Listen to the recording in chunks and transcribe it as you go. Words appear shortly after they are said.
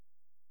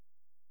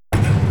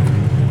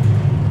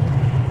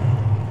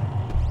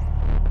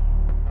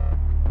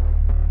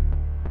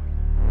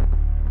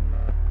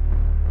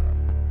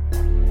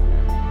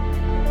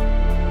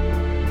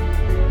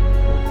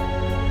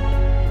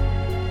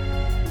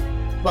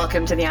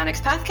Welcome to the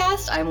Onyx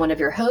Pathcast. I'm one of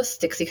your hosts,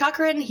 Dixie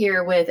Cochran,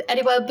 here with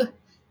Eddie Webb.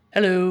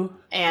 Hello.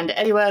 And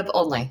Eddie Webb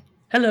only.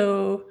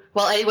 Hello.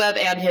 Well, Eddie Webb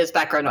and his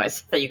background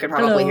noise that you can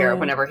probably hear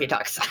whenever he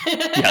talks.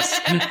 Yes.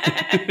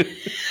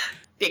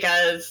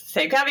 Because,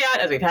 same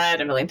caveat as we've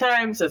had a million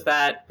times, is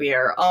that we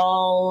are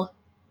all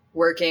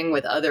working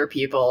with other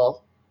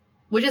people,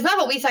 which is not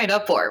what we signed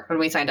up for when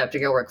we signed up to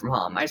go work from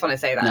home. I just want to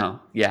say that. No,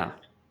 yeah.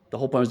 The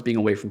whole point was being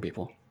away from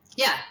people.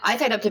 Yeah, I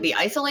signed up to be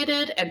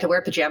isolated and to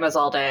wear pajamas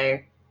all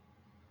day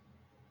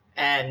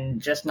and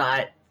just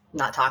not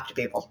talk to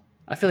people.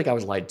 I feel like I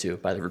was lied to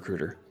by the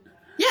recruiter.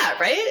 Yeah,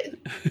 right?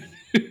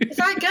 It's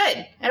not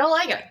good. I don't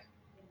like it.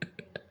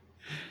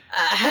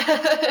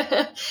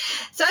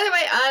 So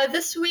anyway,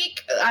 this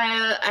week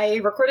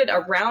I recorded a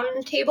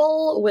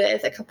roundtable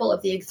with a couple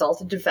of the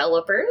Exalted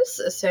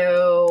developers.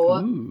 So,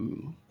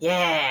 Ooh.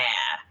 Yeah.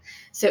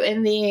 So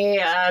in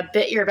the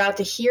bit you're about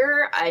to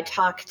hear, I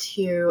talked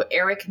to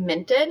Eric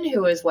Minton,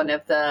 who is one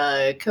of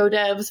the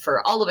co-devs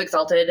for all of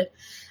Exalted.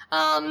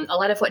 A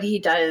lot of what he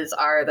does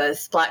are the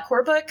Splat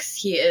Core books.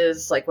 He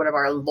is like one of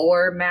our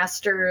lore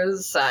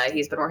masters.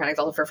 He's been working on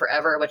Exalted for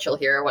forever, which you'll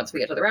hear once we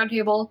get to the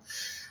roundtable.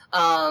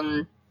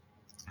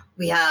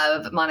 We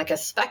have Monica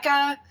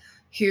Specca,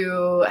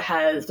 who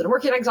has been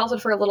working on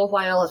Exalted for a little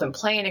while, has been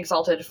playing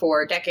Exalted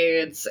for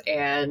decades,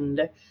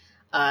 and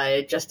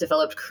just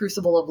developed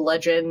Crucible of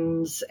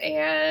Legends,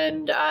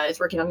 and is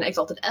working on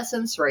Exalted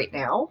Essence right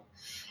now.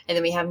 And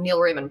then we have Neil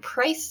Raymond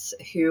Price,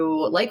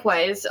 who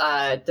likewise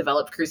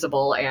developed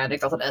Crucible and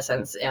Exalted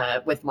Essence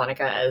with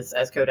Monica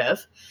as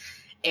co-dev,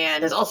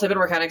 and has also been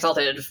working on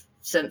Exalted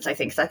since, I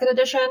think, 2nd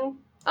edition.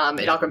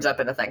 It all comes up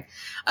in the thing.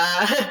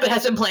 But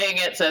has been playing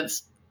it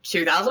since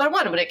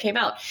 2001 when it came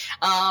out.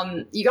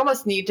 You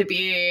almost need to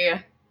be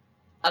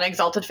an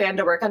Exalted fan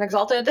to work on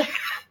Exalted,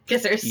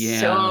 because there's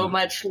so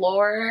much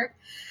lore.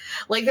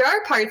 Like, there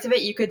are parts of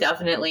it you could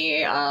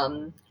definitely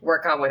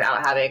work on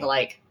without having,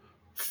 like,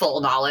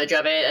 full knowledge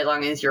of it, as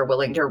long as you're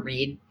willing to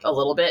read a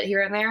little bit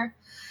here and there.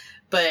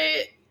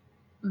 But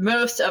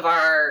most of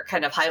our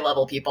kind of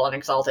high-level people on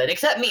Exalted,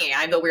 except me,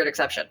 I'm the weird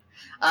exception,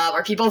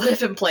 are people that have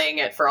been playing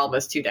it for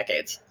almost 2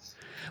 decades.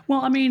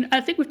 Well, I mean,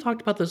 I think we've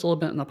talked about this a little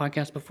bit in the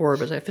podcast before,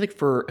 but I feel like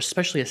for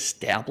especially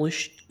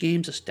established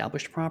games,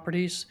 established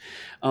properties,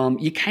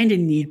 you kind of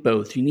need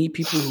both. You need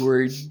people who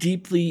are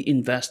deeply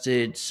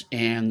invested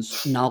and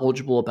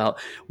knowledgeable about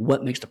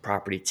what makes the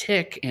property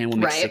tick and what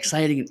makes it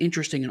exciting and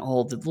interesting and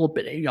all of the little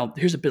bit,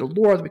 here's a bit of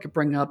lore that we could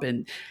bring up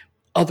and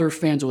other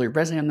fans really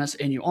resonate on this.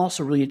 And you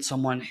also really need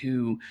someone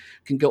who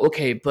can go,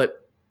 okay,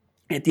 but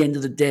at the end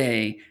of the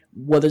day,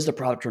 what is the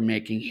product we're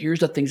making? Here's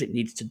the things it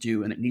needs to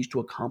do, and it needs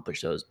to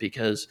accomplish those,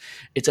 because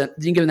you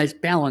can get a nice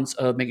balance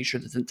of making sure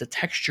that the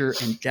texture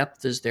and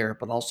depth is there,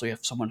 but also you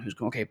have someone who's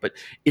going, okay, but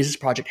is this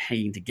project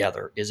hanging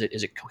together? Is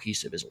it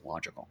cohesive? Is it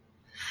logical?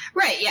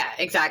 Right. Yeah,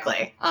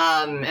 exactly.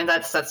 And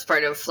that's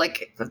part of,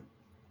 like,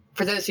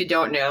 for those who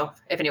don't know,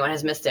 if anyone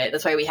has missed it,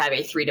 that's why we have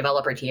a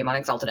 3-developer team on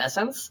Exalted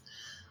Essence.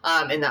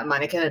 And that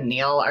Monica and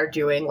Neil are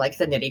doing, like,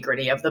 the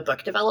nitty-gritty of the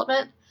book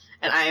development.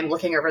 And I am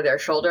looking over their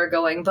shoulder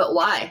going, but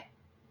why?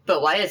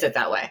 But why is it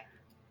that way?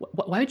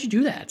 Why would you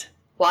do that?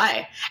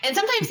 Why? And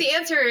sometimes the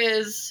answer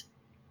is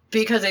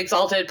because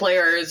Exalted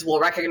players will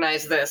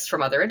recognize this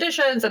from other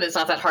editions, and it's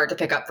not that hard to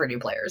pick up for new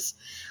players.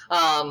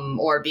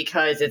 Or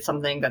because it's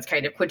something that's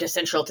kind of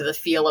quintessential to the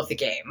feel of the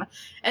game.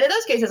 And in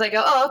those cases, I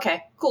go, oh,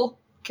 okay, cool,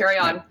 carry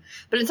on. Yeah.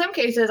 But in some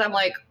cases, I'm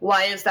like,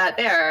 why is that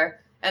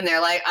there? And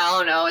they're like, I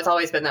don't know, it's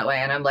always been that way.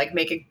 And I'm like,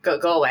 make it go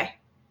away.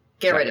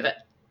 Get rid of it.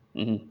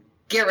 Mm-hmm.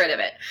 Get rid of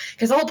it.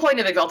 Because the whole point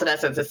of Exalted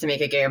Essence is to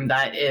make a game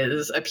that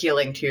is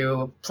appealing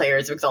to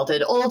players of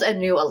Exalted, old and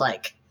new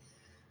alike.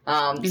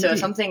 So if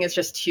something is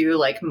just too,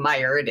 like,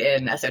 mired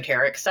in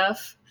esoteric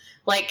stuff,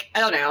 like,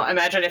 I don't know,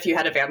 imagine if you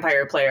had a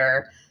vampire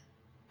player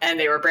and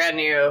they were brand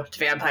new to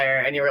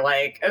vampire and you were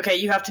like, okay,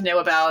 you have to know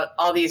about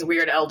all these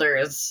weird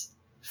elders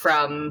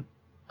from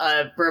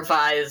a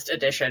revised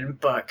edition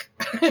book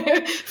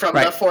from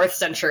the 4th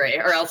century,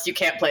 or else you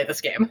can't play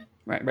this game.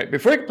 Right.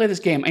 Before I can play this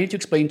game, I need to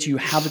explain to you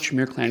how the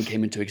Tremere clan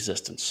came into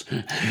existence.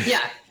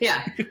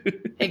 Yeah,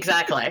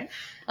 exactly.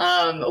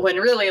 When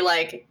really,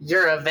 like,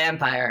 you're a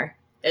vampire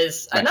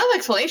is enough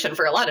explanation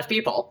for a lot of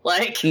people.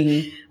 Like,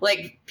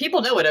 like,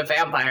 people know what a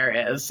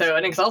vampire is. So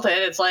in Exalted,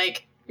 it's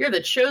like, you're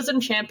the chosen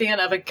champion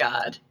of a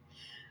god.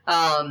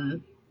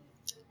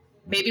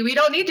 Maybe we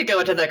don't need to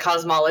go into the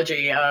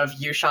cosmology of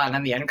Yushan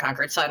and the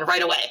Unconquered Sun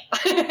right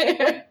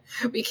away.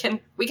 we can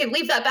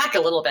leave that back a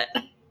little bit.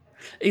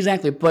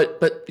 Exactly, but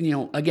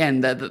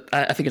again,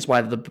 I think it's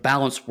why the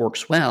balance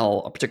works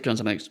well, particularly on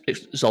something like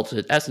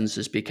Exalted Essence,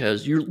 is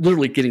because you're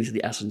literally getting to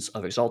the essence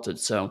of Exalted.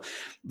 So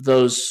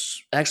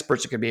those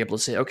experts are going to be able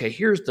to say, okay,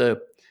 here's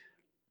the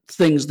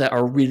things that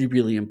are really,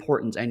 really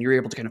important, and you're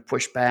able to kind of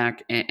push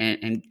back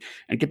and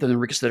get them to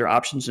reconsider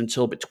options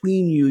until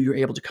between you're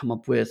able to come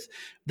up with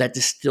that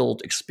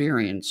distilled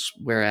experience.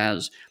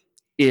 Whereas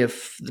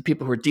if the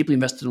people who are deeply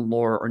invested in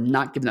lore are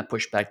not giving that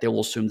pushback, they will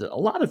assume that a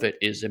lot of it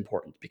is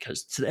important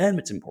because to them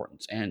it's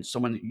important. And so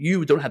when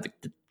you don't have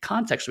the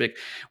context, like,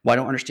 well, I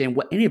don't understand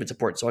what any of it's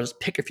important. So I'll just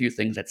pick a few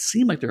things that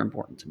seem like they're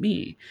important to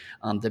me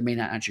that may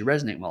not actually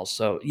resonate well.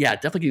 So yeah,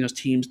 definitely getting those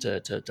teams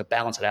to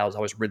balance it out is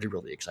always really,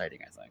 really exciting,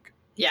 I think.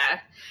 Yeah.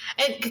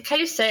 And can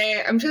I just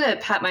say, I'm just going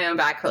to pat my own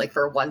back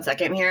for 1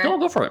 second here. No,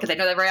 go for it. Because I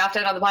know that very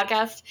often on the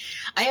podcast.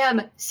 I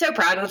am so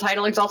proud of the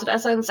title Exalted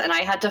Essence, and I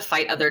had to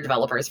fight other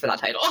developers for that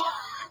title.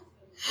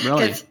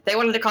 Really? Because they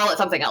wanted to call it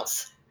something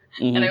else.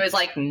 Mm-hmm. And I was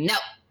like, no.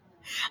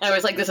 And I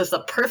was like, this is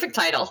the perfect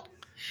title.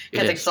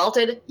 Because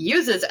Exalted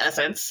uses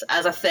essence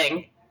as a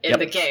thing in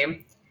the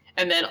game.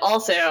 And then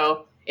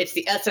also, it's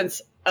the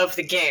essence of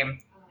the game.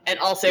 And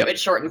also,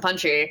 it's short and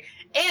punchy.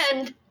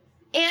 And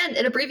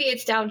it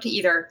abbreviates down to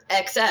either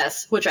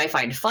XS, which I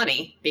find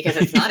funny because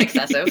it's not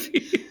excessive,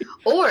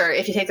 or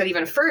if you take that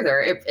even further,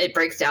 it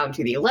breaks down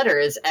to the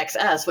letters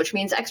XS, which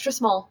means extra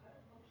small.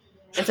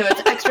 And so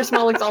it's extra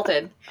small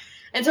Exalted.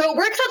 And so it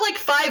works at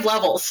 5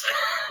 levels.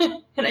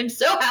 And I'm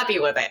so happy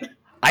with it.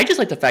 I just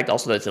like the fact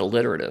also that it's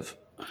alliterative.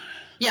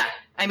 Yeah.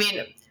 I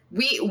mean,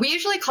 we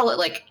usually call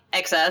it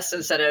XS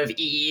instead of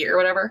EE or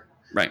whatever.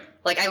 Right.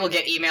 I will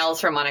get emails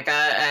from Monica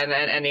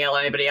and Neil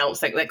and anybody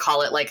else that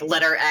call it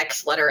letter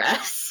X, letter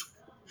S.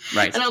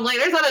 Right. And I'm like,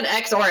 there's not an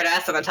X or an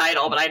S in the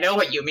title, but I know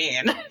what you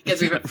mean.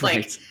 Because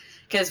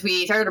because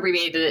we started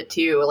abbreviating it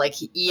to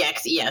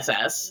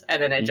EXESS,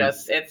 and then it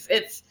just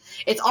it's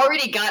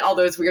already got all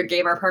those weird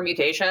gamer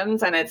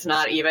permutations, and it's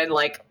not even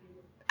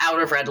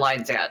out of red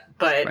lines yet.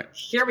 But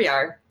here we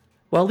are.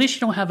 Well, at least you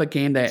don't have a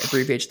game that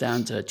abbreviates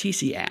down to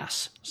TC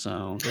ass.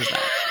 So there's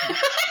that.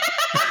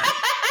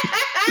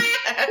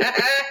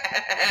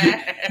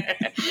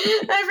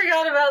 I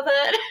forgot about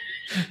that.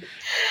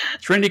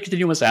 Trinity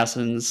Continuum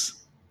Assassins,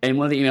 and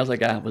one of the emails I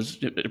got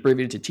was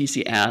abbreviated to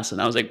TCAS,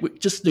 and I was like,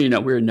 just so you know,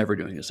 we're never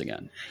doing this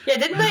again. Yeah,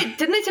 didn't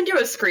they send you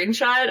a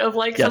screenshot of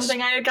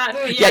something I had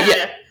gotten?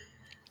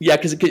 Yeah,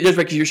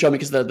 because you showed me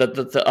because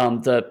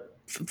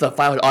the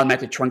file had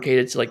automatically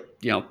truncated to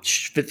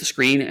fit the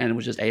screen, and it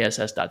was just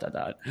ASS ...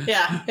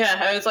 Yeah.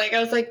 I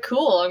was like,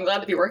 cool. I'm glad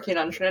to be working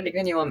on Trinity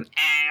Continuum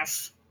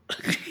ass.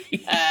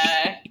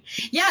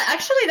 Yeah,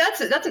 actually,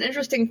 that's an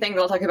interesting thing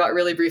that I'll talk about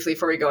really briefly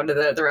before we go into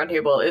the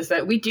roundtable, is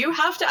that we do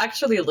have to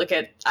actually look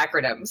at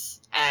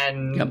acronyms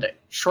and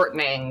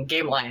shortening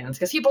game lines,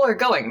 because people are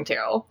going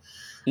to.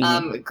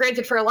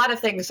 Granted, for a lot of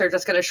things, they're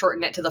just going to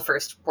shorten it to the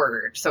first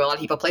word. So a lot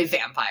of people play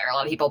vampire. A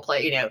lot of people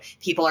play,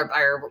 people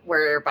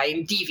we're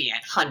buying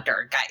deviant,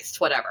 hunter, geist,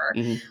 whatever.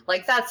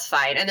 That's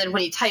fine. And then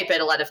when you type it,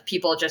 a lot of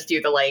people just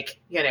do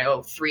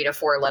the 3 to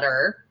 4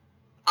 letter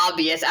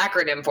obvious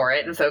acronym for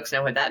it, and folks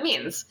know what that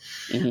means.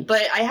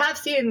 But I have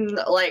seen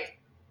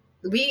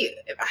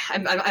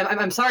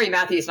I'm sorry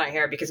Matthew's not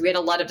here, because we had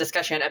a lot of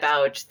discussion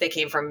about They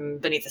Came From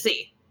Beneath the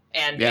Sea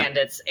and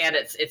its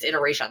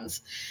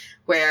iterations,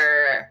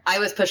 where I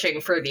was pushing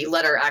for the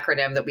letter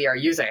acronym that we are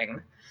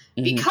using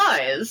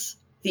because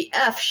the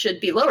F should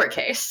be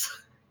lowercase.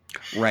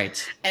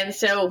 Right. And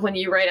so when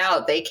you write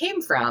out They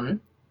Came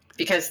From,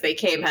 because They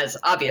Came has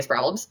obvious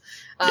problems.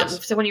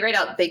 So when you write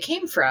out They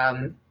Came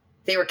From,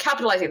 they were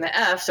capitalizing the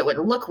F so it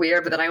wouldn't look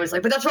weird, but then I was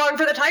like, but that's wrong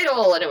for the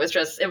title. And it was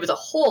a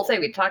whole thing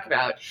we talked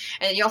about.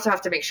 And you also have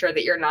to make sure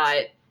that you're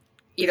not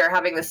either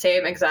having the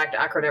same exact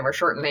acronym or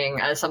shortening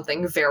as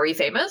something very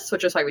famous,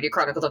 which is why we do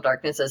Chronicles of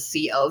Darkness as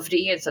C of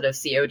D instead of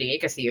COD,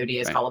 because COD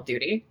is Call of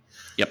Duty.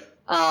 Yep.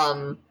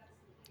 Or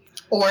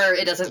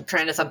it doesn't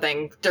turn into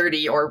something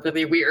dirty or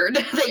really weird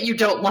that you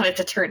don't want it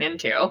to turn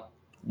into.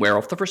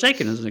 Werewolf the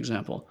Forsaken is an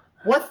example.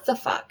 What the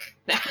fuck?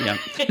 Yeah.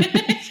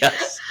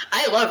 Yes.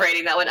 I love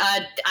writing that one.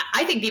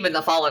 I think Demon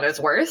the Fallen is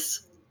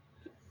worse.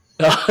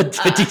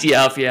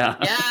 DTF, yeah.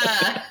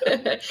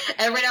 Yeah.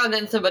 Every now and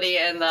then somebody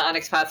in the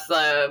Onyx Paths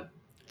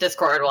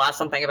Discord will ask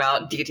something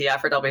about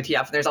DTF or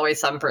WTF, and there's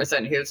always some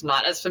person who's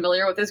not as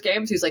familiar with this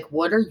game who's like,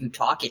 what are you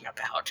talking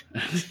about?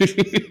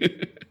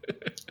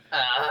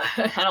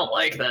 I don't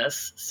like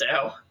this,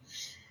 so...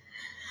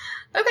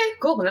 Okay,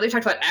 cool. Now that we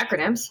talked about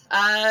acronyms,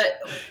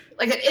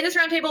 in this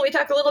roundtable, we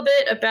talk a little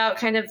bit about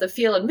kind of the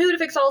feel and mood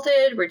of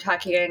Exalted. We're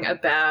talking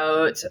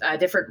about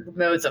different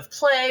modes of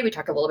play. We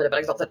talk a little bit about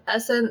Exalted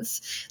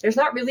Essence. There's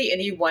not really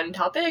any one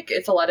topic.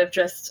 It's a lot of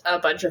just a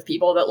bunch of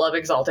people that love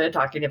Exalted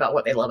talking about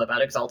what they love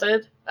about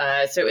Exalted.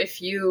 So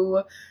if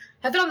you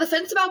have been on the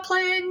fence about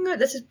playing,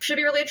 should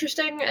be really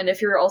interesting. And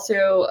if you're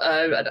also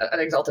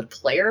an Exalted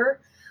player,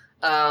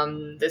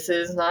 this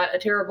is not a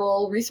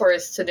terrible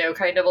resource to know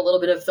kind of a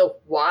little bit of the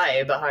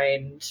why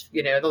behind,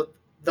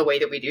 the way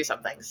that we do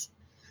some things.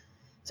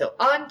 So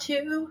on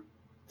to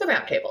the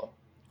roundtable.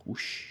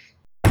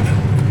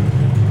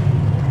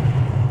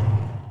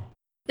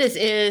 This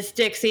is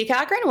Dixie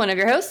Cochran, one of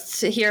your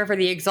hosts, here for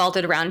the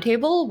Exalted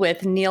Roundtable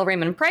with Neil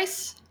Raymond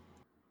Price.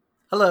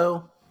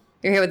 Hello.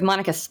 You're here with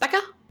Monica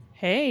Specca.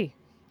 Hey.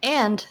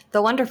 And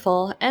the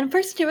wonderful, and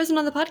person who isn't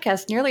on the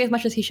podcast nearly as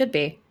much as he should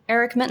be,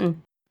 Eric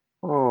Minton.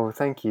 Oh,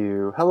 thank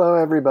you. Hello,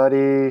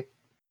 everybody.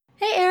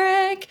 Hey,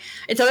 Eric. Nick.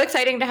 It's so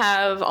exciting to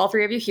have all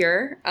three of you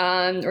here.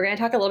 We're going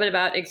to talk a little bit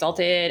about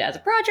Exalted as a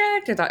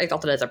project,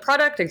 Exalted as a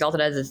product,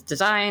 Exalted as its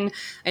design.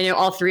 I know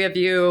all three of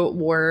you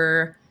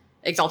were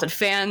Exalted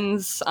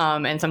fans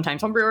and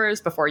sometimes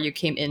homebrewers before you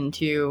came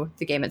into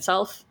the game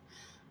itself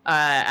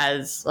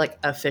as like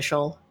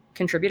official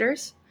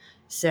contributors.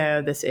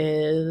 So this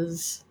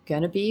is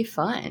going to be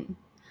fun.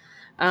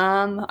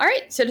 All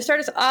right, so to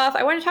start us off,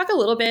 I want to talk a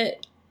little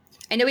bit.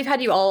 I know we've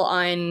had you all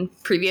on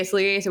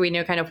previously, so we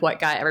know kind of what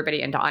got everybody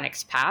into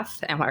Onyx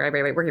Path and what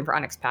everybody working for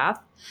Onyx Path.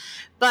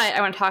 But I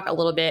want to talk a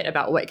little bit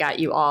about what got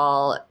you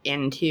all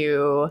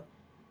into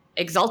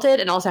Exalted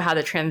and also how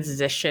the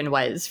transition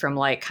was from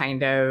like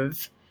kind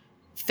of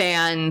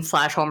fan /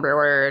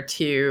 homebrewer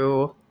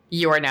to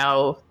you are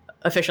now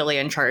officially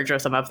in charge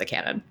of some of the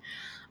canon.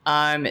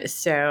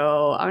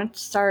 So I'm going to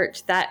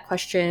start that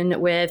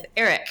question with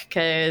Eric,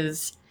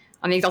 because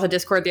on the Exalted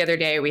Discord the other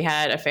day, we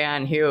had a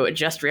fan who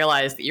just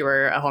realized that you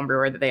were a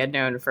homebrewer that they had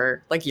known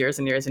for like years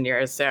and years and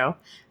years. So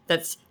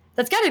that's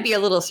got to be a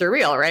little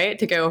surreal, right?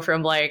 To go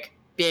from like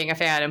being a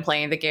fan and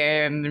playing the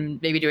game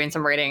and maybe doing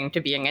some writing to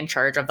being in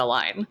charge of the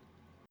line.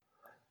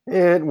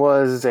 It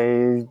was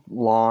a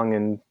long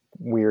and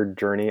weird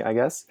journey, I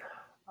guess.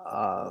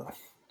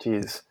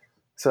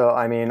 So,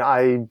 I mean,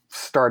 I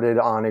started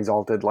on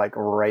Exalted like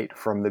right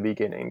from the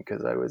beginning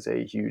because I was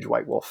a huge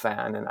White Wolf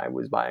fan and I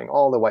was buying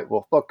all the White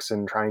Wolf books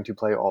and trying to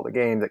play all the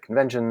games at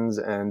conventions.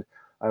 And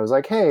I was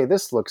like, hey,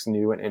 this looks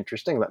new and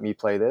interesting. Let me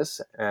play this.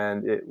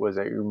 And it was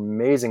an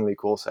amazingly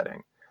cool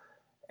setting.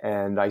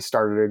 And I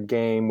started a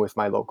game with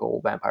my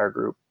local vampire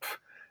group.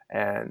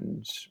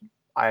 And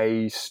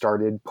I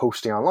started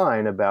posting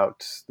online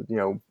about,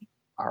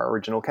 our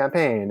original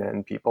campaign,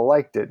 and people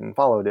liked it and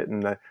followed it.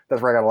 And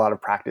that's where I got a lot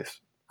of practice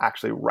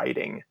actually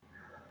writing.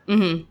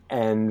 Mm-hmm.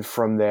 And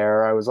from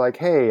there, I was like,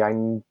 hey,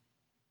 I'm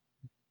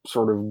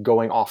sort of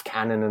going off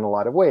canon in a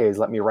lot of ways.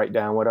 Let me write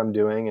down what I'm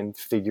doing and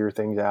figure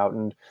things out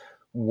and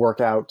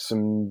work out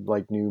some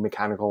like new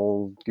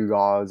mechanical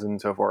gewgaws and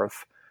so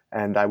forth.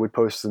 And I would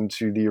post them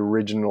to the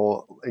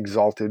original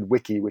Exalted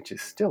wiki, which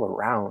is still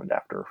around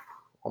after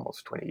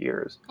almost 20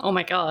 years. Oh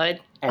my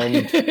God.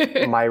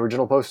 And my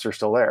original posts are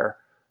still there.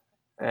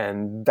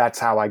 And that's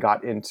how I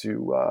got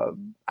into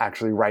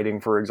actually writing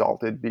for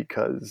Exalted,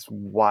 because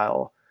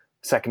while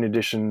second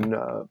edition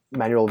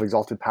Manual of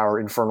Exalted Power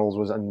Infernals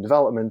was in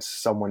development,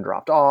 someone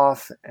dropped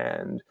off,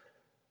 and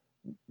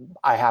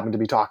I happened to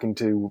be talking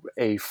to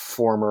a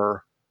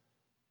former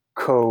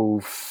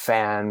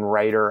co-fan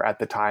writer at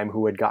the time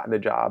who had gotten a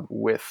job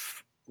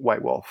with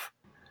White Wolf.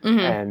 Mm-hmm.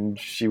 And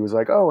she was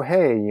like, oh,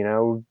 hey,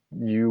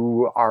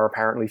 you are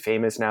apparently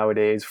famous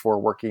nowadays for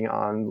working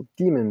on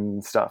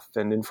demon stuff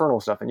and infernal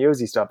stuff and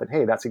Yozi stuff. And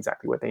hey, that's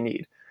exactly what they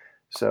need.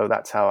 So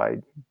that's how I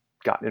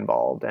got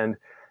involved. And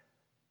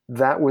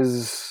it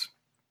was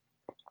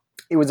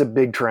a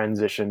big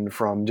transition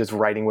from just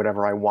writing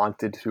whatever I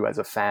wanted to as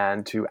a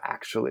fan to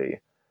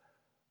actually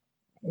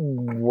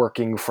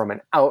working from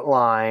an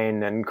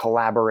outline and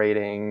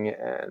collaborating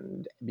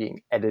and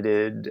being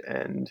edited,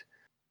 and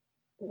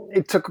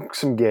it took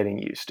some getting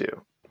used to.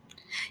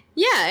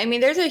 Yeah, I mean,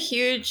 there's a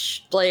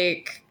huge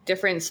like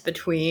difference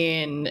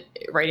between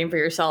writing for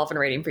yourself and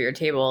writing for your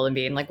table and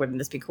being like, wouldn't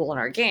this be cool in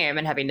our game,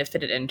 and having to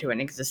fit it into an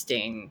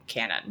existing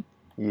canon.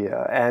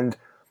 Yeah, and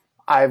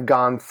I've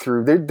gone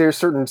through, there's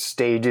certain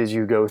stages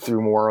you go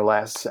through more or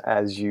less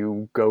as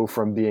you go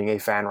from being a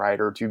fan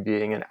writer to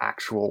being an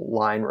actual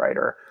line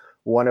writer.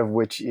 One of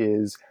which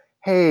is,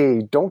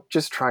 hey, don't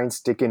just try and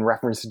stick in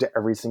references to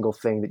every single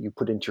thing that you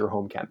put into your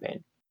home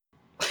campaign.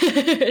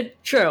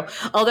 True.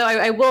 Although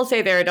I will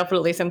say there are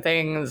definitely some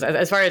things,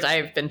 as far as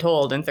I've been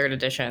told in third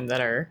edition, that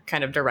are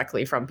kind of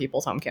directly from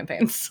people's home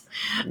campaigns.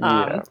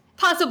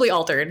 Possibly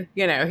altered,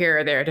 here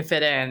or there to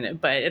fit in.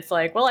 But it's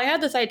like, well, I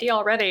had this idea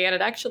already and it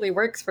actually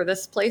works for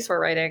this place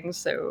we're writing,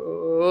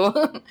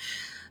 so...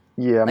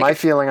 Yeah, my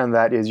feeling on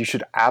that is you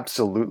should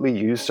absolutely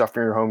use stuff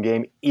from your home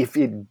game if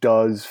it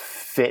does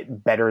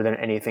fit better than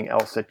anything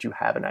else that you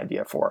have an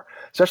idea for.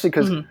 Especially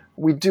because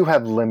we do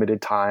have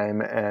limited time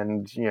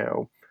and,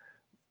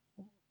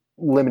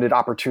 limited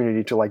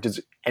opportunity to like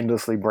just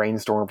endlessly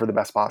brainstorm for the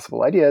best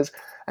possible ideas.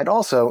 And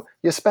also,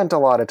 you spent a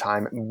lot of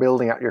time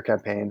building out your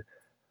campaign.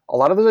 A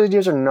lot of those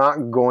ideas are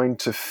not going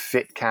to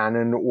fit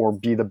canon or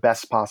be the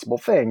best possible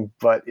thing,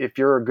 but if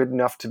you're good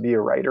enough to be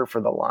a writer for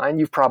the line,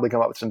 you've probably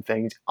come up with some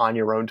things on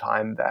your own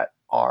time that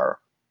are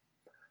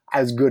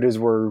as good as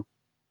we're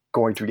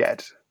going to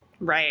get.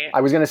 Right.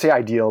 I was going to say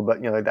ideal,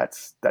 but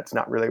that's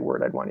not really a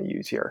word I'd want to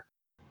use here.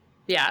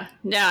 Yeah,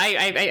 no,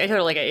 I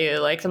totally get you.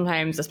 Like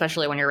sometimes,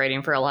 especially when you're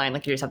writing for a line,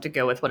 like you just have to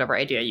go with whatever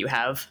idea you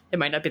have. It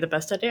might not be the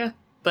best idea,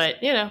 but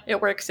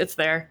it works. It's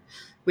there.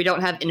 We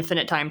don't have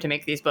infinite time to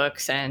make these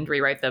books and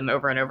rewrite them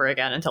over and over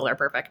again until they're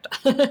perfect.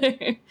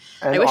 I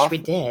wish we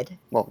did.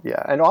 Well,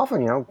 yeah, and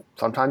often,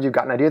 sometimes you've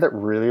got an idea that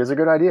really is a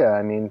good idea.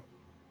 I mean,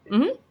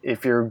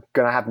 if you're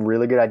going to have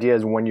really good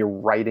ideas when you're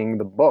writing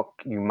the book,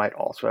 you might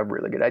also have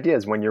really good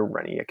ideas when you're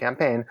running a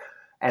campaign.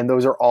 And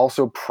those are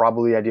also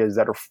probably ideas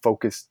that are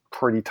focused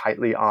pretty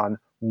tightly on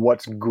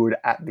what's good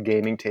at the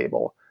gaming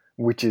table,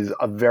 which is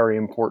a very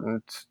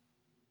important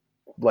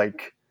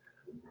like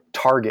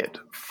target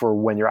for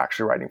when you're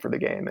actually writing for the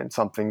game, and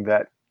something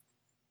that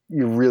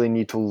you really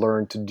need to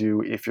learn to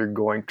do if you're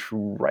going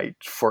to write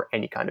for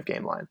any kind of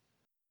game line.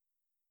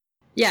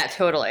 Yeah,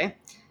 totally.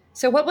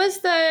 So what was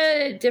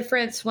the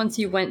difference once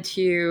you went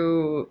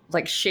to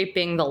like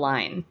shaping the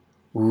line?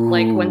 Ooh.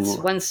 Like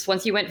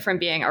once you went from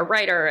being a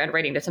writer and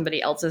writing to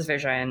somebody else's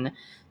vision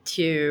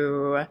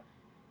to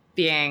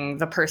being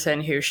the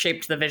person who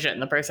shaped the vision,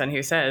 the person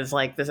who says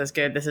like, this is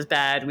good, this is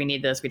bad, we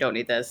need this, we don't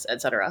need this,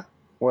 etc.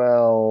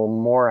 Well,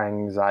 more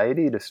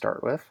anxiety to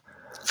start with.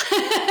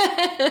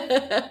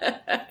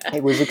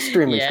 It was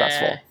extremely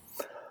stressful.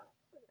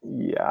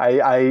 Yeah,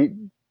 I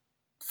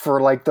for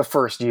like the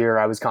first year,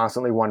 I was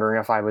constantly wondering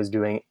if I was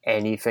doing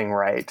anything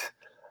right.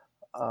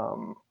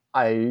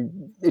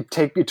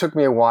 It took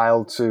me a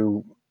while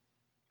to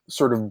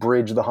sort of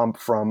bridge the hump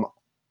from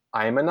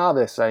I am a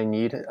novice, I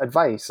need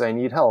advice, I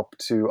need help,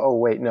 to, oh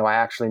wait, no, I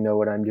actually know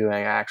what I'm doing,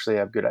 I actually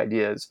have good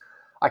ideas.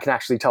 I can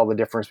actually tell the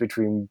difference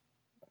between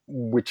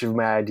which of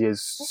my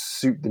ideas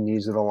suit the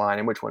needs of the line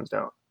and which ones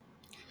don't.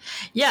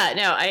 Yeah,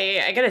 no,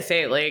 I gotta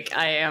say, like,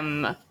 I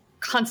am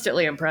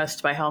constantly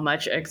impressed by how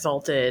much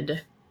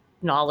Exalted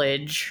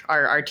knowledge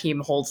our team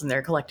holds in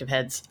their collective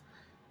heads.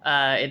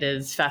 It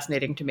is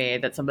fascinating to me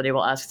that somebody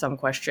will ask some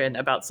question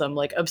about some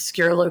like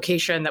obscure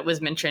location that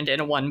was mentioned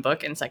in one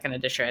book in second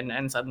edition,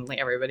 and suddenly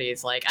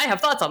everybody's like, I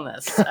have thoughts on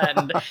this,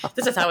 and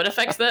this is how it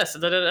affects this.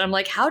 And I'm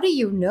like, how do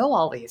you know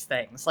all these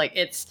things? Like,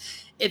 it's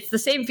the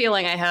same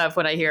feeling I have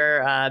when I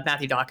hear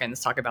Matthew Dawkins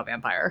talk about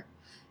Vampire,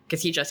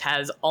 because he just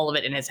has all of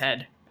it in his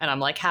head, and I'm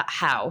like,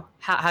 how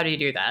do you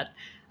do that?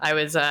 I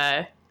was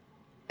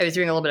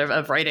doing a little bit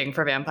of writing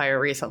for Vampire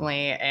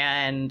recently,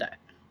 and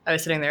I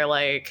was sitting there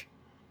like,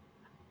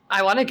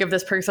 I want to give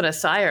this person a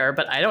sire,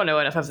 but I don't know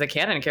enough of the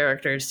canon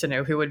characters to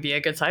know who would be a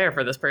good sire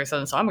for this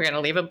person, so I'm going to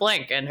leave it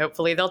blank, and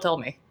hopefully they'll tell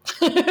me.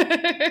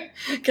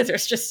 Because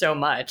there's just so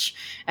much.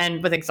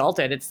 And with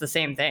Exalted, it's the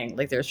same thing.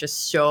 Like, there's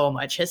just so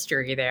much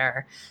history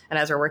there. And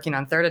as we're working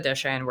on 3rd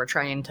edition, we're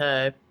trying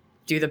to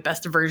do the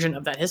best version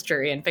of that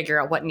history and figure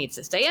out what needs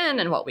to stay in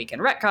and what we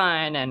can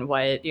retcon and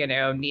what,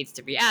 needs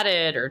to be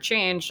added or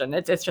changed. And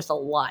it's just a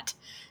lot.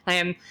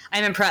 I'm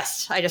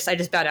impressed. I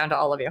just bow down to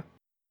all of you.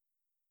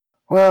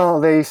 Well,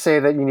 they say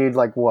that you need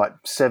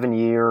 7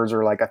 years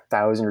or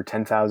 1,000 or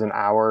 10,000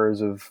 hours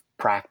of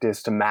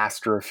practice to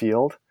master a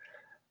field.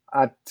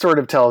 It sort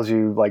of tells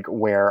you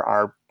where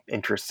our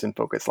interests and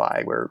focus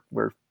lie.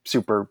 We're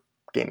super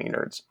gaming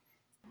nerds.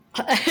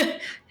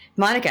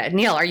 Monica,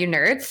 Neil, are you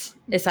nerds?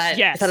 Is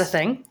that a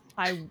thing?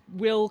 I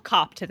will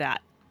cop to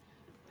that.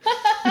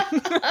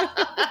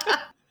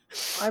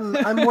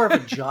 I'm more of a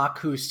jock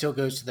who still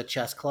goes to the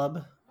chess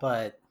club,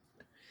 but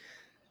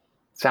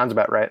sounds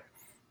about right.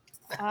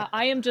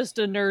 I am just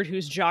a nerd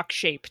who's jock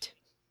shaped.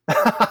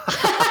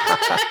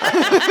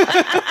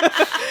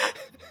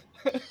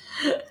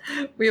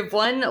 We have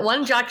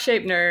one jock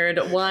shaped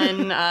nerd,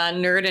 one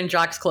nerd in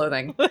jock's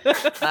clothing.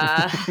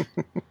 I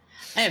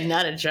am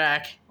not a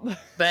jock,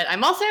 but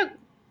I'm also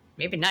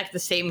maybe not the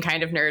same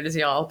kind of nerd as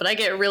y'all, but I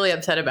get really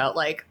upset about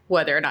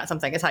whether or not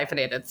something is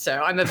hyphenated.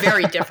 So I'm a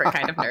very different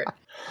kind of nerd.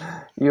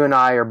 You and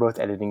I are both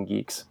editing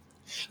geeks.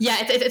 Yeah,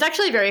 it's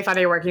actually very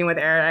funny working with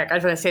Eric. I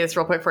just want to say this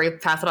real quick before you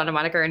pass it on to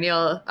Monica or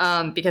Neil,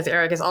 because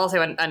Eric is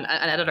also an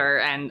editor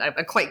and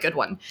a quite good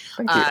one.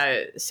 Thank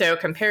you. So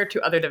compared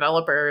to other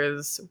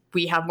developers,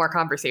 we have more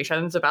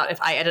conversations about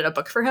if I edit a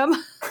book for him.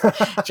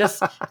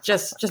 just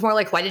more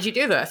like, why did you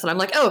do this? And I'm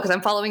like, oh, because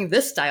I'm following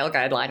this style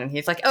guideline. And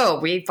he's like, oh,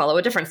 we follow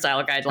a different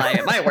style guideline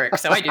at my work,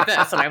 so I do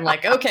this. And I'm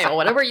like, okay, well,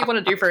 whatever you want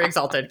to do for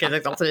Exalted, because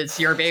Exalted is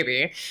your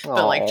baby.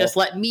 But just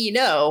let me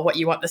know what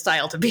you want the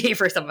style to be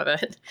for some of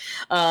it.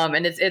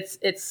 And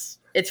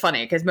it's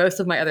funny because most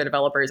of my other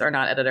developers are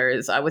not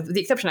editors, with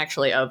the exception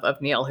actually of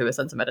Neil, who has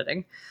done some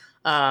editing.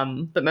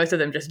 But most of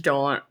them just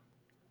don't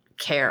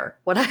care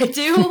what I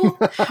do,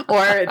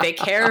 or they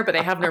care but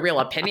they have no real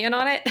opinion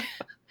on it.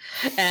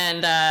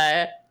 And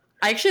I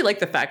actually like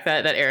the fact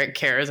that Eric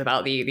cares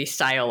about the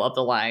style of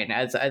the line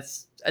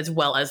as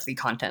well as the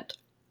content.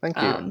 Thank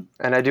you.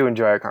 And I do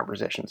enjoy our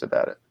conversations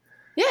about it.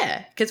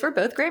 Yeah, because we're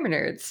both grammar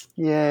nerds.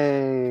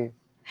 Yay.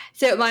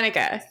 So,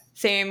 Monica,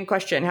 same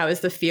question. How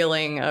is the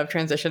feeling of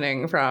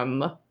transitioning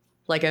from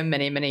a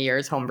many, many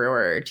years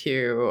homebrewer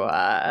to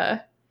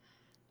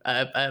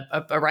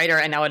a writer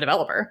and now a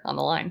developer on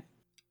the line?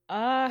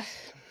 I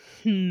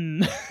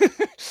mean,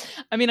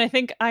 I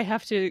think I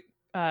have to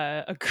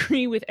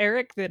agree with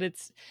Eric that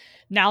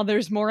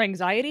there's more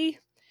anxiety,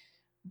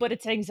 but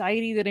it's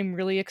anxiety that I'm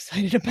really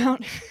excited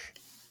about.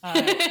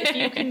 If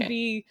you can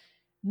be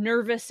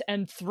nervous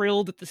and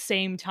thrilled at the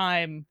same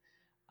time,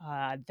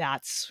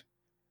 that's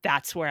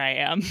where I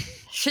am.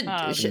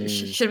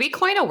 Should we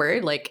coin a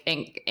word like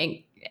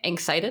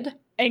excited?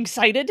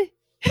 Excited?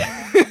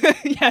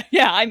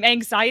 yeah, I'm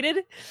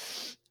excited.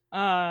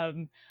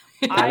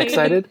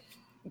 Excited?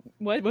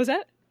 What was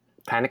that?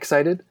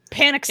 Panic-excited?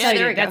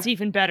 Panic-excited. Yeah, that's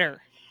even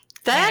better.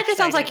 That actually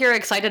sounds like you're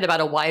excited about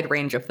a wide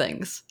range of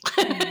things.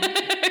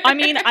 I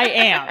mean, I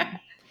am.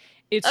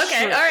 It's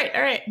Okay, true.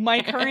 all right.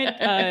 My current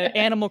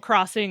Animal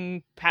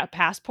Crossing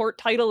passport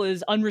title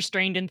is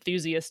Unrestrained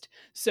Enthusiast,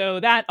 so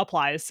that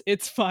applies.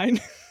 It's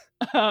fine.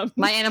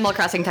 My Animal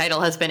Crossing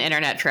title has been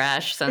Internet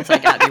Trash since I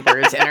got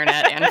Uber's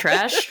Internet and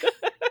Trash.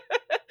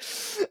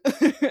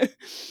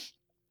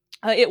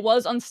 It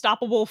was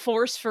Unstoppable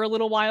Force for a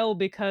little while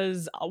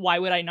because why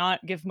would I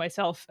not give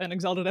myself an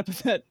Exalted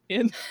epithet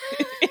in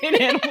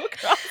Animal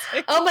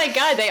Crossing? Oh my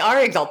god, they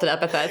are Exalted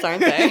epithets,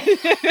 aren't they?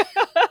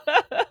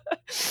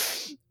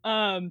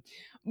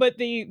 But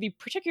the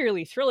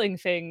particularly thrilling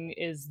thing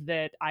is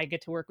that I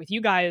get to work with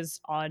you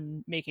guys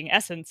on making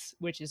Essence,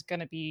 which is going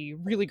to be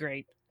really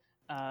great.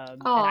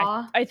 And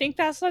I think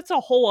that's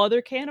a whole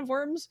other can of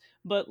worms,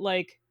 but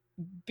like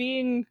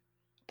being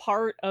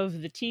part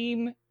of the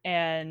team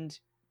and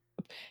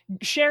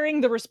sharing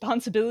the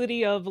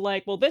responsibility of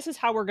like, well, this is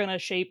how we're going to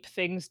shape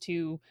things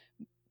to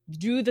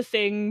do the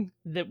thing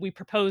that we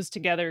propose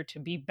together to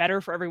be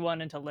better for everyone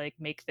and to like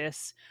make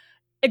this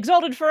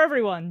Exalted for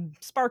everyone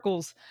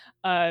Sparkles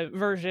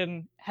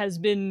version has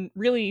been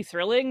really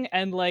thrilling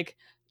and like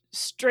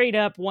straight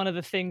up one of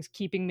the things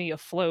keeping me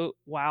afloat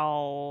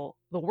while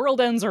the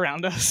world ends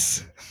around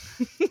us.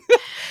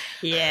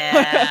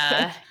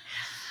 Yeah.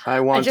 I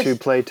want to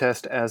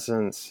playtest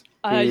Essence.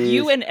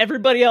 You and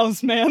everybody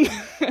else, man.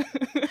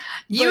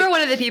 You are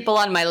one of the people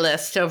on my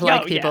list of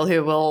like people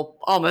who will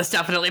almost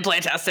definitely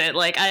playtest it.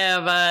 Like I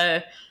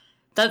have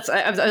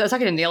I was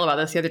talking to Neil about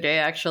this the other day,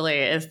 actually,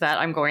 is that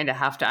I'm going to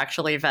have to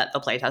actually vet the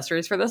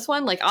playtesters for this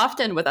one. Like,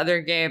 often with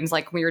other games,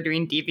 like we were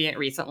doing Deviant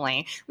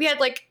recently, we had,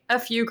 like, a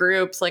few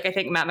groups. Like, I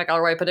think Matt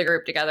McElroy put a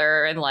group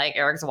together, and, like,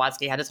 Eric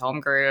Zawadzki had his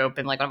home group,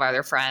 and, like, one of our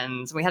other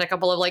friends. We had a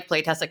couple of, like,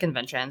 playtest at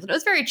conventions, and it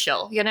was very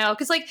chill, you know?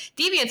 Because, like,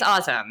 Deviant's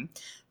awesome,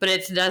 but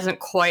it doesn't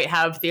quite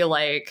have the,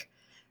 like,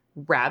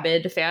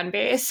 rabid fan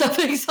base of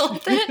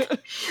Exalted,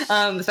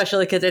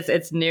 especially because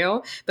it's new.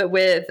 But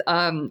with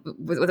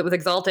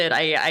Exalted,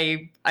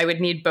 I would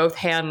need both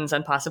hands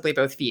and possibly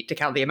both feet to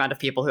count the amount of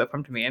people who have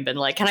come to me and been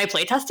like, "Can I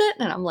playtest it?"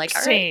 And I'm like,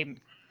 "All Same. right.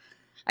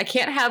 I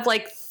can't have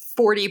like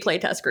 40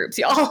 playtest groups,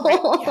 y'all." Right.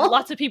 Yeah,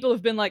 lots of people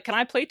have been like, "Can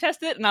I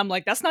playtest it?" And I'm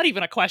like, "That's not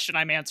even a question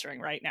I'm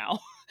answering right now,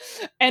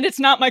 and it's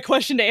not my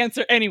question to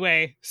answer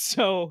anyway.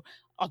 So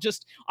I'll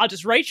just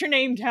write your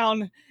name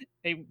down.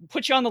 They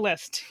put you on the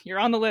list. You're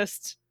on the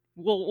list.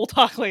 We'll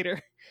talk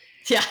later."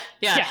 Yeah.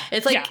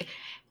 It's like,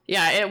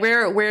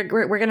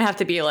 we're gonna have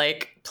to be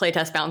like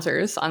playtest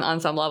bouncers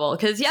on some level,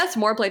 because yes,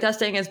 more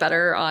playtesting is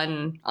better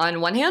on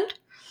one hand.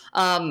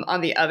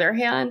 On the other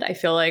hand, I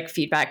feel like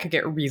feedback could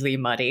get really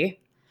muddy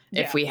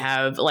if we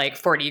have like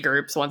 40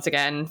 groups once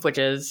again, which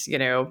is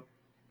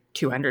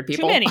 200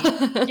 people. Too many.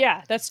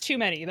 Yeah, that's too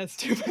many. So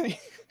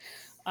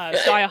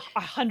I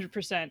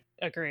 100%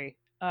 agree.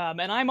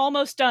 And I'm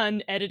almost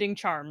done editing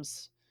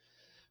charms.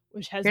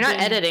 Which has You're not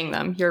editing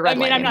them. You're redlining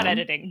them. I mean, I'm not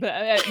editing, but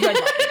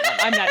redlining them.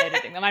 I'm not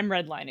editing them. I'm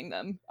redlining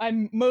them.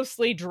 I'm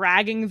mostly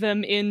dragging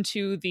them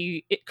into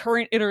the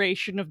current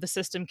iteration of the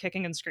system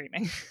kicking and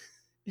screaming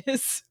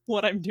is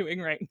what I'm doing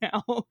right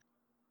now.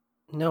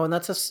 No, and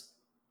that's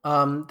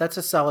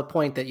a solid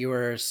point that you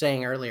were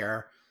saying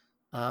earlier.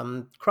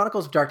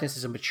 Chronicles of Darkness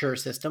is a mature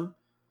system.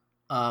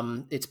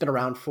 It's been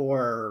around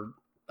for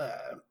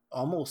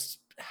almost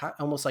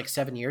like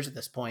 7 years at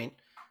this point.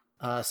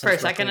 For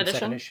second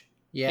edition?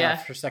 Yeah,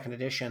 for second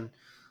edition.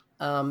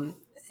 By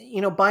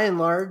and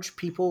large,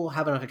 people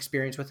have enough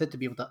experience with it to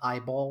be able to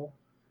eyeball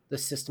the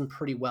system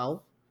pretty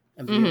well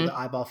and be able to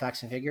eyeball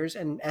facts and figures.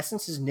 And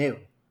Essence is new.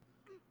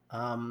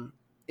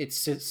 It's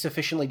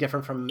sufficiently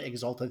different from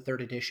Exalted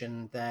 3rd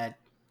edition that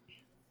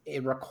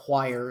it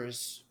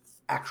requires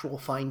actual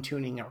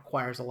fine-tuning. It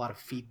requires a lot of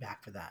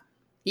feedback for that.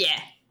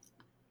 Yeah.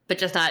 But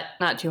just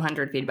not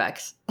 200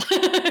 feedbacks.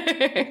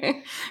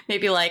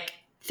 Maybe like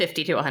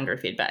 50 to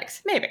 100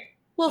 feedbacks. Maybe.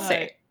 We'll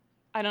see.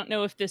 I don't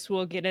know if this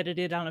will get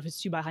edited. I don't know if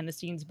it's too behind the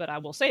scenes, but I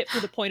will say it for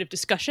the point of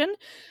discussion.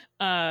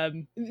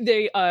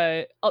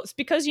 It's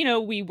because,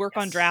 we work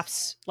on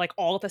drafts like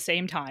all at the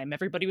same time.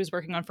 Everybody was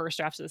working on first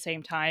drafts at the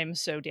same time.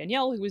 So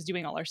Danielle, who was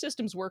doing all our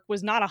systems work,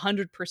 was not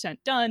 100%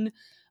 done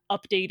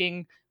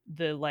updating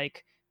the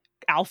like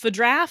alpha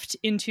draft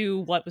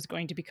into what was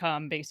going to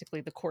become basically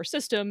the core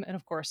system. And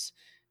of course,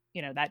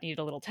 that needed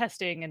a little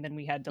testing, and then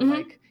we had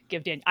to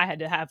I had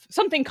to have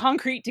something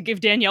concrete to give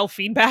Danielle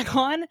feedback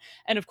on.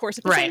 And of course,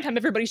 at the same time,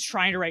 everybody's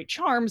trying to write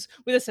charms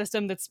with a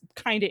system that's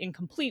kind of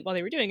incomplete while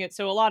they were doing it.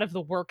 So a lot of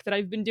the work that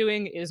I've been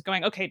doing is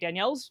going, okay,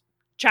 Danielle's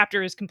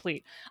chapter is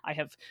complete. I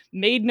have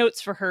made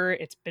notes for her.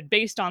 It's been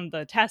based on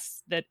the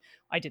tests that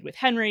I did with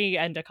Henry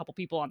and a couple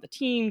people on the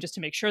team, just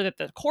to make sure that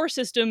the core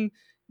system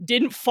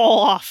didn't fall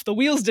off. The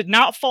wheels did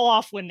not fall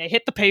off when they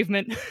hit the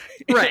pavement.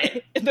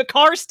 Right. The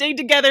car stayed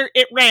together.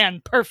 It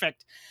ran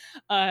perfect.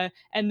 And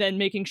then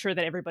making sure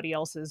that everybody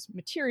else's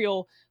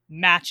material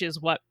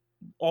matches what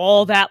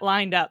all that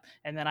lined up.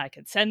 And then I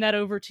could send that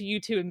over to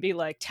you two and be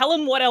like, tell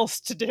them what else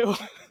to do.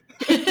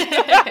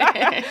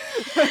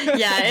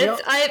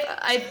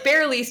 I've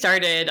barely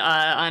started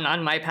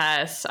on my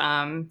pass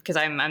because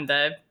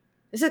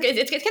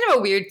it's kind of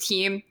a weird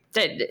team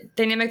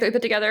dynamic that we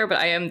put together, but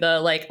I am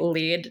the like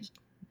lead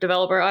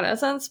developer on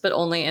Essence, but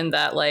only in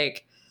that,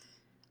 like,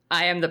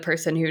 I am the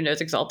person who knows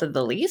Exalted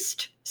the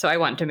least, so I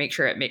want to make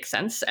sure it makes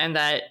sense and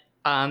that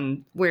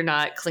we're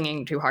not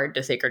clinging too hard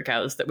to sacred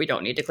cows that we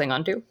don't need to cling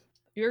on to.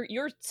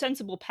 Your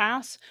sensible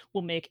pass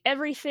will make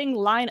everything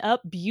line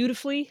up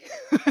beautifully.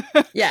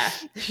 Yeah.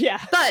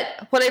 Yeah.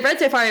 But what I read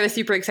so far, I was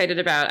super excited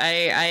about.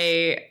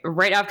 I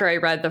right after I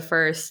read the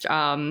first,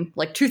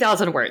 like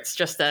 2,000 words,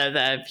 just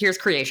the here's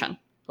creation.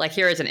 Like,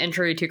 here is an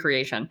entry to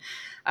creation.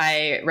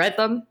 I read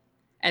them,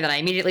 and then I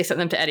immediately sent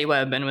them to Eddie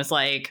Webb and was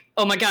like,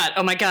 oh my God,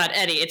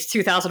 Eddie, it's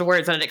 2,000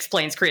 words and it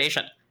explains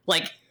creation.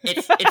 Like,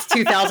 it's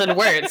 2,000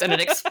 words and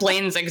it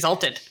explains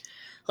Exalted.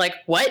 Like,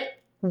 what?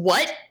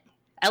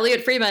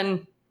 Elliot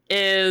Freeman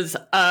is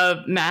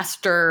a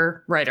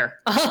master writer.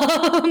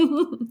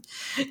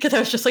 Because I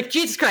was just like,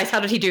 Jesus Christ, how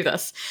did he do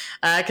this?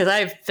 Because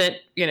I've spent,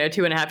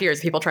 2.5 years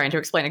people trying to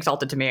explain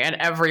Exalted to me, and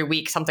every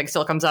week something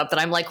still comes up that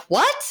I'm like,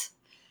 what?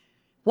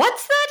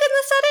 What's that in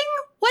the setting?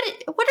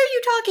 What are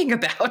you talking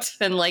about?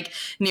 And like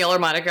Neil or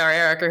Monica or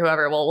Eric or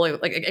whoever will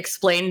like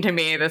explain to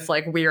me this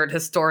like weird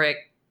historic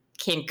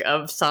kink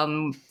of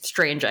some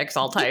strange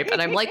Exalt type,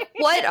 and I'm like,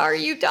 what are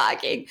you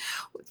talking?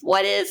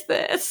 What is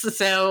this?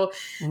 So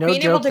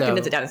being able to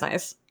convince it down is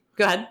nice.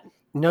 Go ahead.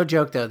 No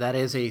joke, though, that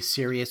is a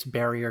serious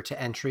barrier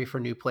to entry for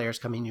new players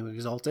coming to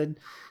Exalted,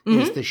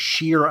 is the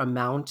sheer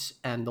amount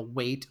and the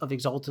weight of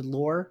Exalted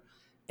lore.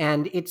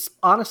 And it's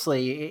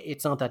honestly,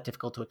 it's not that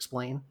difficult to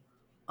explain.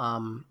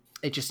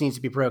 It just needs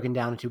to be broken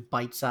down into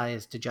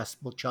bite-sized,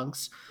 digestible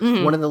chunks.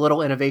 One of the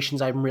little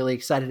innovations I'm really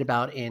excited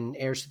about in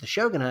Heirs to the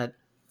Shogunate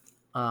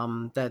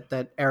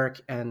that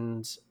Eric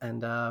and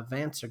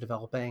Vance are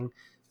developing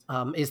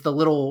is the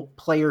little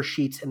player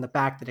sheets in the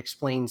back that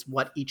explains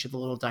what each of the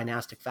little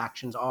dynastic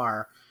factions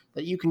are,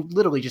 that you can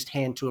literally just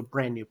hand to a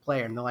brand new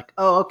player, and they're like,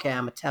 oh, okay,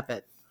 I'm a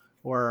Tepet,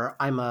 or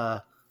I'm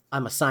a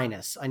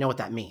Sinus. I know what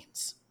that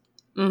means.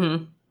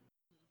 Well,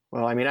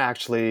 I mean,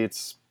 actually,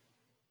 it's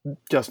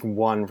just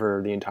one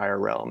for the entire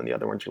realm, and the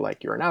other ones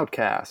you're an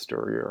outcast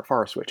or you're a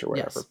far switch or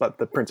whatever. Yes. But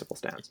the principle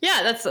stands.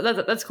 Yeah,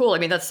 that's cool. I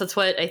mean, that's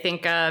what I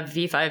think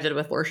V5 did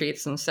with lore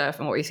sheets and stuff,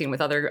 and what we've seen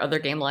with other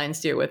game lines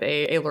do with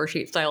a lore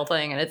sheet style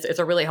thing, and it's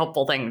a really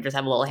helpful thing to just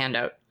have a little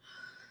handout.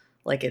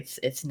 Like,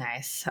 it's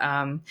nice.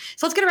 So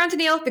let's get around to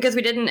Neil, because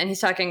we didn't, and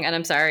he's talking, and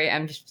I'm sorry,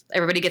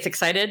 everybody gets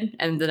excited,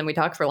 and then we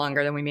talk for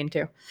longer than we mean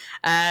to.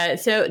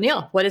 So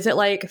Neil, what is it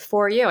like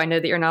for you? I know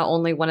that you're not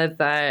only one of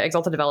the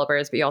Exalted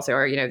developers, but you also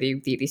are,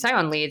 the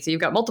Scion lead. So you've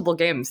got multiple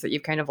games that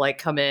you've kind of like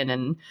come in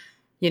and,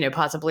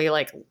 possibly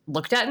like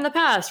looked at in the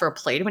past or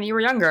played when you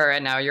were younger,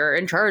 and now you're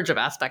in charge of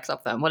aspects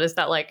of them. What is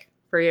that like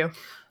for you?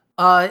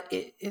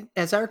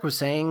 As Eric was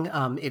saying,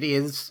 it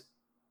is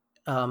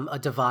a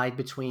divide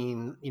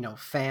between,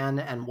 fan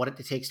and what it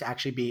takes to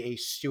actually be a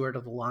steward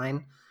of the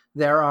line.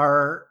 There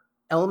are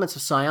elements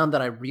of Scion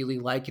that I really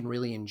like and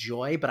really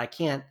enjoy, but I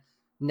can't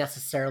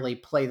necessarily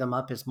play them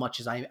up as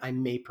much as I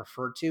may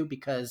prefer to,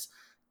 because,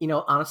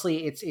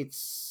 honestly,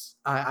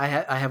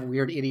 I have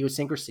weird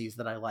idiosyncrasies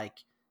that I like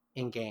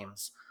in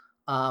games.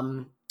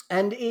 And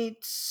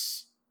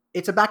it's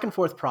a back and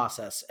forth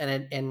process,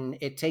 and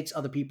it takes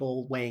other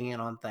people weighing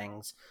in on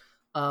things.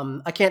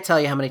 I can't tell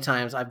you how many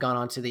times I've gone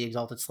onto the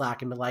Exalted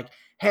Slack and been like,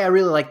 hey, I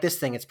really like this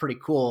thing. It's pretty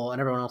cool. And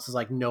everyone else is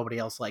like, nobody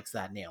else likes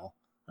that, Neil.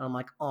 And I'm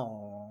like,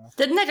 oh.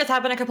 Didn't that just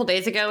happen a couple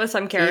days ago with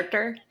some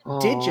character?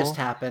 It did just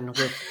happen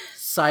with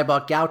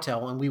Cybok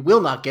Gauto, and we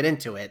will not get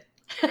into it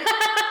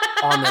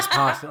on this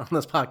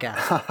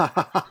podcast.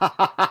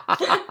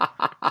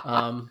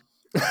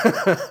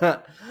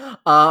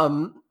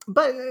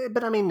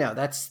 But I mean, no,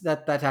 that's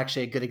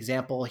actually a good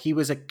example. He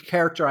was a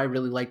character I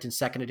really liked in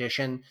second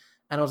edition.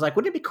 And I was like,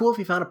 wouldn't it be cool if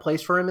we found a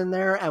place for him in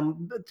there?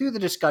 And through the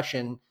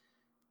discussion,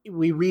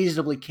 we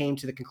reasonably came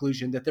to the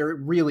conclusion that there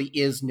really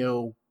is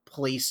no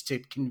place to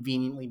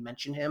conveniently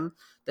mention him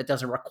that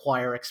doesn't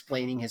require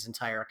explaining his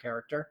entire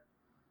character.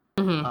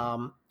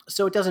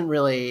 So it doesn't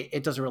really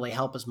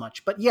help as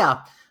much. But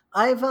yeah,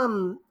 I've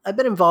been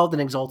involved in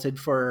Exalted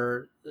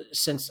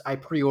since I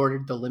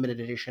pre-ordered the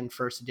limited edition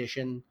first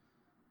edition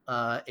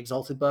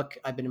Exalted book.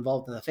 I've been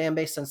involved in the fan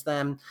base since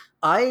then.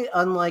 I,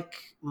 unlike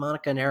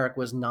Monica and Eric,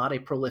 was not a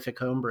prolific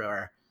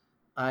homebrewer.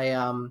 I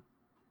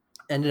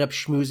ended up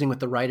schmoozing with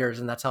the writers,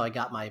 and that's how I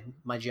got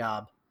my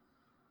job.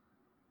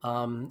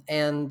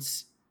 And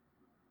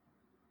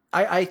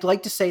I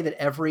like to say that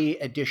every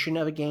edition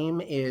of a game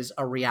is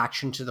a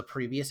reaction to the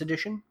previous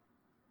edition.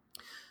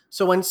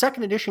 So when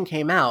second edition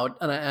came out,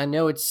 and I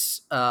know it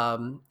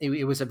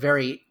was a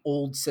very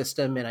old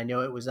system, and I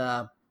know it was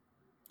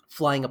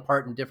flying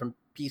apart in different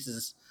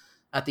pieces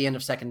at the end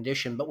of second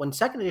edition. But when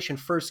second edition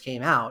first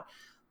came out,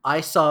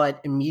 I saw it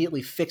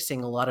immediately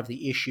fixing a lot of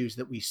the issues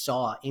that we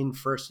saw in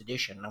first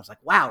edition. And I was like,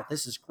 wow,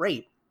 this is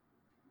great.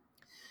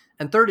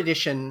 And third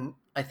edition,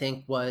 I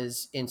think,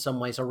 was in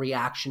some ways a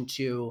reaction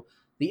to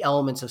the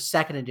elements of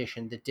second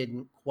edition that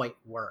didn't quite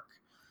work.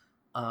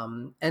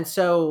 And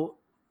so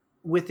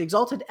with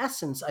Exalted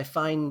Essence, I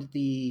find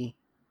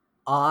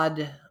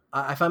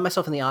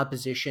myself in the odd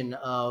position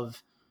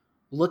of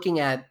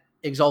looking at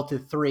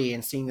Exalted 3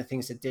 and seeing the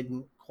things that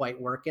didn't quite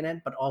work in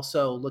it, but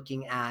also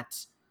looking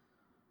at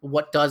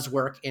what does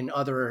work in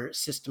other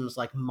systems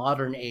like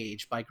Modern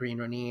Age by Green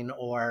Ronin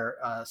or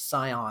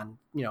Scion,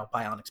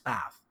 by Onyx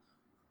Path,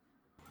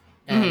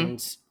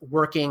 and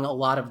working a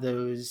lot of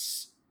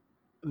those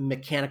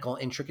mechanical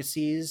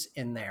intricacies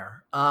in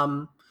there.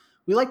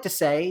 We like to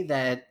say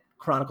that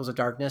Chronicles of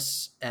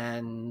Darkness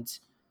and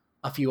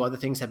a few other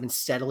things have been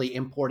steadily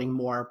importing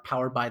more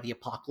Powered by the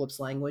Apocalypse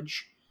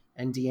language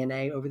and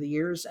DNA over the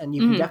years, and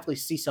you can definitely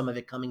see some of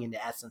it coming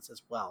into Essence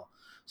as well.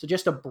 So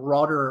just a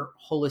broader,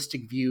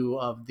 holistic view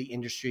of the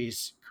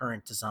industry's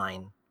current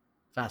design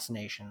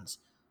fascinations.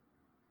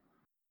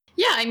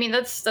 Yeah, I mean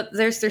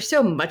there's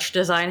so much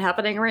design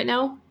happening right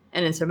now,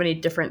 and in so many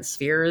different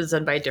spheres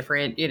and by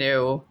different,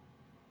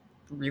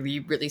 really,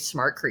 really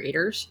smart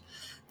creators,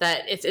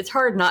 that it's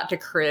hard not to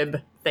crib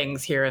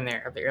things here and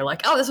there. But you're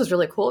like, oh, this was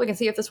really cool. We can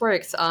see if this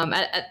works.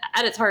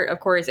 At its heart,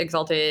 of course,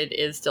 Exalted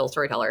is still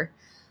storyteller,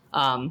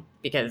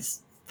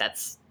 because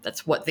that's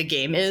what the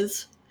game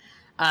is.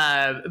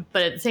 But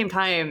at the same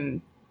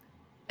time,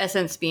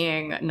 Essence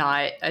being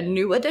not a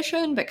new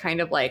edition, but kind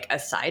of like a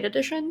side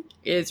edition,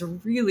 is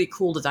really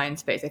cool design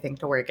space, I think,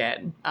 to work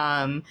in.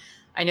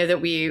 I know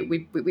that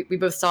we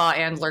both saw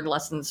and learned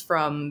lessons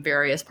from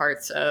various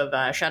parts of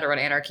Shadowrun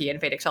Anarchy and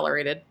Fate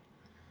Accelerated,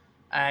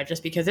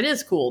 just because it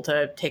is cool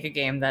to take a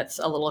game that's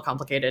a little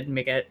complicated and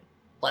make it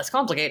less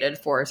complicated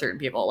for certain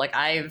people. Like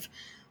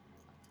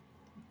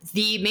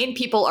the main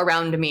people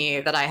around me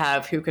that I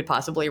have who could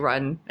possibly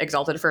run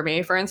Exalted for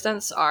me, for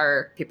instance,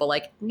 are people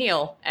like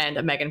Neil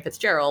and Megan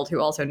Fitzgerald, who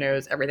also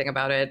knows everything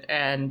about it.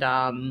 And,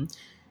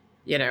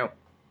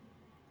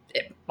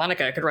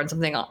 Monica could run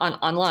something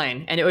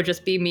online, and it would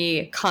just be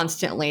me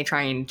constantly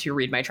trying to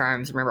read my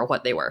charms and remember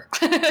what they were.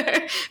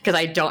 Because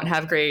I don't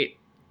have great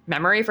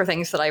memory for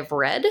things that I've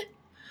read.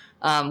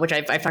 Which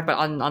I've talked about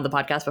on the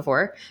podcast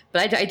before,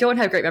 but I don't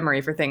have great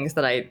memory for things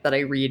that I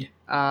read.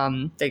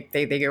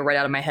 They go right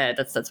out of my head.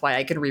 That's why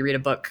I can reread a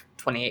book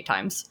 28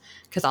 times,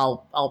 because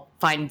I'll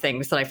find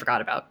things that I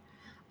forgot about.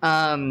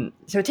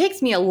 So it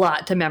takes me a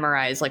lot to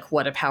memorize like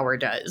what a power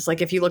does.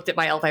 Like if you looked at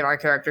my L5R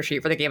character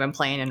sheet for the game I'm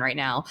playing in right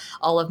now,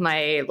 all of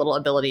my little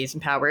abilities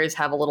and powers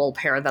have a little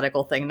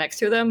parenthetical thing next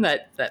to them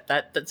that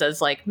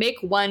says like make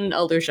one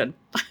illusion.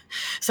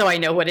 So I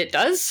know what it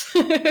does.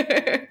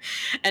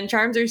 And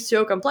charms are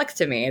so complex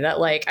to me that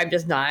like I'm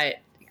just not.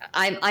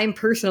 I'm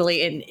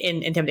personally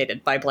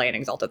intimidated by playing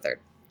Exalted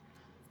Third.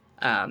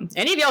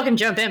 Any of y'all can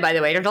jump in, by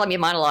the way. Don't let me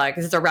monologue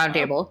because it's a round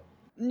table.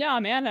 No,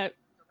 man.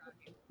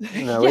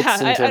 No, it's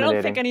intimidating. I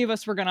don't think any of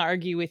us were going to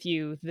argue with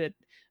you that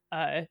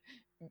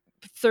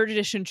third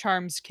edition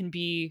charms can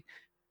be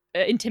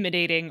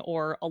intimidating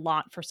or a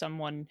lot for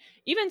someone,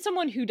 even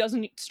someone who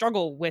doesn't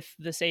struggle with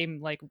the same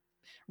like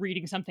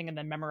reading something and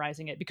then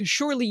memorizing it, because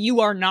surely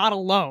you are not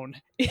alone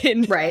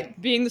in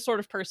being the sort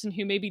of person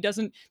who maybe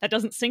doesn't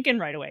sink in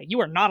right away. You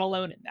are not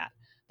alone in that.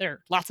 There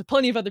are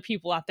plenty of other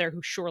people out there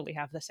who surely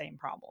have the same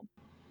problem.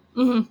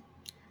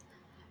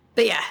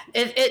 But yeah,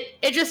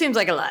 it just seems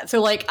like a lot.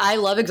 So like I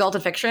love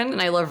Exalted fiction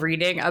and I love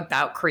reading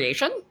about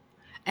creation.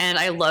 And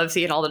I love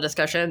seeing all the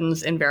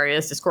discussions in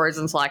various Discords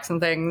and Slacks and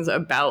things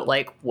about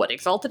like what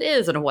Exalted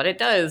is and what it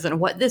does and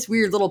what this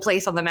weird little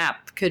place on the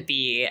map could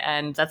be.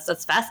 And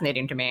that's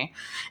fascinating to me.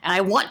 And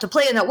I want to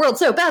play in that world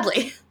so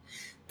badly.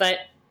 But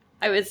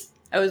I was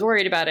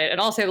worried about it. And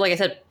also, like I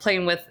said,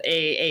 playing with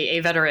a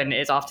veteran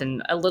is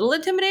often a little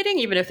intimidating,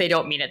 even if they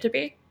don't mean it to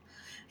be.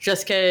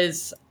 Just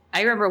because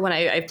I remember when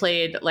I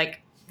played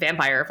like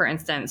Vampire, for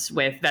instance,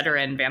 with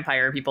veteran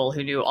vampire people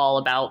who knew all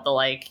about the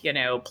like,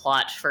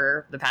 plot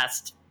for the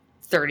past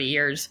 30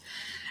 years.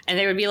 And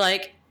they would be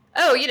like,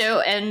 oh,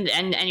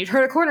 and you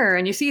turn a corner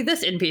and you see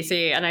this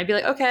NPC. And I'd be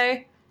like,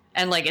 okay.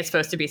 And like, it's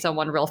supposed to be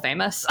someone real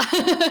famous.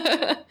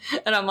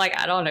 And I'm like,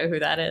 I don't know who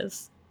that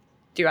is.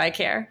 Do I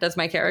care? Does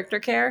my character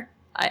care?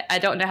 I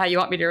don't know how you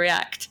want me to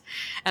react.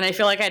 And I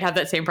feel like I'd have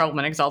that same problem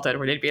in Exalted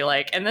where they'd be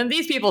like, and then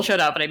these people showed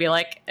up and I'd be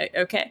like,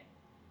 okay.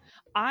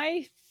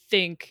 I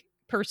think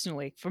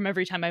personally, from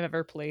every time I've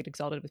ever played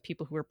Exalted with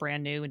people who were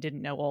brand new and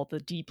didn't know all the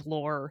deep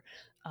lore,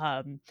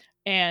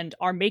 and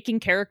are making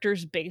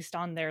characters based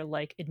on their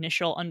like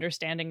initial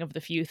understanding of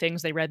the few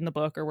things they read in the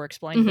book or were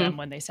explained to them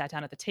when they sat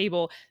down at the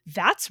table,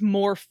 that's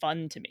more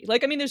fun to me.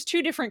 Like, I mean, there's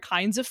two different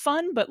kinds of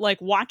fun, but like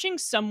watching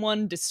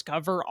someone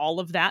discover all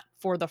of that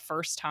for the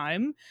first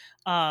time,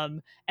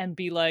 and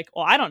be like,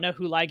 well, I don't know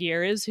who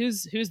Ligier is.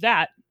 Who's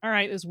that? All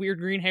right, this weird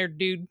green-haired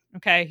dude.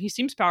 Okay, he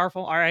seems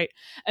powerful. All right.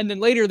 And then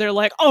later they're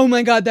like, oh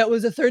my god, that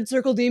was a third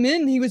circle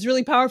demon. He was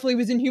really powerful. He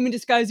was in human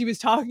disguise. He was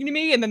talking to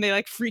me. And then they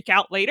like freak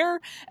out later.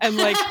 And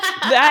like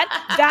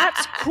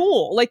that's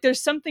cool. Like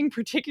there's something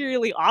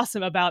particularly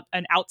awesome about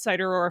an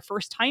outsider or a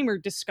first timer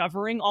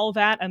discovering all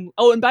that. And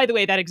and by the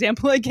way, that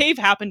example I gave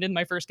happened in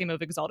my first game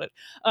of Exalted.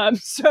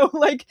 So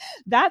like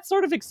that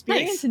sort of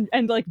experience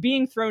and like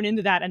being thrown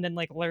into that and then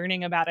like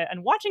learning about it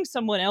and watching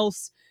someone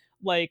else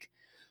like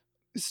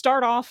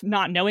start off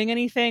not knowing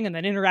anything and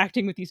then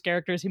interacting with these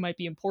characters who might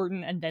be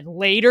important and then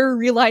later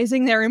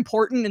realizing they're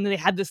important and then they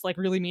had this like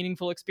really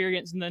meaningful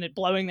experience and then it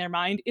blowing their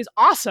mind is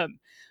awesome.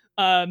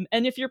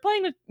 And if you're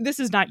playing with, this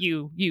is not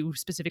you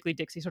specifically,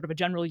 Dixie, sort of a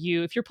general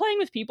you. If you're playing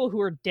with people who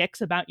are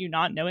dicks about you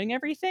not knowing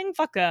everything,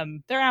 fuck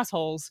them. They're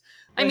assholes.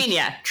 I mean,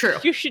 yeah, true.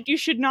 You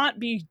should not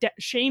be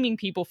shaming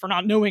people for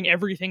not knowing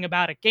everything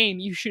about a game.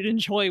 You should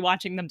enjoy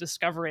watching them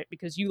discover it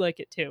because you like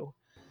it too.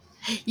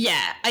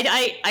 Yeah,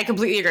 I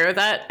completely agree with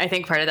that. I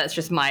think part of that's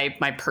just my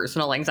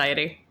personal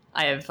anxiety.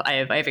 I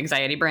have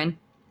anxiety brain,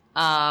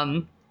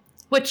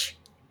 which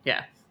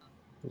yeah.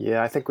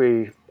 Yeah, I think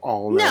we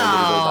all know No, a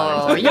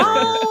little bit about anxiety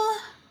brain.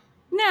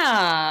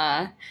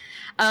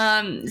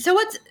 y'all. So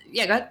what's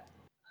go ahead.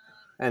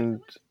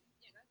 And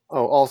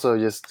also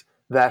just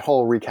that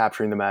whole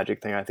recapturing the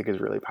magic thing I think is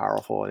really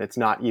powerful, and it's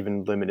not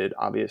even limited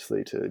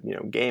obviously to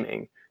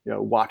gaming.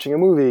 Watching a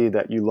movie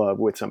that you love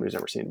with somebody who's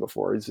never seen it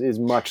before is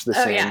much the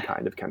same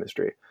kind of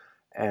chemistry.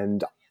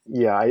 And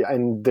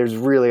and there's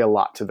really a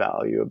lot to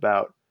value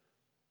about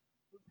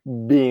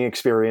being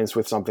experienced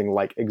with something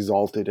like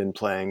Exalted and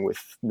playing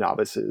with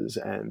novices,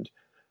 and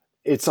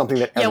it's something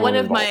that everyone one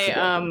of my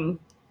together.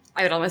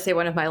 I would almost say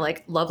one of my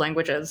love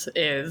languages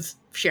is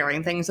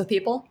sharing things with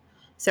people.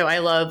 So I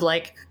love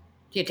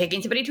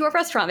taking somebody to a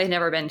restaurant they've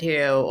never been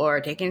to, or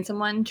taking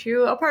someone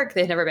to a park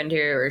they've never been to,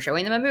 or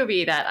showing them a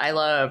movie that I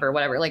love, or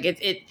whatever.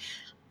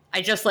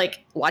 I just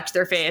watch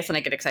their face and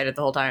I get excited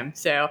the whole time.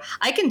 So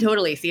I can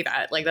totally see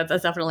that.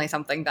 That's definitely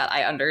something that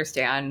I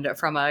understand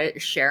from a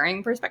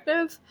sharing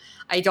perspective.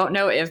 I don't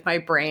know if my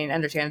brain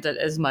understands it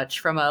as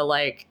much from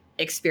a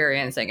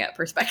experiencing it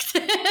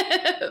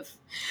perspective.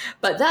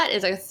 But that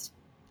is a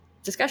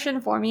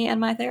discussion for me and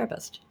my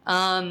therapist.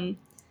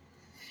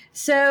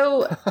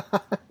 So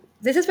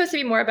this is supposed to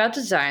be more about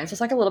design. So let's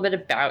talk a little bit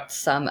about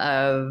some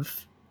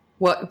of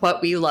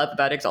what we love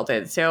about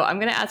Exalted. So I'm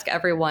going to ask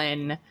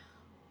everyone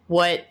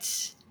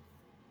what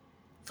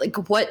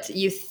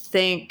you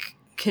think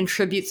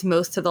contributes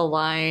most to the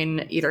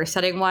line, either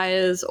setting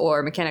wise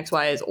or mechanics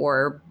wise,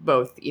 or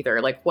both.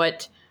 Either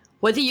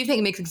what do you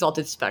think makes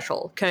Exalted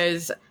special?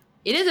 Because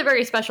it is a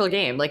very special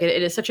game. It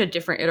is such a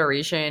different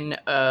iteration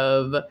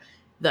of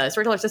the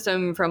storyteller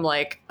system from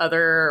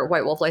other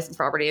White Wolf licensed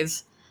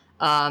properties,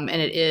 and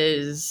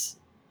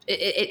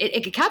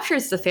it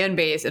captures the fan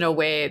base in a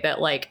way that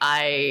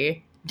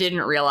I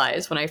didn't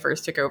realize when I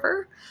first took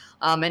over.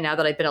 And now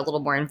that I've been a little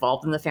more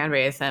involved in the fan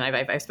base and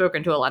I've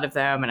spoken to a lot of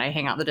them and I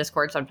hang out in the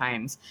Discord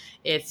sometimes,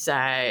 it's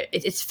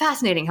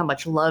fascinating how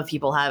much love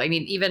people have. I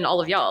mean, even all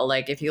of y'all,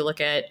 if you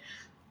look at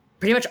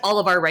pretty much all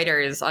of our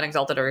writers on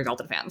Exalted are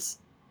Exalted fans.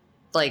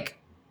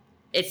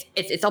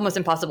 It's almost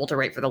impossible to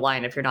write for the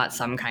line if you're not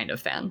some kind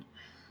of fan.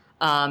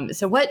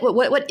 So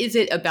what is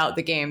it about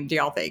the game, do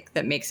y'all think,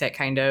 that makes it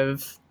kind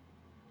of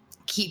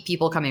keep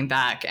people coming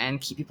back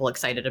and keep people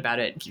excited about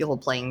it, keep people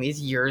playing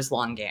these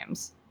years-long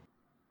games?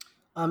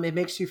 It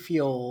makes you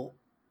feel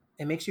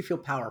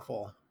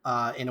powerful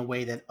in a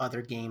way that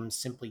other games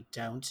simply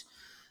don't.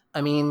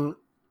 I mean,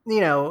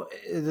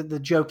 the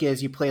joke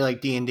is you play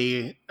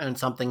D&D and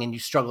something and you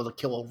struggle to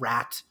kill a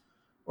rat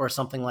or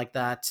something like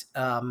that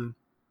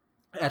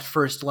at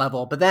first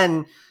level, but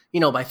then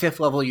by fifth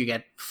level you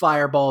get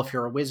fireball if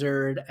you're a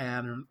wizard,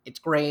 and it's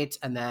great.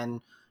 And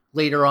then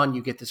later on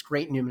you get this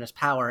great numinous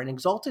power, and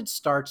Exalted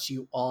starts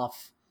you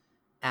off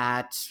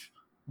at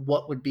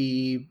what would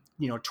be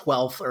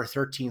 12th or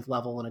 13th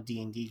level in a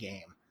D&D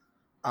game.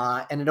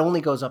 And it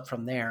only goes up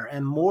from there.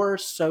 And more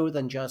so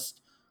than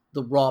just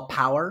the raw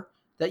power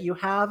that you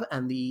have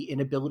and the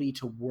inability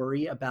to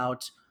worry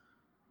about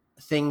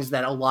things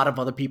that a lot of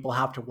other people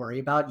have to worry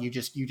about, you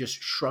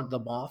just shrug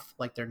them off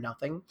like they're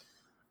nothing.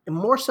 And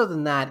more so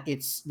than that,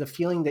 it's the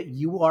feeling that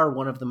you are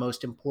one of the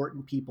most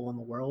important people in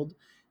the world,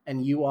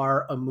 and you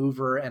are a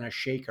mover and a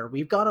shaker.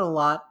 We've had a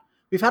lot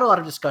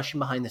of discussion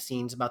behind the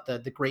scenes about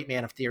the great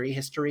man of theory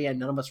history, and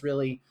none of us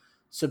really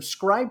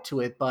subscribe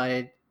to it.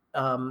 But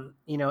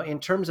in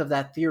terms of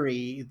that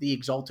theory, the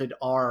Exalted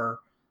are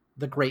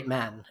the great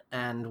men,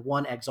 and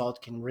one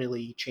Exalt can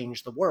really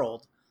change the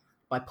world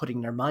by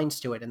putting their minds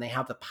to it, and they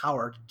have the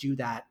power to do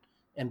that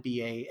and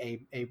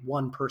be a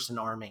one-person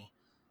army,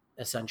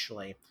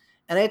 essentially.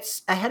 And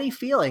it's a heady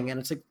feeling, and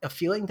it's a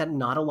feeling that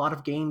not a lot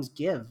of games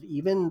give,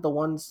 even the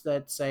ones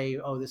that say,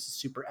 oh, this is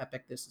super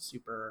epic, this is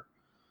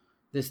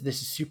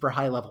super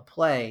high level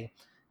play.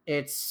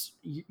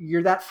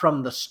 You're that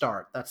from the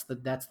start. That's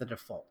the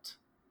default.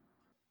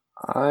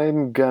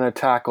 I'm gonna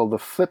tackle the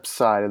flip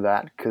side of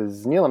that,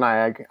 because Neil and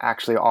I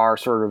actually are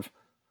sort of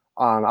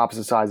on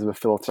opposite sides of a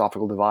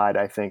philosophical divide,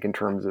 I think, in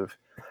terms of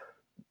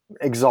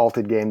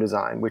Exalted game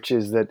design, which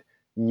is that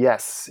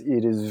yes,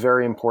 it is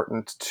very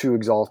important to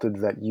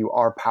Exalted that you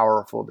are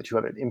powerful, that you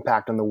have an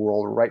impact on the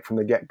world right from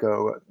the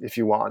get-go if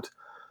you want.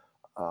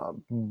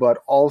 But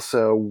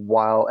also,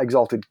 while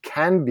Exalted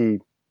can be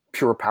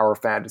pure power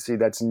fantasy,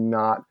 that's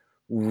not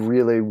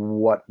really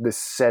what this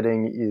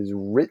setting is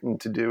written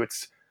to do.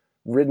 It's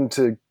written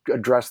to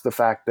address the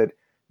fact that,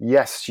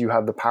 yes, you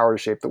have the power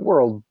to shape the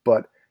world,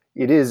 but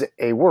it is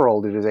a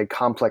world. It is a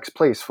complex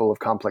place full of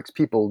complex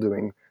people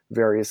doing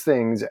various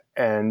things,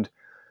 and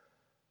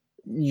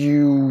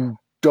you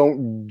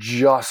don't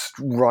just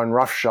run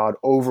roughshod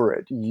over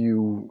it.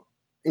 You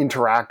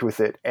interact with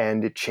it,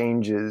 and it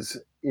changes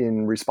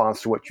in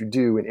response to what you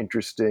do in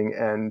interesting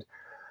and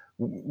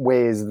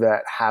ways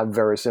that have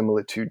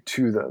verisimilitude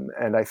to them.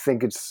 And I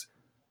think it's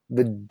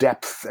the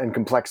depth and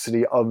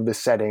complexity of the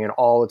setting and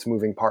all its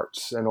moving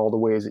parts and all the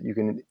ways that you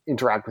can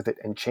interact with it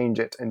and change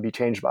it and be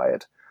changed by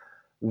it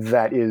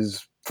that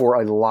is,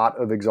 for a lot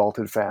of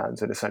Exalted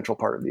fans, an essential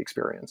part of the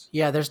experience.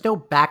 Yeah, there's no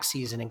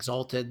backseas in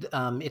Exalted.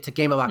 It's a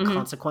game about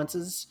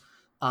consequences.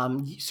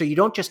 So you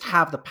don't just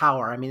have the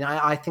power. I mean,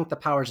 I think the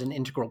power is an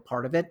integral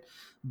part of it,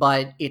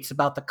 but it's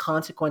about the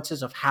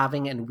consequences of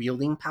having and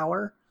wielding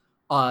power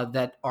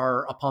that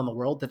are upon the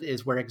world. That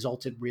is where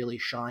Exalted really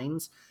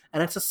shines.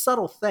 And it's a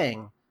subtle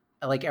thing,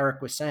 like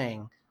Eric was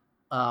saying,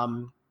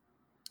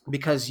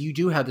 because you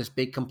do have this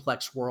big,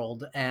 complex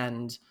world,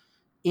 and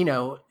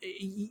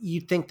you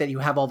think that you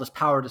have all this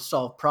power to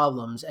solve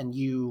problems, and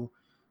you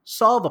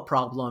solve a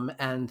problem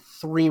and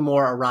three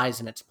more arise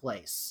in its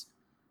place.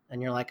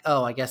 And you're like,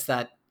 oh, I guess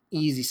that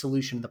easy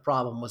solution to the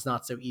problem was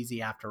not so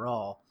easy after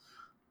all.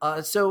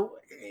 So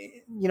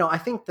I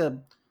think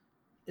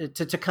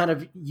to kind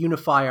of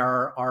unify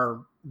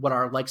our what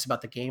our likes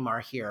about the game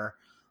are here,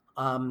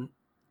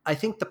 I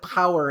think the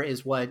power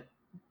is what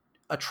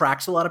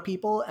attracts a lot of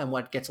people and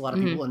what gets a lot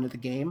of people into the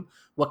game.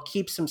 What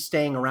keeps them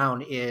staying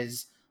around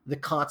is the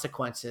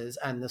consequences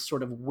and the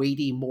sort of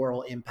weighty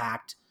moral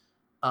impact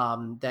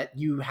that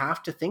you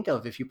have to think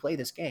of if you play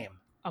this game.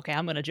 Okay,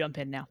 I'm gonna jump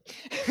in now.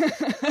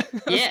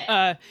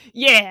 Yeah.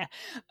 Yeah.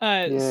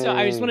 So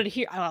I just wanted to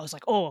hear. I was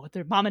like, oh,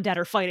 their mom and dad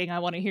are fighting. I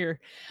want to hear.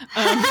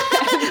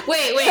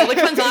 Wait, which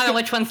one's mom and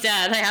which one's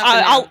dad? I have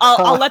to know.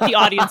 I'll let the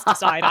audience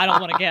decide. I don't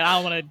want to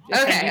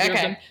Okay. either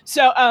of them.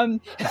 So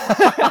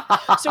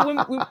so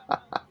when we.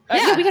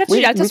 Yeah, we can have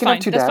two dads. That's fine.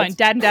 That's fine.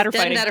 Dad and dad are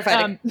fighting. Dad and dad are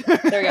fighting.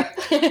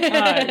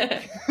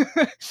 There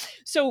we go.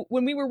 So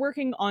when we were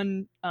working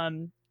on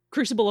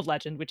Crucible of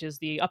Legend, which is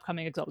the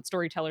upcoming Exalted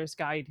Storyteller's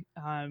Guide,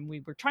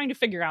 we were trying to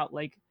figure out,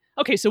 like,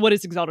 okay, so what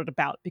is Exalted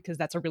about? Because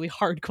that's a really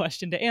hard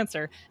question to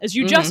answer, as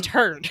you just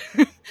heard.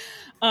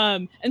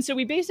 And so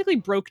we basically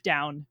broke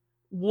down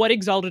what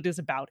Exalted is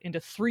about into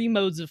 3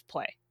 modes of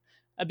play.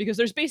 Because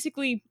there's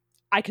basically,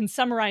 I can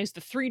summarize the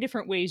 3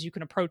 different ways you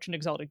can approach an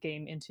Exalted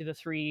game into the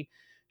 3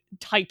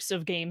 types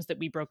of games that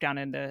we broke down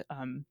into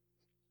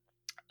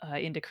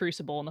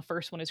Crucible. And the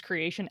first one is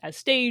creation as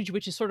stage,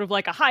 which is sort of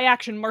like a high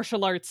action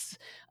martial arts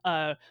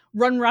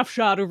run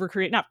roughshod over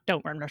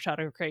don't run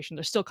roughshod over creation.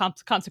 There's still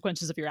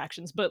consequences of your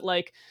actions, but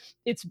like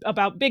it's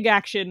about big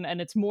action,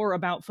 and it's more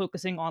about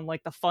focusing on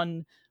like the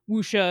fun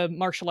wuxia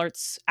martial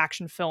arts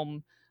action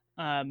film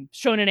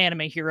shonen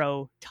anime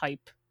hero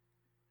type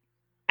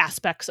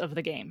aspects of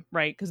the game,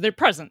 right? Because they're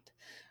present.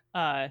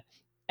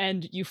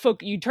 And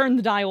you turn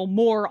the dial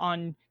more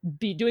on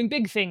doing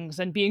big things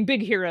and being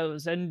big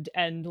heroes and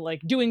like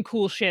doing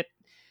cool shit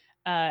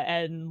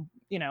and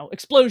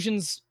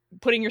explosions,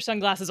 putting your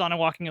sunglasses on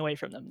and walking away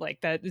from them, like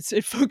that.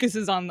 It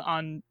focuses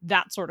on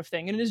that sort of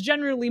thing, and it is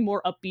generally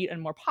more upbeat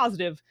and more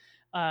positive,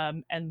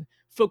 and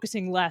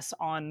focusing less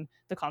on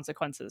the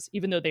consequences,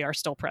 even though they are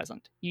still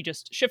present. You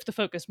just shift the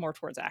focus more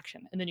towards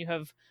action. And then you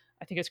have,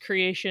 I think it's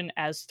creation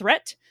as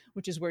threat,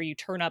 which is where you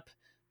turn up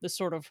the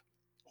sort of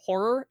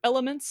horror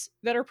elements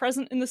that are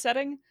present in the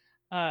setting,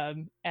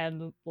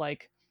 and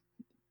like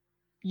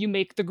you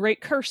make the great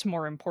curse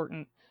more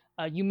important,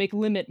 you make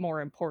limit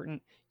more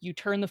important, you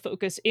turn the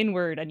focus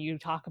inward, and you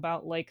talk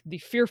about like the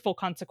fearful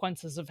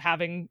consequences of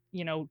having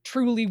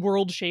truly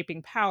world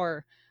shaping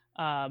power.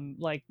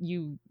 Like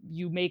you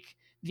make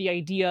the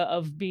idea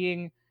of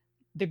being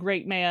the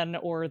great man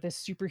or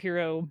this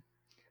superhero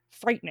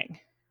frightening.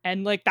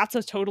 And like that's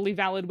a totally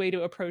valid way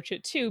to approach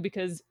it too,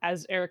 because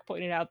as Eric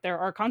pointed out, there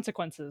are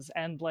consequences,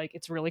 and like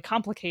it's really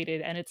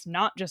complicated, and it's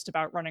not just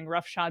about running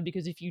roughshod,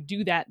 because if you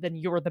do that, then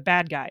you're the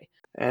bad guy.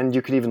 And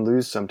you can even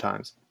lose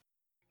sometimes.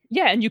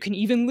 Yeah, and you can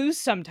even lose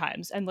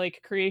sometimes. And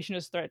like creation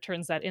as threat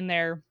turns that in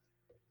there.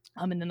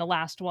 And then the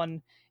last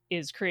one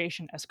is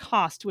creation as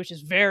cost, which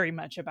is very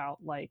much about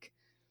like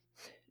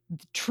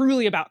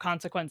truly about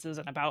consequences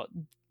and about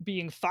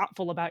being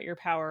thoughtful about your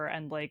power,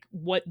 and like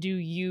what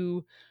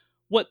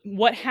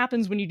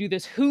happens when you do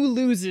this, who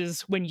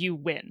loses when you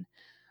win.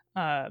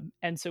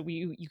 And so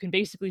you can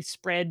basically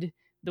spread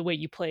the way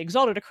you play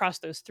Exalted across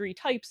those 3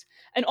 types,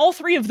 and all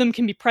 3 of them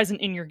can be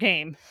present in your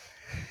game.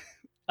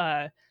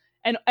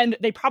 And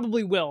they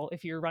probably will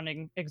if you're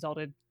running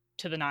Exalted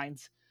to the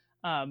 9s.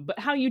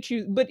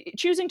 But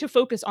choosing to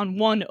focus on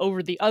one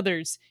over the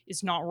others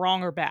is not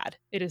wrong or bad.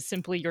 It is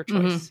simply your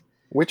choice.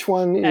 Which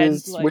one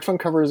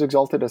covers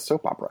Exalted as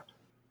soap opera?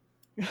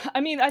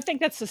 I mean, I think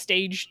that's the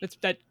stage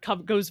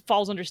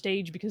falls under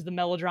stage, because the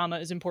melodrama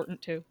is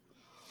important too.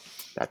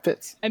 That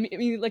fits. I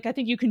mean, like I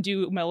think you can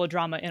do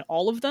melodrama in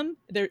all of them.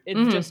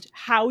 Just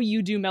how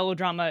you do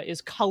melodrama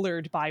is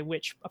colored by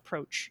which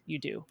approach you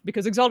do,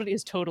 because Exalted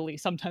is totally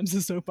sometimes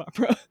a soap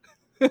opera.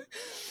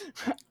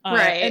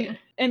 Right.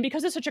 And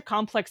because it's such a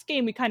complex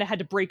game, we kind of had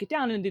to break it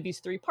down into these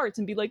 3 parts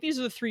and be like, these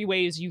are the 3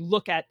 ways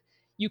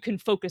you can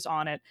focus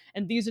on it,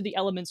 and these are the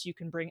elements you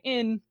can bring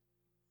in.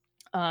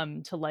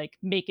 to like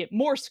make it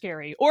more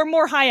scary or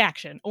more high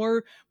action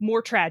or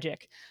more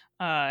tragic.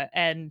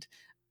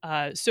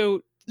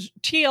 So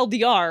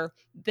TLDR,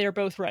 they're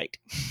both right.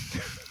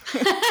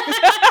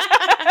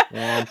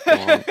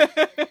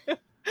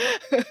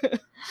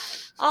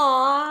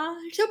 Aw,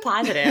 so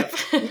positive.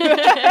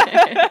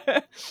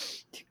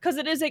 Because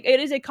it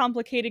is a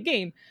complicated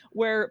game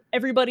where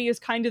everybody is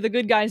kind of the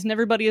good guys and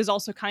everybody is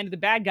also kind of the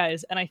bad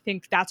guys, and I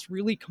think that's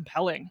really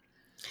compelling.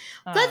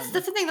 That's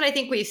something that I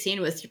think we've seen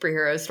with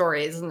superhero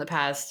stories in the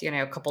past,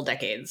 couple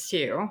decades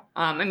too.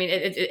 I mean,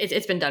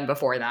 it's been done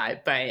before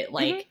that, but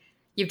like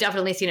you've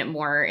definitely seen it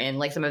more in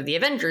like some of the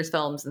Avengers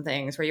films and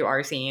things where you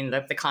are seeing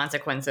the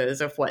consequences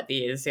of what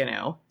these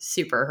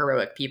super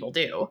heroic people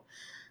do.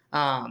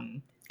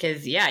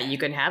 Because you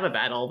can have a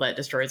battle that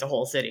destroys a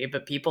whole city,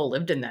 but people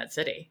lived in that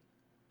city.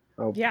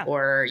 Oh. Yeah.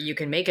 Or you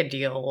can make a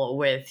deal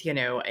with,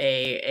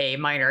 a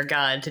minor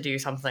god to do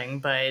something,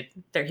 but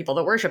there are people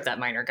that worship that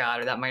minor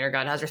god, or that minor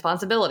god has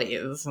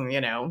responsibilities,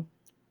 and,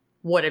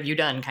 what have you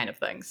done kind of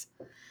things.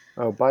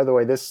 Oh, by the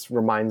way, this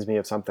reminds me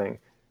of something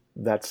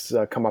that's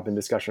come up in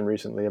discussion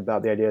recently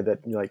about the idea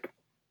that, like,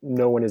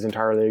 no one is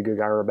entirely a good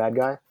guy or a bad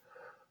guy,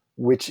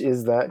 which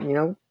is that,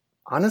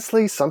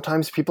 honestly,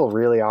 sometimes people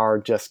really are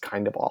just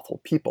kind of awful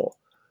people.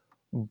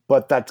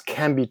 But that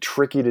can be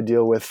tricky to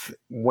deal with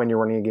when you're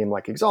running a game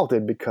like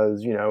Exalted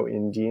because,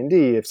 in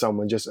D&D, if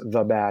someone's just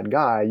the bad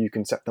guy, you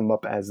can set them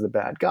up as the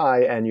bad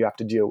guy and you have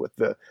to deal with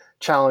the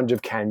challenge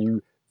of can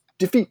you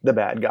defeat the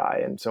bad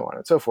guy and so on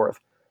and so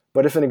forth.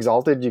 But if in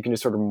Exalted, you can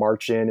just sort of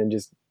march in and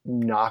just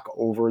knock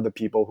over the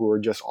people who are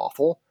just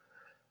awful,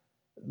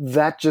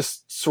 that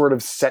just sort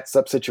of sets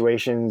up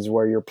situations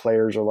where your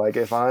players are like,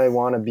 if I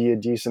want to be a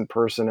decent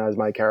person as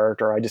my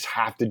character, I just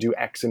have to do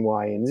X and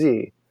Y and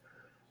Z.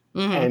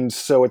 Mm-hmm. And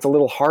so it's a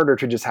little harder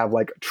to just have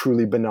like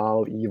truly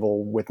banal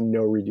evil with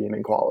no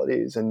redeeming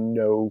qualities and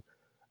no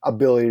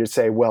ability to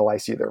say, well, I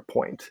see their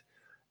point.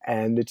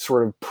 And it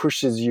sort of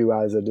pushes you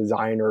as a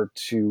designer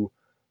to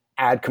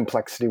add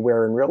complexity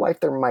where in real life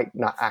there might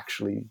not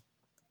actually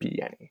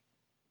be any.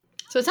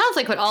 So it sounds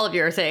like what all of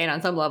you are saying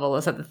on some level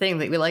is that the thing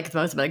that we like the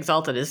most about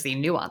Exalted is the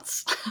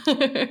nuance.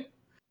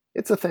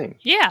 It's a thing.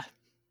 Yeah.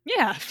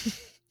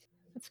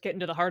 Let's get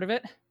into the heart of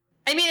it.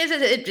 I mean,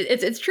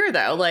 it's true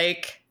though.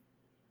 Like,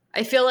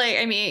 I feel like,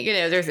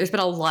 there's been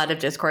a lot of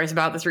discourse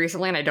about this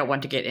recently, and I don't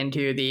want to get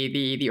into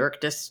the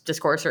orc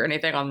discourse or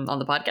anything on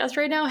the podcast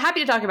right now. Happy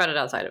to talk about it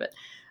outside of it.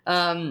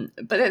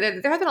 But there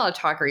has been a lot of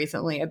talk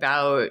recently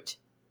about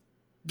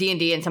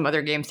D&D and some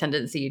other games'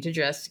 tendency to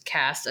just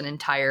cast an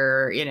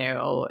entire,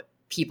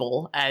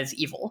 people as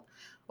evil.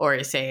 Or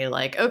to say,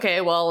 like, okay,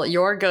 well,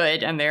 you're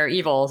good and they're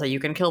evil, so you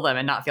can kill them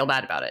and not feel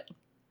bad about it.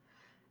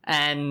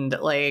 And,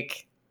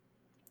 like,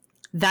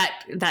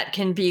 that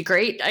can be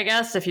great, I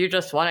guess, if you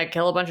just want to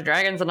kill a bunch of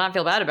dragons and not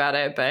feel bad about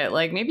it. But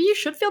like maybe you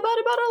should feel bad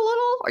about it a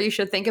little, or you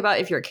should think about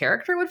if your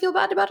character would feel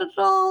bad about it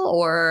at all,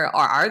 or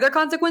are there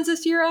consequences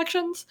to your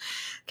actions?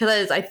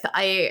 Because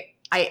I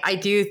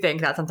do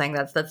think that's something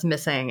that's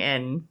missing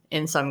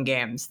in some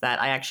games that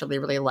I actually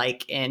really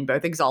like in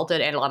both Exalted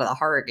and a lot of the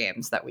horror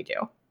games that we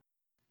do.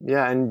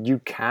 Yeah, and you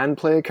can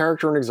play a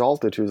character in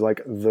Exalted who's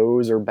like,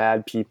 those are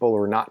bad people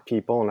or not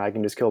people, and I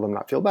can just kill them,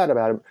 not feel bad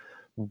about it.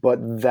 But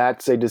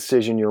that's a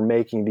decision you're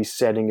making. The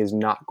setting is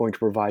not going to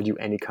provide you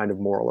any kind of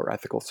moral or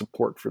ethical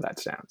support for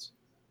that stance.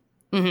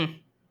 Mm-hmm.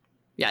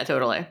 Yeah,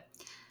 totally.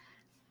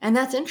 And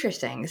that's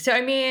interesting. So,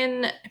 let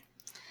me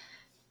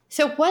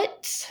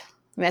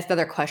ask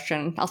another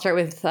question. I'll start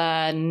with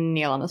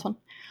Neil on this one.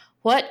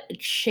 What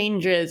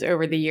changes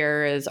over the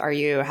years are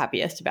you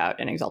happiest about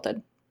in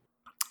Exalted?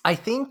 I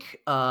think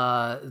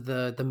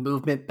the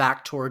movement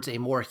back towards a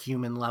more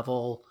human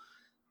level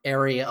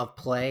area of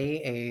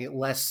play, a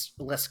less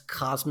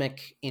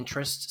cosmic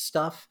interest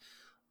stuff,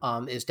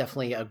 is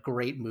definitely a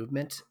great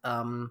movement.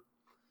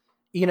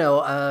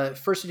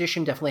 First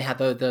edition definitely had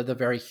the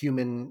very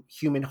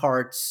human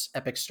hearts,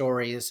 epic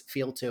stories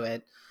feel to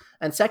it.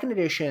 And second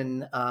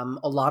edition, a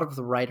lot of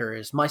the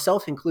writers,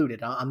 myself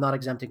included, I'm not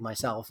exempting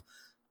myself,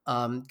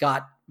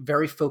 got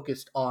very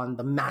focused on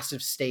the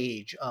massive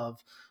stage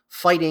of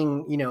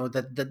fighting,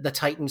 the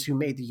titans who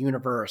made the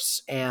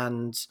universe,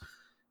 and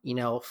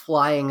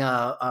flying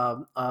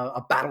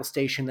a battle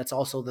station that's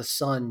also the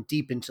sun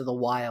deep into the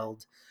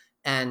wild,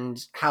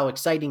 and how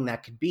exciting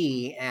that could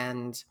be.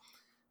 And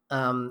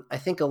I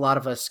think a lot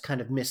of us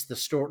kind of miss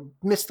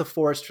the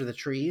forest for the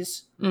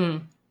trees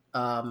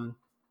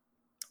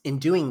in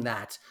doing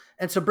that.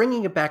 And so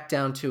bringing it back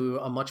down to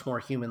a much more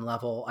human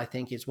level, I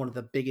think, is one of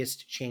the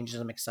biggest changes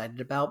I'm excited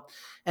about.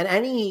 And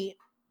any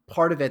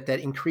part of it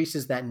that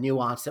increases that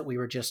nuance that we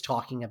were just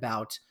talking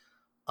about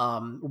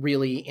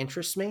really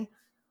interests me.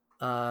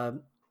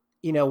 One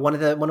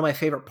of my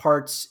favorite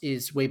parts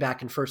is way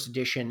back in first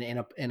edition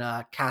in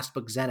a cast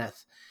book,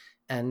 Zenith.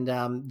 And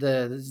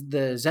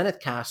the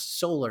Zenith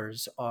cast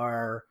Solars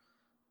are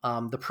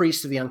the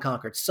priests of the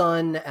unconquered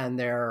sun, and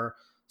they're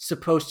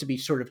supposed to be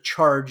sort of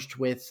charged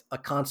with a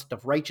concept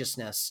of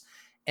righteousness.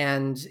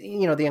 And,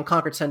 the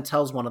unconquered sun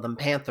tells one of them,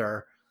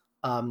 Panther,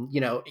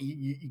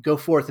 you go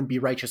forth and be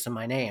righteous in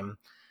my name.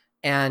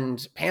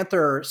 And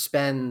Panther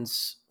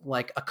spends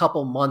like a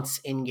couple months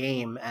in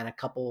game and a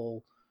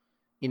couple,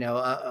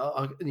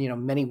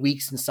 many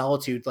weeks in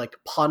solitude, like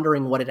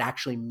pondering what it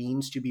actually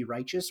means to be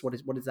righteous. What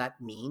does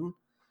that mean?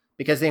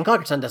 Because the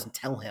Unconquered Son doesn't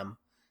tell him,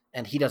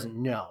 and he doesn't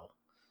know.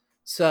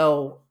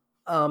 So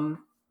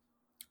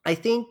I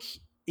think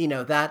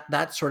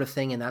that sort of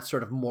thing and that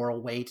sort of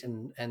moral weight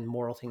and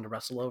moral thing to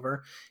wrestle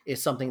over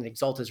is something that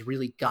Exalted has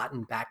really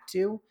gotten back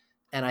to,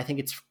 and I think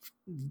it's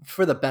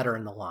for the better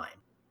in the line.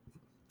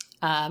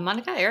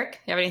 Monica, Eric,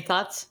 you have any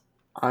thoughts?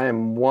 I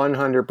am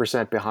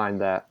 100%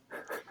 behind that.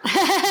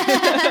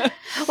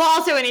 Well,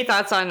 also any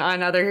thoughts on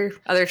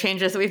other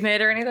changes that we've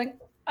made or anything?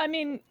 I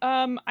mean,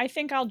 I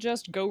think I'll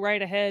just go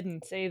right ahead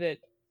and say that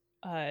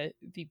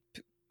the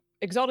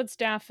Exalted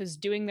staff is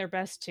doing their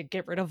best to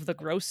get rid of the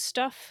gross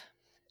stuff.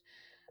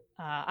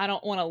 I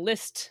don't want to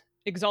list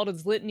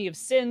Exalted's litany of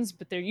sins,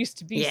 but there used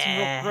to be some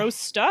real gross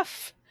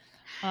stuff.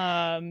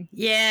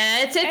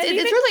 It's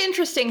really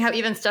interesting how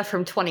even stuff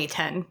from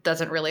 2010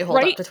 doesn't really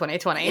hold up to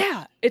 2020.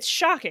 Yeah, it's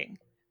shocking.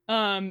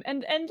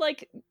 And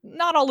like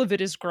not all of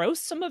it is gross.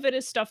 Some of it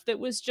is stuff that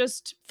was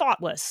just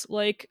thoughtless.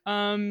 Like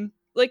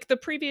the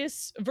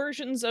previous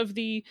versions of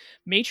the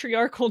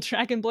matriarchal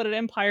dragon-blooded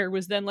empire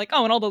was then like,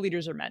 oh, and all the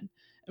leaders are men.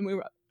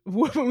 And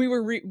when we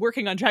were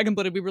working on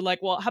Dragon-Blooded, we were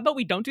like, well, how about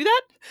we don't do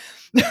that?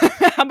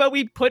 How about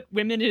we put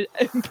women in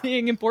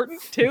being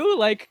important too?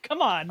 Like,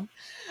 come on.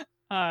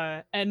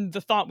 And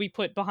the thought we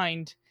put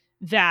behind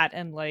that,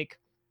 and like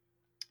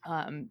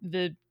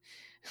the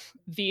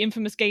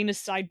infamous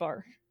gayness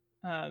sidebar.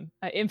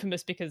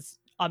 Infamous because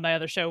on my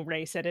other show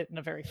Ray said it in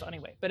a very funny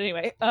way. But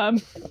anyway,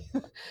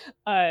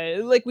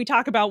 like we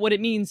talk about what it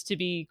means to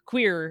be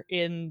queer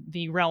in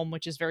the realm,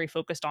 which is very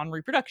focused on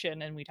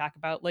reproduction, and we talk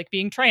about like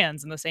being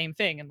trans and the same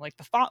thing, and like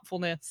the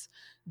thoughtfulness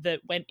that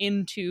went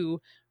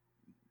into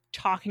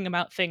talking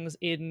about things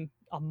in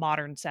a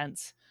modern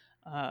sense.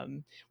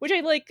 Which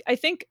I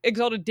think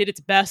Exalted did its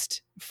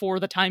best for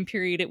the time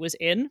period it was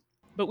in,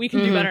 but we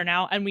can do better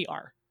now, and we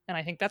are. And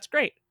I think that's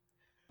great.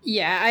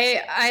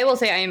 Yeah, I will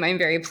say I'm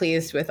very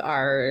pleased with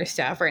our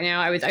staff right now.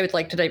 I would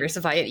like to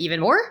diversify it even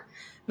more,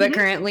 but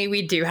currently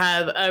we do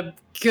have a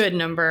good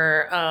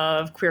number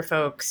of queer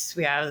folks.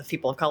 We have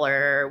people of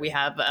color. We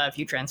have a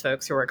few trans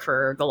folks who work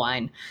for the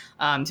line.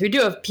 So we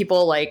do have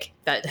people like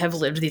that have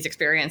lived these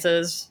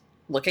experiences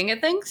looking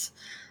at things,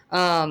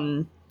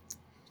 and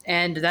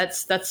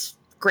that's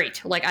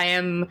great. Like I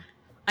am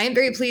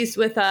very pleased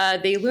with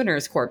the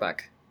Lunar's core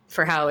book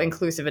for how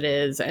inclusive it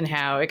is and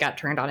how it got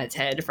turned on its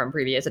head from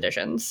previous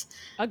editions.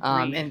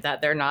 And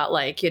that they're not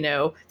like,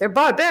 they're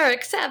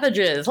barbaric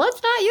savages.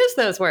 Let's not use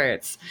those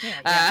words.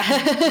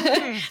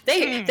 Yeah.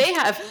 They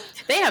have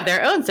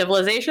their own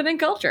civilization and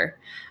culture.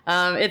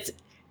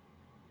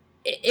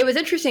 It was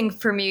interesting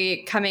for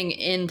me coming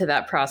into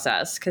that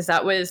process, because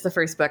that was the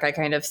first book I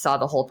kind of saw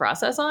the whole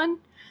process on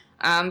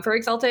for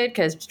Exalted,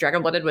 because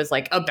Dragon-Blooded was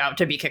like about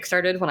to be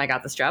kickstarted when I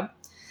got this job.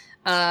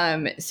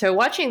 So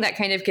watching that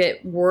kind of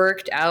get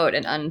worked out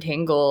and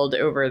untangled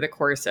over the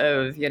course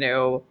of,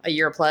 a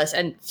year plus,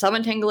 and some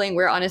untangling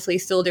we're honestly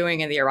still doing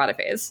in the errata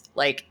phase.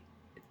 Like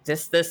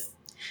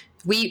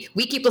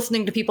we keep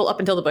listening to people up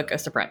until the book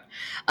goes to print.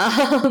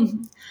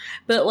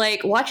 But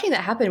like watching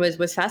that happen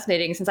was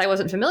fascinating, since I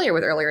wasn't familiar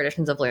with earlier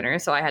editions of Lunar.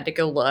 So I had to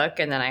go look,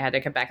 and then I had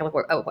to come back and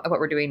look at what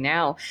we're doing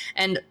now.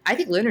 And I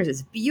think Lunar's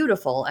is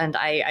beautiful, and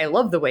I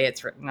love the way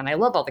it's written, and I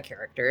love all the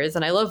characters,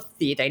 and I love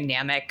the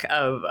dynamic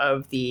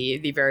of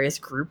the various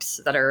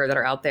groups that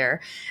are out there.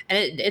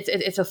 And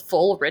it's a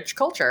full, rich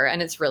culture,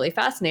 and it's really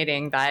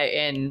fascinating that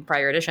in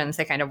prior editions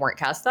they kind of weren't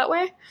cast that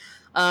way.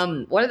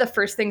 One of the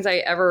first things I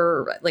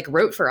ever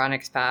wrote for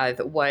Onyx Path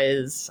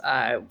was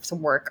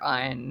some work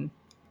on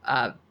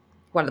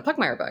one of the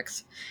Pugmire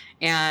books,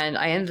 and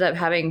I ended up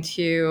having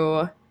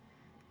to,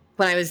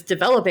 when I was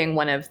developing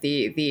one of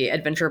the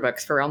adventure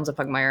books for Realms of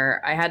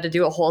Pugmire, I had to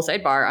do a whole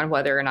sidebar on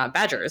whether or not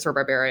badgers were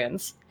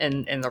barbarians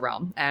in the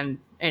realm and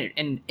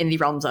in the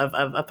realms of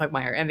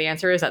Pugmire, and the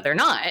answer is that they're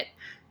not.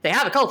 They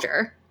have a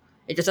culture.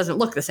 It just doesn't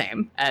look the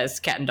same as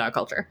cat and dog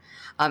culture.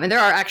 And there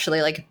are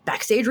actually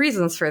backstage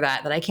reasons for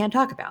that I can't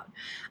talk about.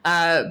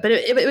 But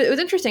it was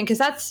interesting, because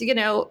that's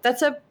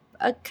a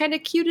kind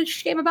of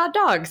cutish game about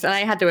dogs, and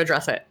I had to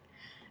address it.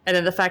 And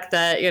then the fact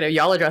that,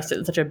 y'all addressed it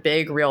in such a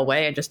big, real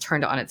way and just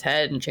turned it on its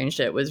head and changed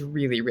it was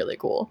really, really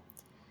cool.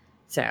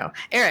 So,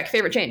 Eric,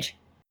 favorite change?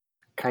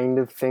 Kind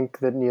of think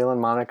that Neil and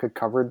Monica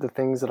covered the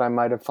things that I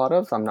might have thought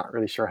of. So I'm not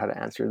really sure how to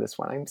answer this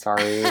one. I'm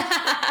sorry.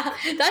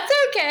 That's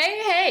okay.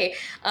 Hey,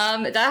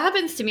 that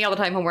happens to me all the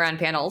time when we're on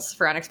panels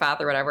for Onyx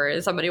Path or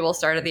whatever. Somebody will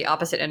start at the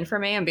opposite end for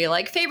me and be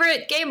like,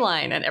 favorite game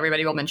line, and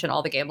everybody will mention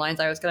all the game lines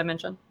I was going to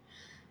mention.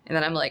 And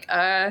then I'm like,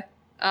 I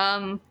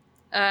don't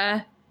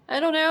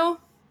know.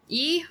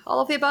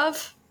 All of the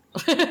above.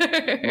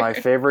 My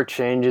favorite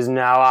change is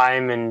now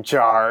I'm in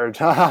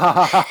charge.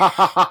 I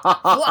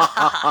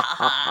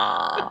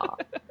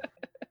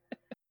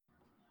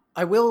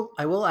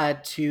will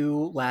add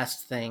two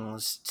last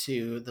things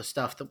to the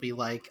stuff that we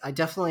like. I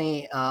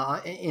definitely,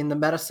 in the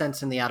meta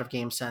sense and the out of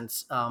game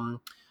sense,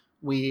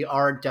 we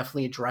are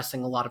definitely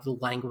addressing a lot of the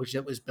language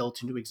that was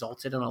built into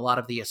Exalted and a lot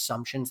of the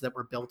assumptions that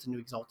were built into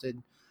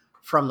Exalted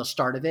from the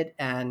start of it.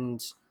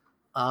 And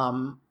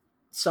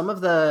some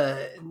of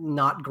the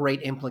not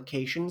great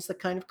implications that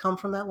kind of come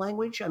from that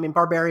language. I mean,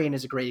 Barbarian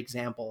is a great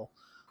example,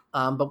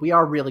 but we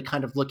are really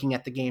kind of looking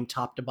at the game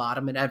top to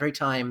bottom. And every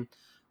time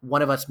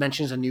one of us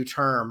mentions a new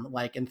term,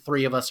 like, and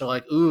three of us are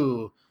like,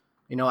 ooh,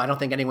 I don't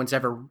think anyone's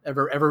ever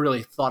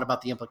really thought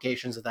about the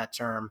implications of that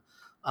term.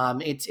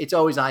 It's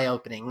always eye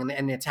opening,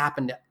 and it's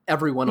happened to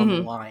everyone on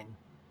the line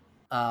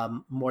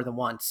more than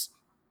once.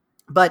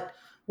 But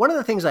one of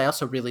the things I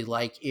also really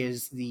like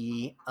is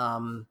the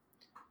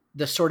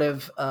sort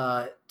of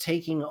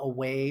taking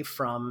away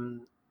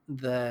from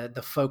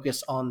the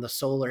focus on the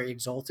Solar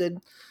Exalted.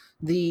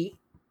 The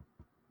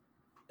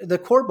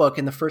core book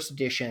in the first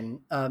edition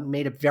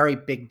made a very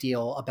big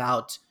deal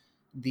about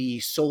the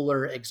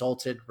Solar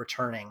Exalted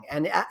returning,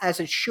 and as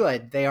it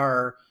should. They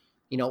are,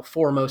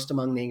 foremost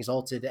among the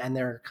Exalted, and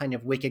their kind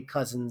of wicked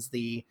cousins,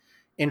 the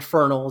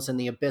Infernals and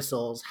the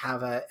Abyssals,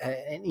 have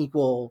an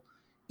equal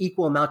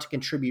amount to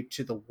contribute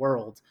to the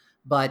world.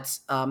 But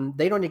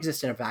they don't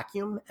exist in a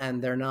vacuum,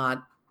 and they're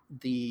not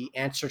the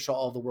answer to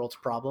all the world's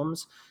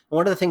problems. And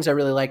one of the things I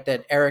really like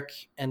that Eric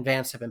and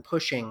Vance have been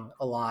pushing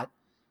a lot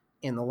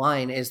in the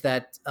line is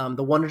that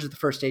the wonders of the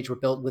first age were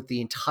built with the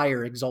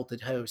entire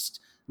Exalted host,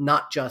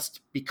 not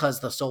just because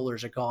the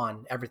Solars are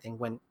gone, everything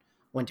went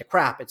to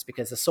crap. It's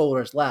because the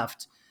Solars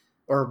left,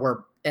 or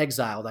were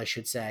exiled, I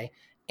should say,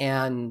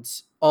 and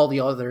all the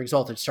other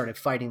Exalted started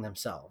fighting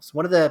themselves.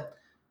 One of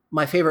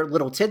my favorite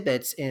little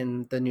tidbits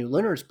in the new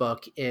Lunars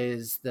book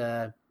is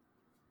the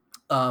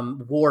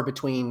war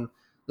between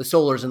the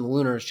Solars and the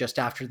Lunars just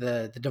after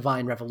the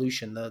Divine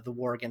Revolution, the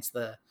war against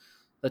the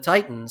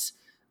Titans,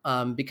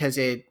 because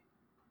it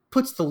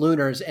puts the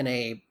Lunars in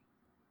a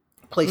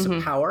place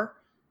of power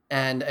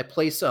and a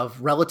place of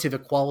relative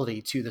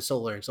equality to the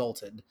Solar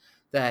Exalted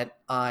that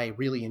I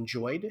really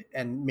enjoyed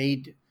and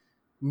made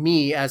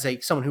me, as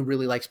someone who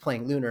really likes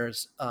playing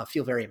Lunars,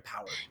 feel very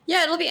empowered.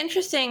 Yeah, it'll be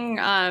interesting.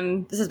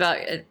 This is about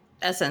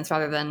Essence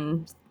rather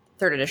than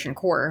third edition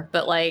core,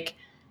 but like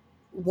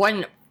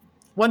one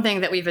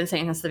thing that we've been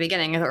saying since the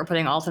beginning is that we're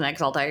putting alt and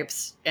exalt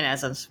types in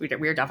Essence.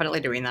 We're definitely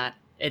doing that.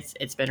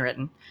 It's been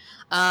written,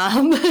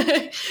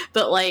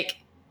 but like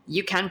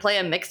you can play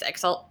a mixed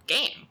exalt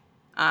game.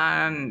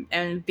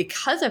 And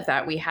because of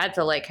that, we had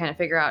to like kind of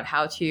figure out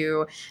how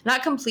to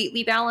not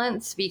completely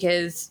balance,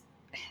 because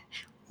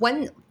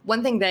one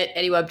thing that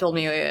Eddie Webb told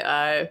me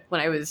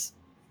when I was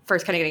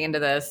first kind of getting into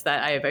this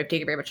that I've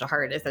taken very much to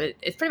heart is that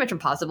it's pretty much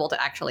impossible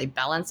to actually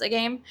balance a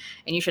game,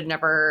 and you should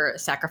never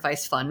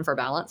sacrifice fun for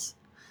balance.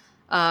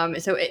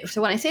 So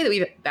when I say that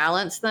we've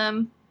balanced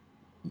them,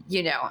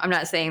 I'm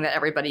not saying that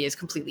everybody is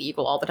completely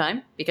equal all the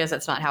time, because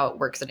that's not how it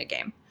works in a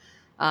game.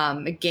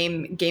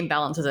 Game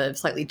balance is a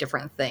slightly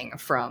different thing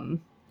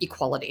from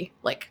equality,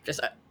 like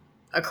just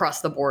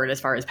across the board as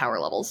far as power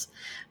levels.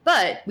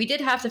 But we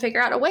did have to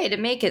figure out a way to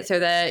make it so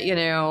that,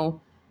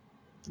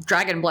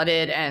 dragon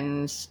blooded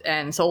and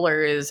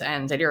solars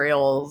and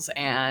sidereals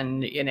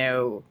and,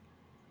 Gatimians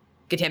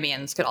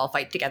could all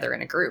fight together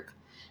in a group.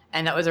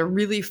 And that was a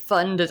really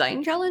fun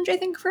design challenge, I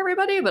think, for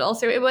everybody. But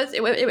also it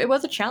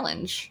was a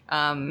challenge.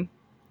 I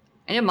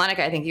know,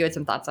 Monica, I think you had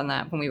some thoughts on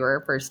that when we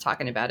were first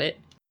talking about it.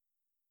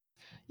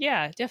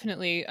 Yeah,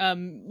 definitely.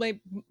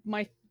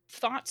 My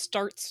thought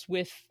starts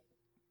with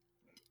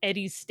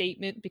Eddie's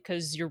statement,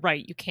 because you're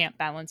right, you can't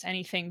balance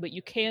anything, but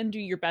you can do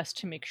your best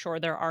to make sure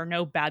there are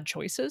no bad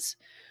choices,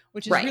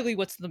 which is really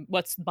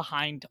what's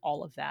behind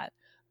all of that.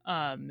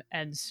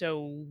 And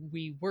so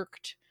we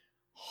worked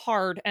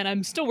hard, and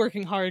I'm still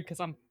working hard because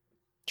I'm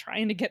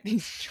trying to get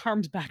these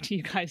charms back to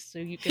you guys so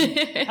you can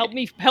help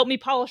me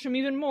polish them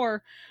even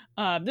more.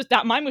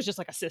 That mine was just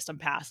like a system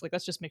pass. Like,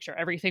 let's just make sure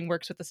everything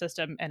works with the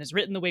system and is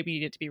written the way we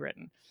need it to be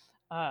written.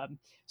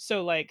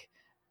 So like,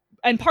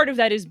 and part of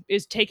that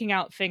is taking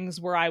out things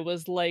where I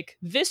was like,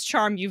 this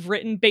charm you've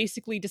written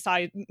basically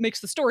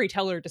makes the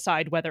storyteller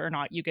decide whether or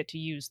not you get to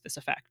use this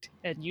effect,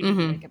 and you need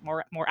to make it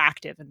more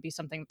active and be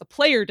something that the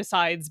player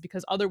decides,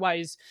 because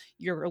otherwise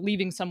you're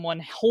leaving someone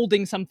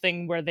holding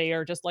something where they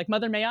are just like,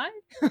 mother, may I?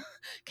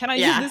 Can I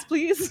use this,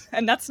 please?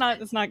 And that's not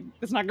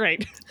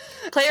great.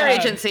 Player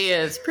agency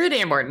is pretty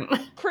important.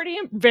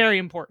 Very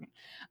important.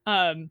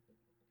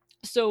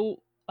 So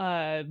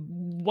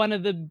one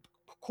of the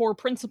core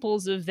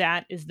principles of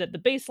that is that the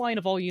baseline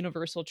of all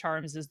universal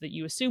charms is that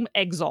you assume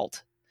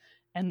exalt,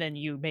 and then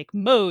you make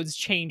modes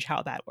change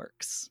how that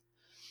works.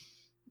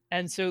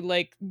 And so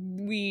like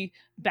we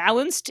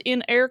balanced,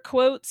 in air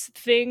quotes,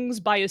 things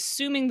by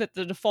assuming that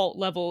the default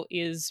level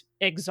is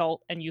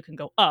exalt and you can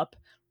go up,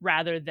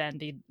 rather than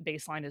the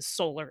baseline is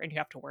solar and you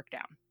have to work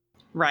down.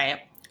 Right.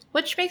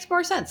 Which makes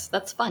more sense.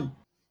 That's fun.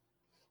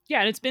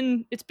 Yeah, and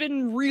it's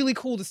been really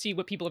cool to see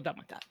what people have done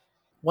with that.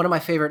 One of my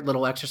favorite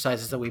little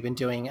exercises that we've been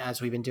doing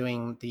as we've been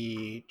doing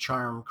the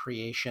charm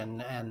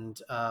creation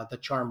and the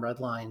charm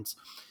red lines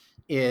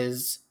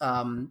is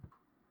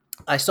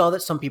I saw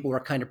that some people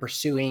were kind of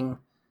pursuing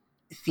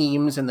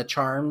themes in the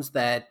charms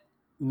that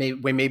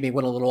made me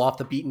went a little off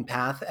the beaten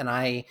path, and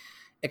I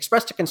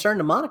expressed a concern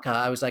to Monica.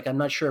 I was like, I'm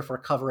not sure if we're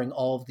covering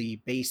all of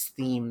the base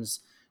themes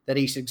that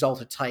each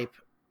Exalted type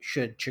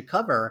should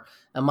cover.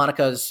 And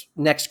Monica's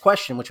next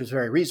question, which was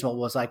very reasonable,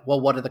 was like, well,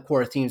 what are the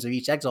core themes of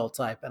each Exalt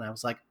type? And I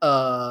was like,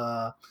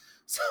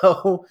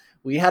 So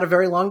we had a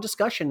very long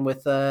discussion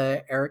with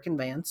Eric and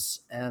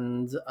Vance,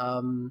 and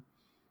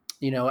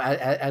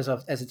as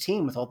a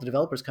team with all the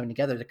developers coming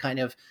together to kind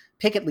of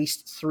pick at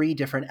least 3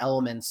 different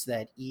elements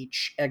that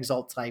each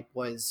Exalt type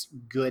was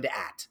good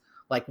at.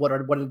 Like, what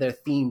are their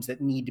themes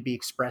that need to be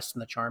expressed in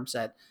the charm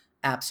set?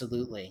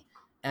 Absolutely.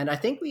 And I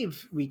think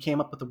we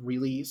came up with a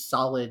really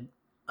solid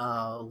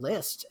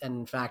list. And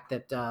in fact,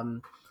 that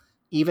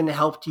even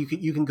helped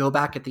you can go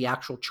back at the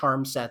actual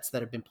charm sets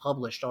that have been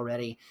published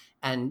already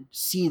and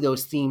see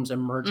those themes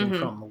emerging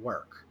from the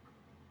work.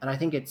 And I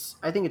think it's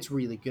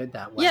really good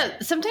that way. Yeah,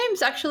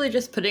 sometimes actually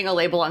just putting a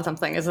label on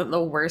something isn't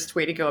the worst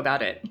way to go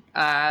about it.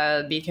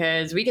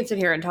 Because we can sit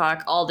here and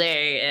talk all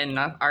day in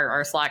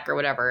our Slack or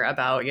whatever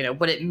about,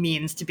 what it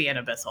means to be an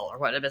abyssal or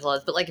what abyssal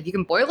is. But like, if you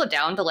can boil it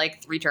down to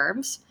like 3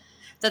 terms,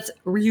 that's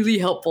really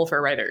helpful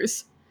for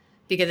writers.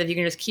 Because if you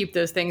can just keep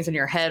those things in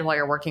your head while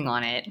you're working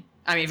on it,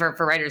 I mean, for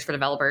writers, for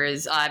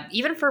developers,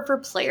 even for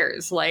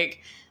players,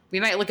 like, we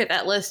might look at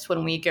that list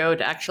when we go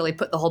to actually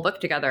put the whole book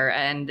together,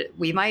 and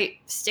we might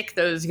stick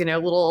those,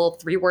 little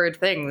 3-word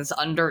things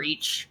under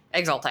each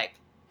Exalt type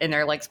in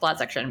their like splat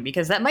section,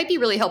 because that might be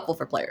really helpful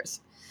for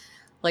players.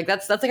 Like,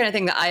 that's the kind of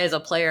thing that I, as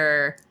a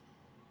player,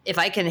 if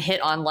I can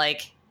hit on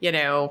like,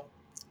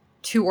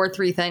 2 or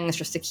 3 things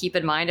just to keep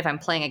in mind if I'm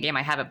playing a game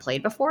I haven't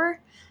played before,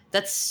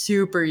 that's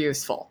super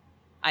useful,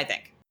 I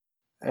think.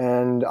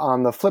 And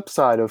on the flip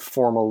side of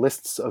formal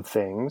lists of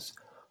things,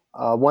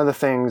 one of the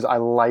things I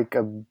like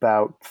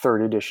about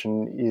 3rd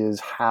edition is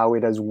how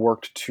it has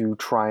worked to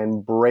try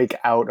and break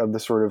out of the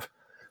sort of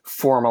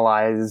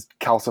formalized,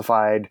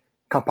 calcified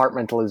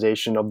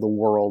compartmentalization of the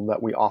world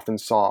that we often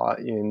saw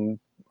in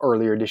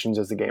earlier editions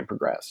as the game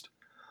progressed.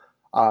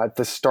 At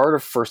the start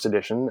of 1st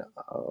edition,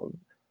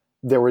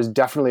 there was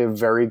definitely a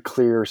very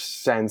clear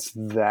sense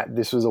that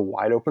this was a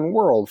wide open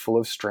world full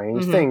of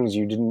strange things.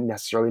 You didn't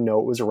necessarily know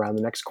it was around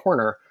the next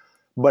corner.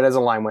 But as the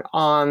line went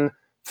on,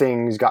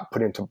 things got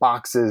put into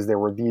boxes. There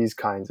were these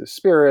kinds of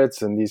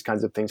spirits and these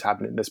kinds of things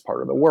happened in this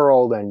part of the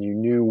world, and you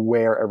knew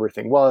where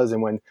everything was.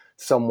 And when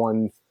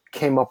someone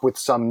came up with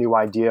some new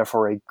idea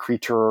for a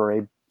creature or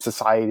a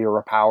society or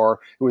a power,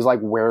 it was like,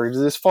 where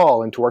does this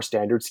fall into our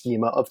standard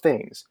schema of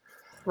things?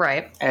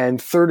 Right. And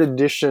 3rd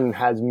edition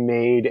has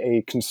made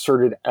a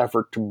concerted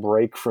effort to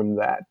break from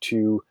that,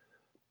 to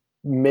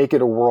make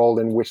it a world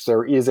in which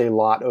there is a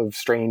lot of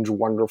strange,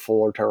 wonderful,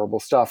 or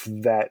terrible stuff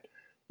that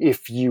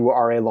if you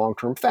are a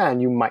long-term fan,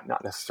 you might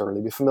not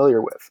necessarily be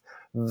familiar with.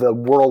 The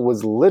world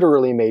was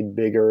literally made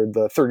bigger.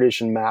 The 3rd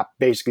edition map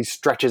basically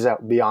stretches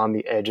out beyond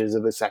the edges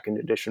of the 2nd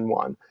edition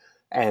one.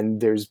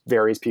 And there's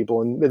various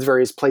people and there's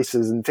various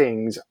places and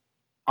things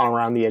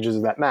around the edges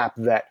of that map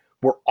that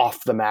were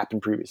off the map in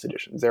previous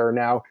editions. There are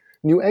now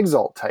new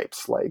Exalt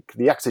types like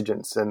the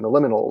Exigents and the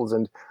Liminals,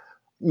 and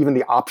even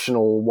the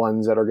optional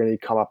ones that are going to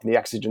come up in the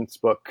Exigents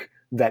book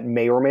that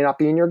may or may not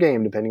be in your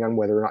game, depending on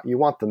whether or not you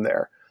want them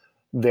there.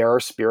 There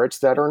are spirits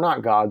that are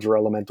not gods or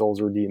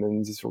elementals or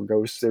demons or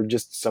ghosts. They're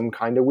just some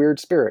kind of weird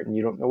spirit, and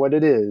you don't know what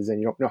it is,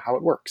 and you don't know how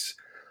it works.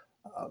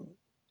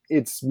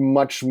 It's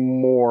much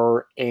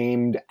more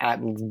aimed at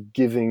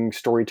giving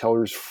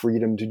storytellers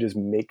freedom to just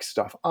make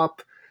stuff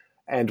up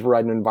and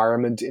provide an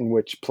environment in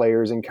which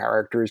players and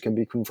characters can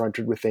be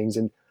confronted with things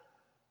and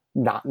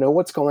not know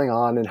what's going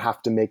on and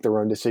have to make their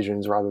own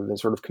decisions rather than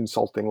sort of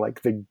consulting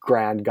like the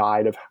grand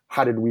guide of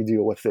how did we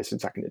deal with this in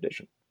 2nd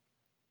edition.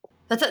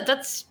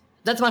 That's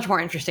much more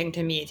interesting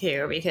to me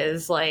too,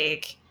 because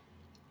like,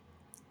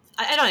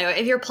 I don't know,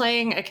 if you're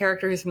playing a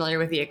character who's familiar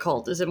with the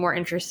occult, is it more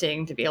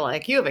interesting to be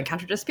like, you have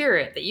encountered a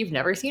spirit that you've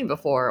never seen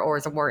before? Or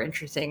is it more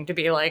interesting to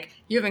be like,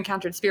 you have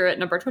encountered spirit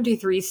number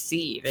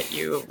 23C that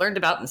you learned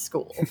about in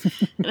school?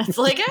 And it's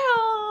like,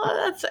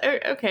 oh, that's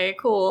okay,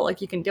 cool.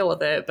 Like, you can deal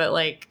with it. But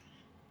like,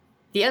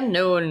 the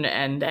unknown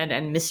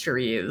and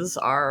mysteries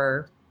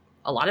are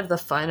a lot of the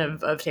fun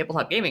of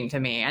tabletop gaming to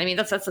me. I mean,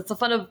 that's the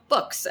fun of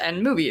books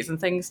and movies and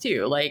things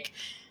too. Like,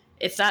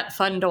 it's not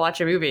fun to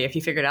watch a movie if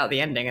you figured out the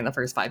ending in the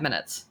first 5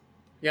 minutes.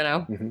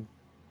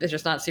 It's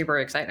just not super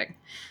exciting.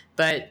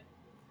 But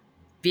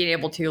being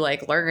able to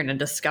like learn and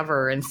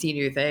discover and see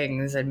new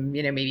things and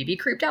maybe be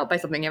creeped out by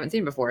something you haven't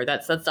seen before,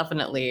 that's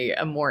definitely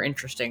a more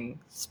interesting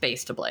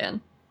space to play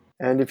in.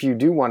 And if you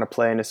do want to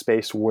play in a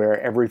space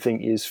where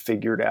everything is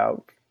figured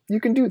out, you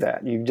can do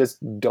that. You just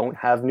don't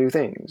have new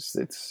things.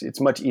 It's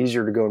much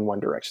easier to go in one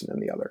direction than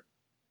the other.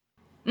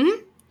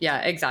 Mm-hmm. Yeah,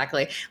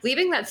 exactly.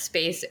 Leaving that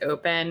space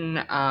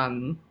open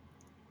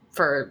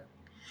for...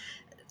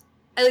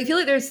 I feel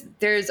like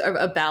there's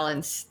a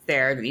balance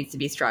there that needs to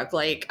be struck.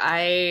 Like,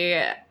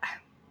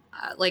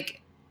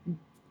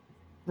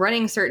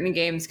 running certain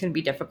games can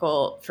be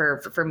difficult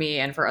for me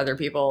and for other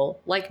people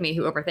like me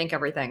who overthink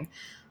everything.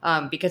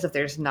 Because if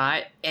there's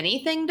not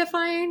anything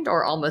defined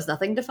or almost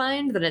nothing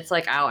defined, then it's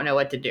like, I don't know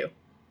what to do.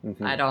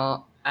 Mm-hmm. I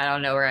I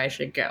don't know where I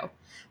should go.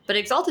 But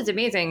Exalted's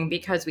amazing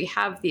because we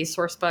have these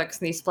source books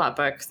and these splat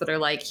books that are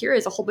like, here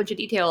is a whole bunch of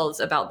details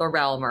about the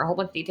realm, or a whole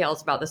bunch of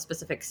details about the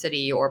specific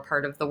city or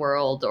part of the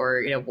world,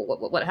 or, you know,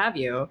 what have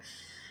you.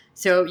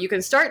 So you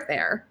can start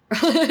there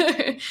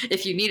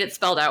if you need it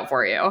spelled out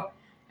for you.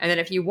 And then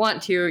if you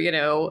want to, you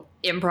know,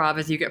 improv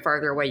as you get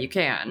farther away, you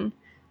can.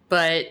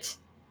 But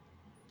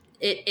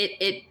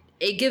it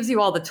gives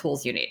you all the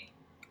tools you need.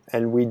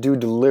 And we do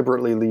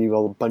deliberately leave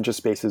a bunch of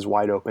spaces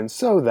wide open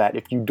so that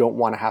if you don't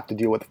want to have to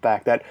deal with the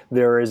fact that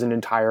there is an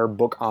entire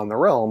book on the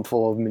realm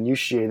full of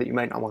minutiae that you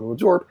might not want to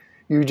absorb,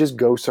 you just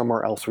go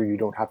somewhere else where you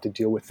don't have to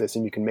deal with this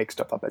and you can make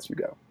stuff up as you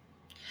go.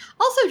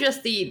 Also,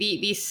 just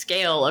the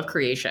scale of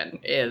creation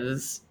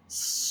is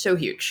so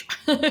huge.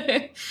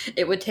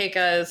 It would take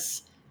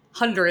us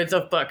hundreds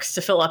of books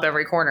to fill up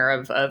every corner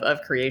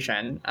of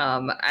creation.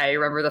 I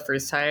remember the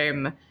first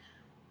time,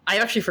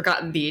 I've actually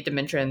forgotten the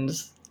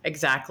dimensions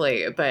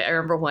exactly, but I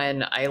remember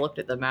when I looked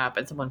at the map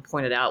and someone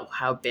pointed out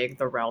how big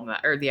the realm,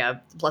 or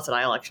the Blessed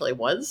Isle actually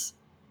was.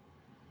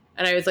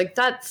 And I was like,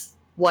 that's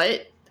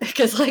what?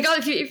 Because like,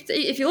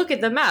 if you look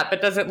at the map,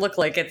 it doesn't look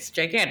like it's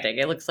gigantic.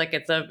 It looks like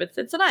it's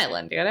an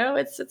island. You know,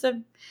 it's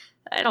a,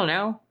 I don't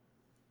know,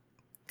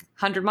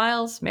 100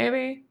 miles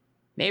maybe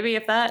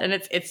if that, and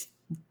it's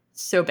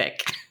so big.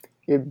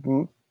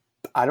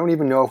 I don't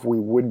even know if we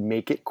would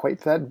make it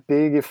quite that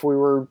big if we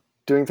were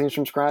doing things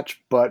from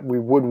scratch, but we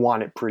would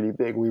want it pretty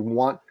big. We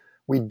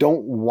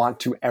don't want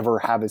to ever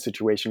have a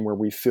situation where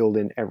we filled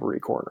in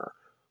every corner.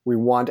 We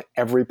want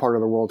every part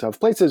of the world to have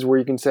places where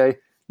you can say,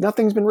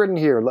 nothing's been written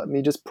here. Let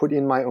me just put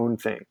in my own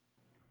thing.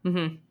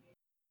 Mm-hmm.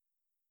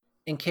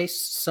 In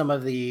case some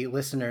of the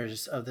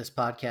listeners of this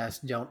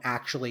podcast don't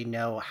actually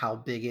know how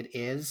big it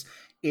is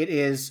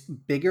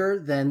bigger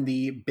than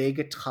the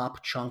big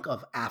top chunk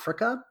of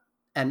Africa.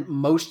 And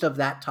most of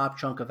that top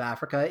chunk of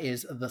Africa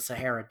is the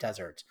Sahara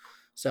Desert.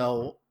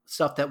 So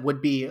stuff that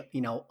would be,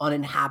 you know,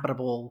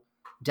 uninhabitable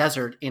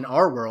desert in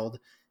our world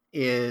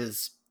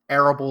is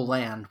arable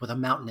land with a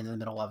mountain in the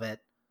middle of it.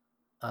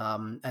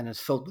 And is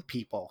filled with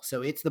people.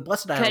 So it's the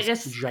Blessed Isle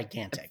is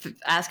gigantic.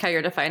 Ask how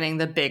you're defining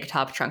the big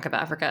top chunk of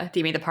Africa. Do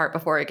you mean the part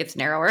before it gets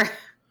narrower?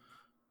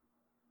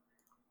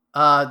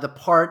 The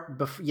part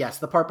before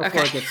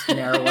it gets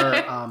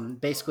narrower.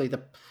 Basically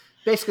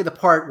the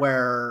part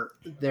where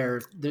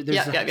there's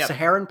a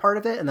Saharan part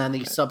of it, and then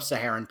the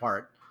sub-Saharan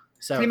part.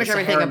 So pretty much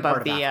everything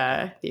above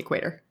the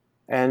equator.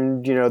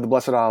 And, you know, the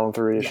Blessed Isle in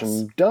 3rd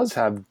edition does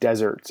have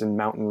deserts and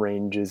mountain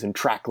ranges and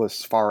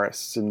trackless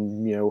forests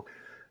and, you know,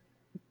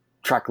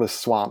 trackless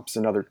swamps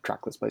and other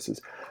trackless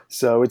places.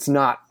 So it's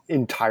not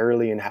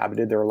entirely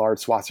inhabited. There are large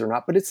swaths or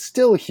not, but it's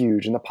still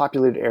huge, and the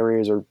populated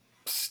areas are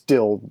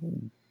still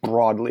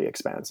broadly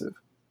expansive.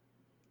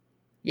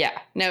 Yeah,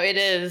 no, it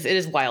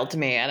is wild to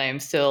me, and I'm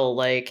still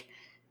like,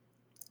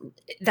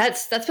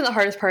 that's been the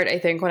hardest part, I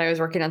think, when I was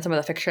working on some of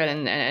the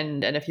fiction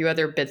and a few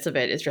other bits of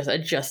it, is just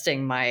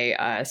adjusting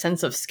my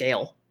sense of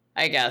scale,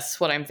 I guess,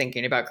 when I'm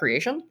thinking about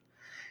creation.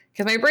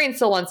 Because my brain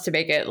still wants to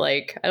make it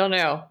like, I don't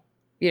know,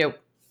 you know,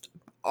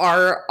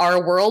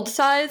 our world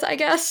size, I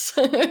guess,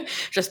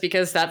 just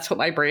because that's what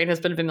my brain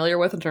has been familiar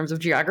with in terms of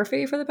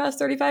geography for the past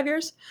 35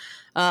 years.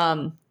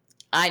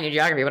 I knew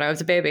geography when I was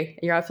a baby.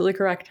 You're absolutely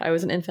correct. I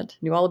was an infant,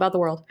 knew all about the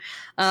world.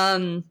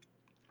 But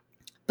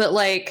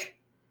like,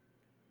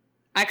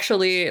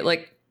 actually,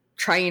 like,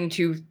 trying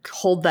to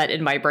hold that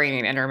in my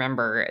brain and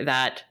remember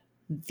that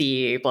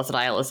the Blessed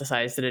Isle is the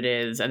size that it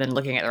is, and then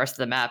looking at the rest of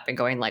the map and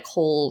going like,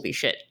 holy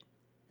shit,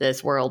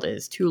 this world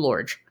is too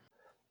large.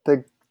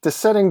 The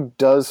setting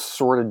does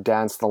sort of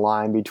dance the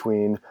line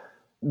between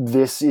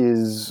this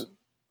is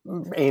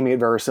aiming at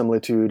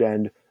verisimilitude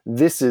and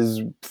this is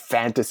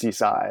fantasy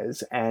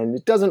size, and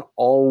it doesn't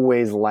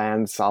always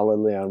land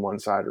solidly on one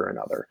side or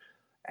another.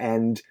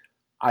 And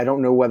I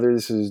don't know whether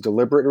this is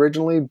deliberate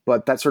originally,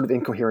 but that sort of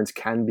incoherence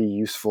can be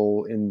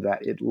useful in that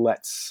it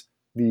lets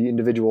the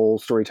individual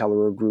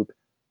storyteller or group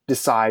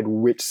decide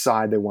which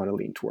side they want to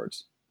lean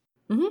towards.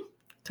 Mm-hmm.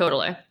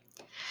 Totally.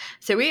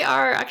 So we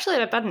are actually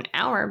at about an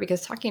hour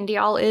because talking to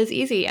y'all is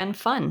easy and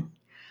fun.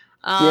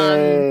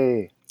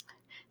 Yay!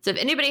 So if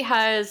anybody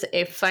has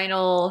a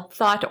final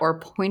thought or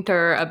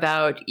pointer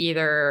about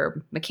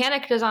either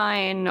mechanic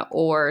design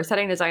or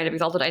setting design of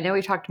Exalted, I know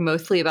we talked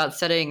mostly about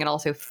setting and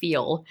also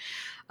feel.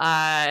 So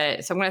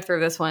I'm going to throw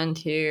this one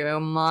to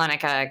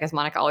Monica, because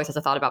Monica always has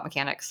a thought about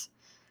mechanics.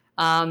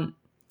 So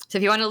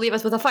if you want to leave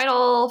us with a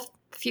final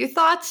few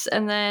thoughts,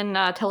 and then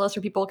tell us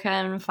where people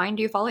can find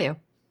you, follow you.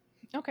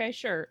 Okay,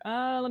 sure.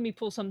 Let me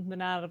pull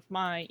something out of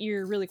my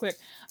ear really quick.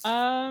 It's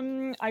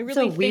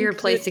a weird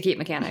place to keep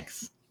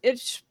mechanics.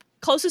 It's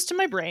closest to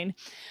my brain.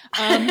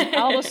 I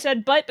almost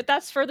said but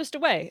that's furthest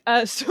away.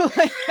 Speak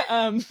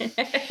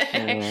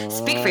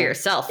for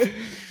yourself.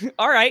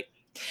 All right,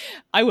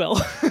 I will.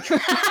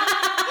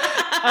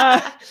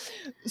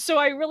 So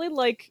I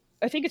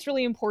think it's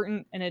really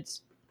important, and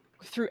it's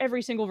through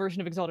every single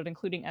version of Exalted,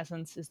 including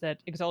Essence, is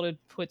that Exalted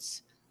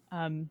puts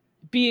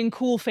being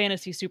cool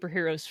fantasy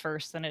superheroes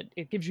first, and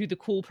it gives you the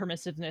cool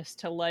permissiveness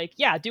to like,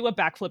 yeah, do a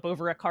backflip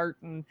over a cart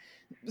and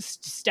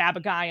stab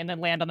a guy and then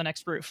land on the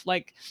next roof.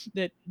 Like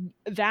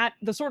that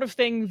the sort of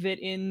thing that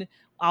in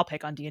I'll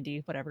pick on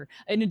D&D, whatever.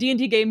 In a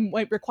D&D game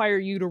might require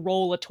you to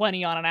roll a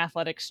 20 on an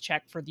athletics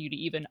check for you to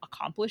even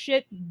accomplish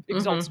it.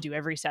 Exalts do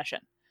every session.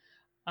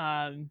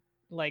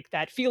 Like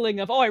that feeling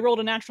of, oh, I rolled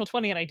a natural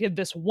 20 and I did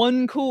this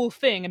one cool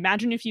thing.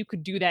 Imagine if you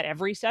could do that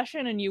every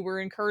session and you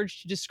were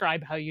encouraged to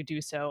describe how you do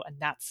so, and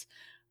that's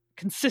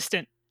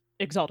consistent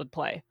Exalted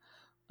play.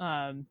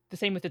 The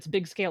same with its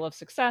big scale of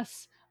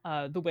success,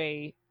 the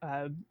way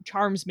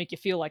charms make you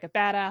feel like a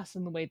badass,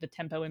 and the way the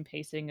tempo and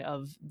pacing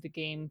of the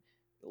game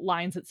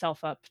lines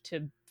itself up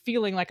to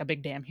feeling like a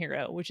big damn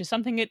hero, which is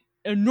something it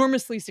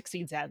enormously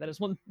succeeds at. That is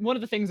one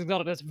of the things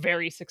Exalted is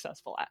very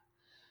successful at.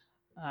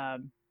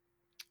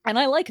 And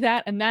I like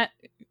that, and that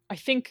I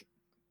think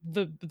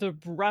the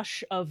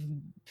rush of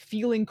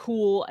feeling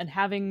cool and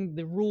having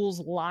the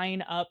rules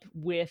line up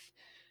with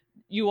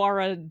you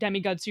are a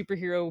demigod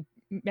superhero,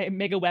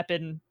 mega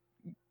weapon,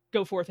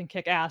 go forth and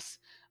kick ass,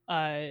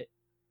 and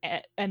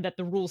that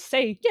the rules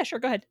say, yeah, sure,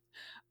 go ahead,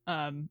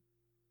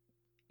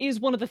 is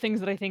one of the things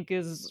that I think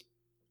is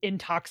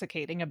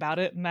intoxicating about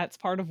it, and that's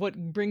part of what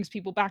brings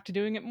people back to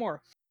doing it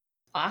more.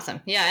 Awesome.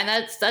 Yeah, and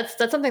that's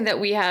something that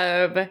we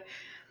have.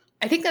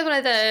 I think that's one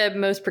of the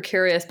most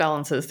precarious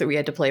balances that we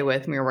had to play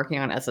with when we were working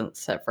on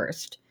Essence at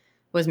first,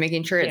 was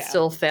making sure it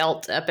still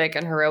felt epic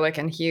and heroic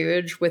and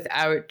huge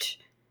without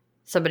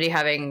somebody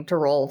having to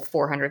roll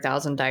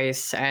 400,000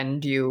 dice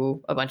and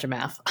do a bunch of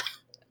math.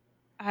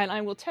 And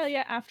I will tell you,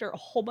 after a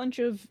whole bunch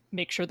of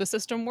make sure the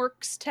system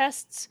works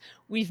tests,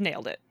 we've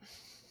nailed it.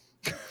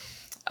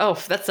 Oh,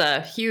 that's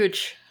a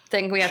huge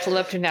thing we have to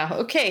live up to now.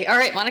 Okay, all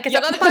right, Monica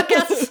said on the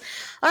podcast.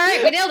 All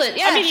right, we nailed it.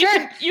 Yeah, I mean,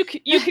 sure.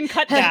 You can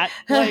cut that.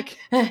 Like,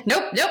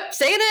 nope.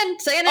 Say it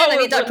in. I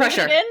need that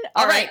pressure.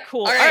 All right,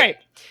 cool. All right.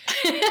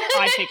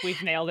 I think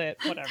we've nailed it.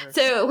 Whatever.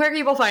 So, where can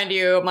people find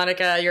you,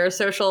 Monica? Your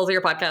socials,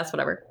 your podcast,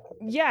 whatever.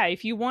 Yeah,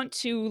 if you want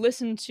to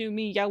listen to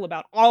me yell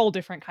about all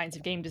different kinds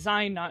of game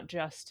design, not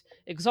just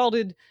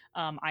Exalted,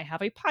 I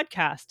have a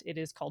podcast. It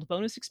is called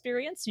Bonus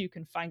Experience. You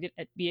can find it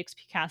at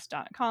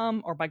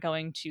bxpcast.com or by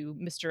going to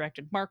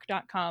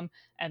misdirectedmark.com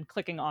and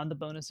clicking on the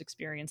Bonus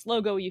Experience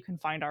logo. You can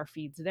find our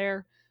feeds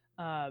there.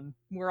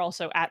 We're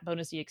also at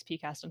Bonus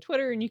EXPcast on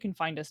Twitter, and you can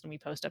find us when we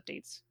post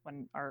updates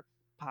when our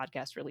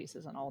podcast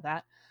releases and all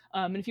that.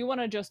 And if you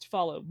want to just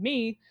follow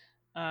me,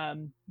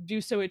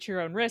 do so at your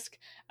own risk.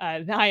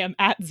 I am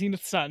at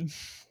Zenith Sun.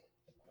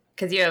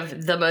 Because you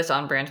have the most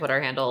on-brand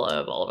Twitter handle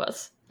of all of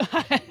us.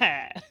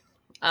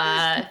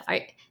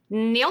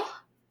 Neil,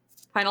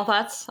 final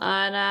thoughts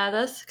on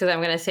this? Because I'm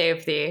going to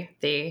save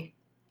the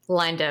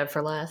line dev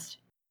for last.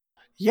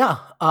 Yeah,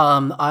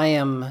 I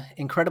am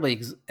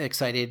incredibly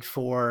excited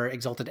for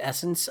Exalted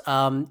Essence.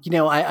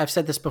 I've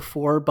said this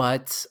before,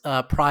 but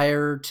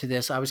prior to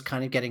this, I was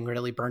kind of getting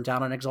really burnt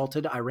out on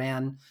Exalted. I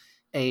ran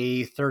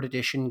a 3rd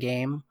edition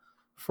game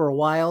for a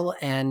while,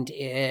 and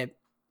it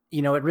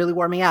really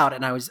wore me out,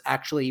 and I was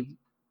actually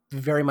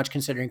very much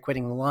considering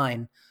quitting the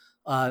line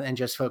and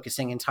just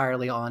focusing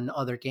entirely on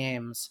other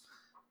games.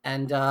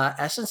 And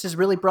Essence has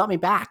really brought me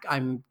back.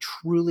 I'm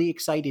truly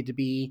excited to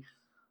be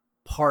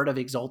part of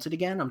Exalted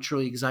again. I'm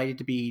truly excited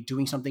to be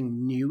doing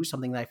something new,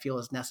 something that I feel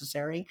is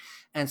necessary,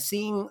 and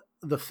seeing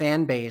the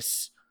fan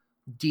base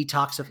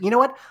detoxify. You know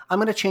what? I'm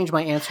going to change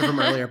my answer from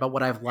earlier about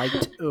what I've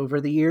liked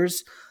over the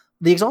years.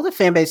 The Exalted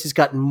fan base has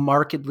gotten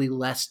markedly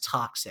less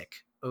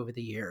toxic over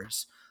the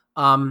years.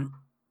 There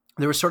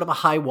was sort of a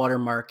high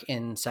watermark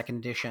in 2nd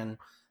edition,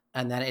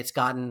 and then it's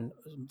gotten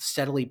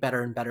steadily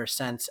better and better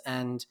since.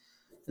 And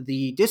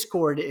the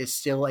Discord is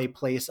still a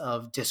place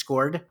of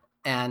discord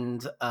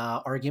and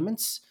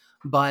arguments,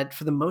 but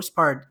for the most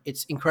part,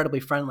 it's incredibly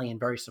friendly and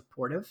very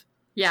supportive.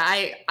 Yeah,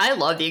 I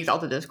love the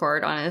Exalted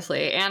Discord,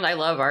 honestly, and I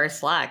love our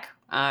Slack.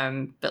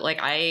 But like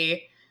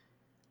I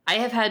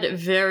have had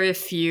very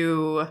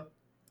few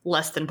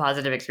less than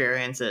positive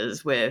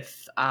experiences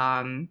with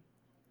the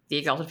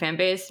Exalted fan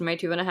base in my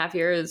 2.5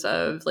 years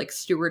of like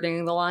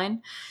stewarding the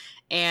line.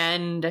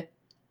 And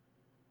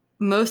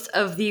most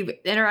of the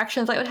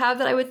interactions I would have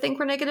that I would think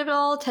were negative at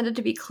all tended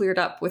to be cleared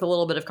up with a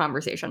little bit of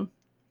conversation.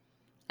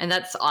 And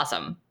that's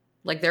awesome.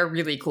 Like, they're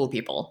really cool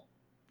people.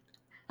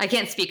 I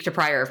can't speak to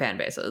prior fan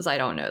bases. I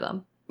don't know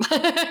them.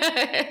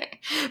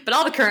 But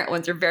all the current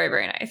ones are very,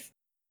 very nice.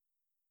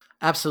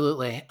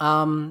 Absolutely.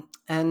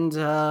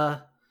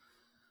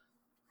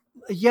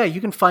 Yeah,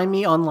 you can find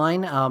me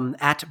online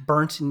at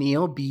Burnt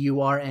Neil,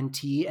 BURNTNEALL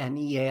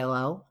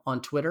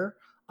on Twitter.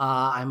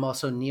 I'm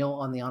also Neil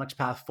on the Onyx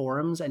Path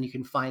forums, and you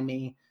can find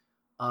me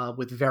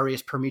with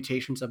various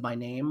permutations of my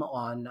name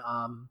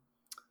on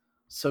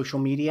social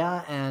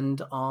media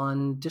and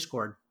on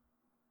Discord.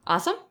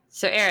 Awesome.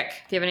 So, Eric,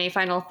 do you have any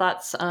final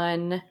thoughts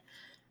on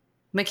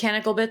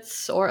mechanical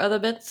bits or other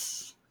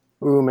bits?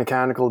 Ooh,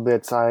 mechanical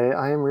bits.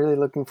 I am really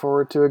looking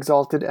forward to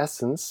Exalted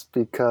Essence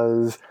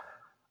because,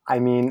 I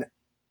mean,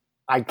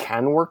 I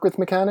can work with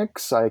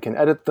mechanics. I can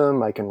edit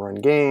them. I can run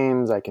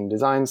games. I can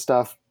design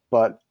stuff.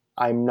 But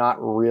I'm not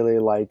really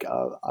like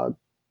a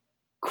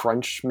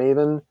crunch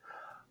maven.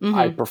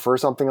 I prefer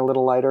something a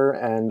little lighter,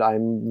 and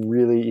I'm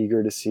really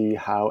eager to see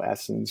how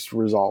Essence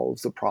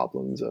resolves the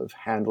problems of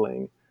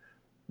handling,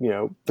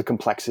 the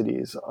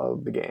complexities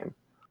of the game.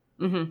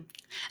 And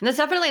that's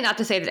definitely not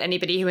to say that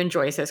anybody who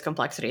enjoys those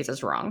complexities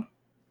is wrong.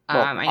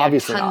 Well, I know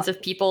obviously tons not.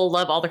 of people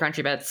love all the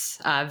crunchy bits.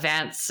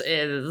 Vance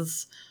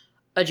is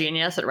a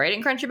genius at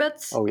writing crunchy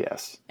bits. Oh,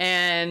 yes.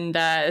 And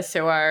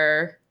so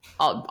are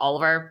all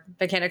of our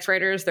mechanics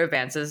writers. Though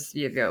Vance is,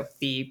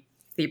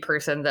 the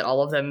person that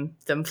all of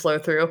them flow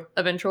through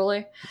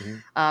eventually.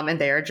 And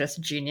they are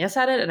just genius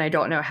at it. And I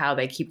don't know how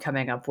they keep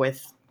coming up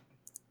with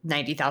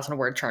 90,000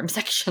 word charm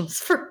sections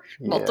for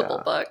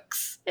multiple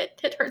books.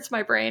 It hurts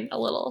my brain a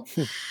little.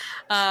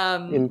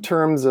 In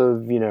terms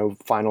of,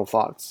 final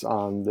thoughts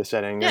on the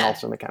setting and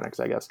also mechanics,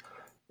 I guess.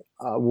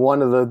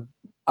 One of the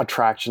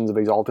attractions of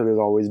Exalted has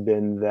always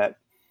been that,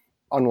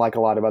 unlike a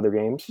lot of other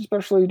games,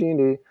 especially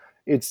D&D,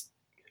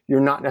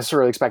 you're not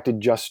necessarily expected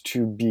just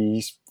to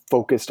be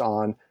focused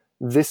on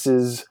this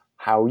is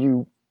how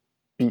you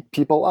beat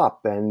people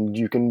up, and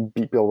you can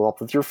beat people up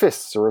with your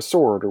fists or a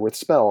sword or with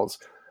spells.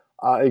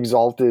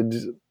 Exalted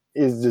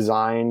is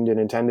designed and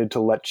intended to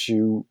let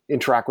you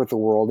interact with the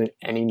world in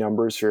any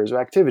number of spheres of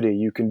activity.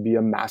 You can be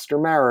a master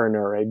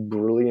mariner, a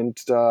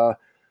brilliant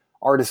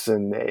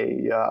artisan,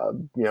 a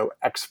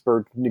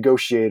expert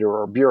negotiator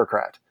or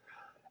bureaucrat.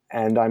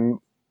 And I'm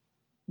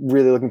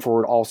really looking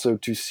forward also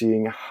to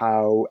seeing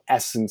how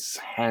Essence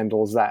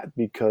handles that,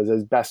 because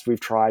as best we've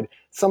tried,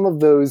 some of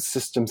those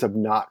systems have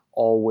not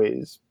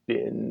always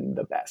been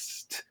the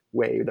best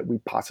way that we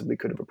possibly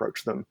could have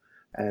approached them.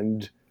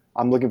 And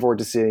I'm looking forward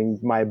to seeing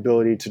my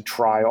ability to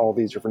try all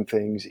these different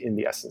things in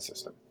the Essence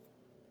system.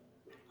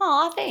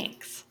 Aw,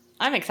 thanks.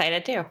 I'm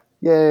excited too.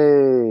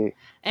 Yay!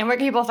 And where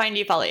can people find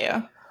you, follow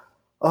you?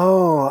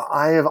 Oh,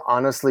 I have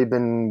honestly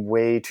been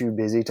way too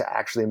busy to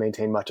actually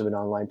maintain much of an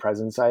online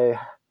presence. I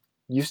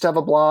used to have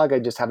a blog, I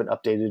just haven't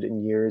updated it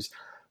in years.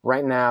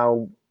 Right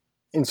now,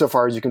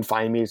 insofar as you can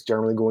find me, it's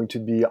generally going to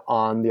be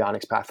on the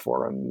Onyx Path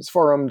forums,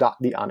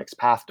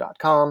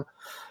 forum.theonyxpath.com.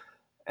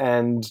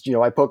 And,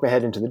 I poke my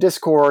head into the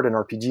Discord and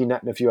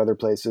RPGNet and a few other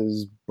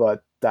places,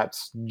 but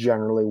that's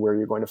generally where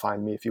you're going to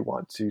find me if you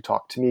want to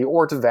talk to me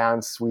or to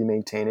Vance. We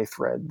maintain a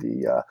thread,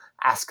 the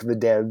Ask the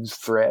Devs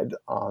thread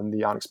on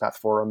the Onyx Path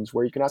forums,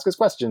 where you can ask us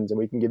questions and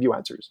we can give you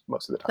answers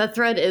most of the time. That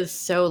thread is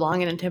so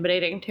long and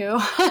intimidating, too.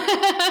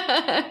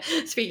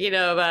 Speaking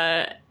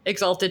of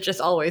Exalted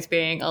just always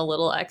being a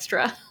little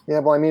extra. Yeah,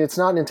 well, I mean, it's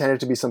not intended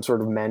to be some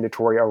sort of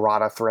mandatory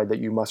errata thread that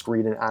you must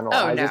read and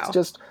analyze. Oh, no. It's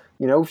just,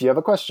 if you have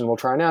a question, we'll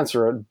try and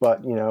answer it.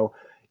 But,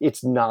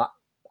 it's not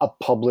a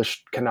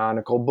published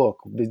canonical book.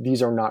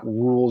 These are not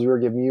rules we're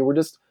giving you.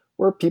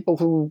 We're people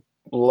who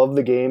love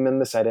the game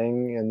and the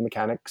setting and the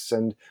mechanics,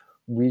 and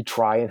we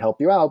try and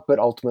help you out. But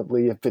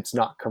ultimately, if it's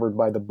not covered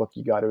by the book,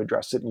 you got to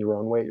address it in your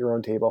own way, at your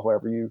own table,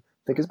 however you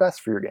think is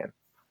best for your game.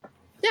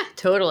 Yeah,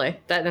 totally.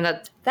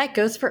 That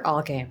goes for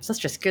all games. That's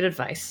just good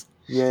advice.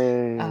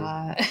 Yay.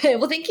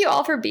 Well, thank you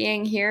all for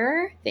being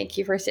here. Thank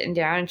you for sitting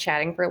down and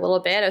chatting for a little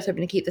bit. I was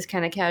hoping to keep this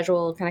kind of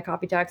casual, kind of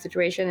coffee talk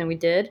situation, and we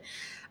did.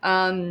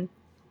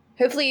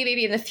 Hopefully,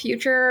 maybe in the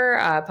future,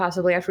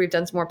 possibly after we've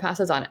done some more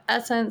passes on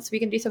Essence, we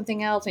can do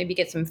something else. Maybe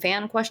get some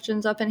fan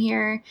questions up in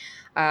here.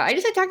 I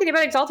just like talking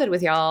about Exalted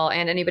with y'all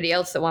and anybody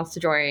else that wants to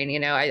join.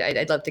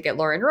 I'd love to get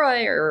Lauren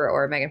Roy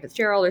or Megan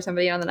Fitzgerald or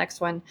somebody on the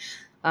next one.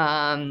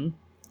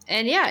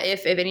 And yeah,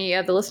 if any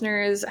of the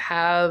listeners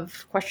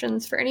have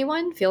questions for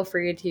anyone, feel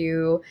free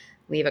to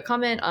leave a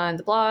comment on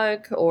the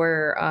blog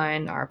or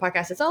on our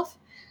podcast itself.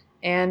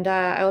 And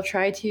I will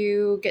try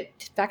to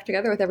get back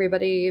together with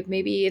everybody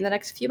maybe in the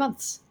next few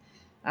months.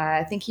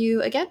 Thank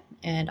you again,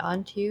 and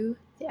on to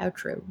the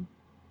outro.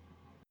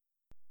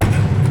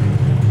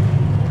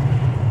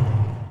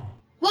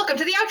 Welcome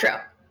to the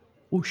outro.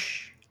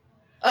 Whoosh.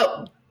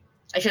 Oh,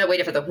 I should have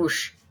waited for the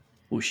whoosh.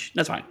 Whoosh.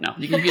 That's fine. No,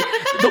 you can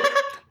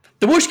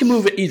the whoosh can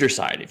move at either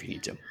side if you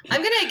need to.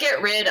 I'm going to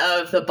get rid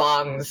of the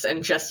bongs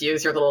and just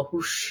use your little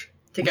whoosh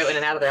to go in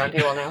and out of the round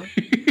table now.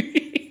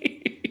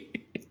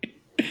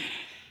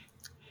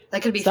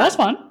 That could be fun. That's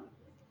fun.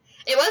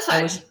 It was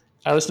fun.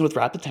 I listened with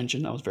rapt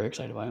attention. I was very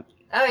excited about it.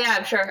 Oh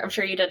yeah, I'm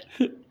sure you did.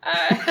 One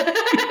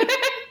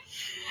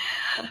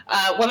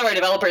of our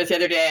developers the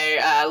other day,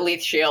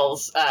 Leith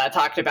Shields,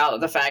 talked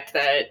about the fact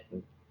that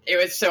it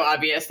was so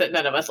obvious that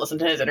none of us listened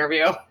to his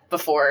interview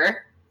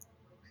before.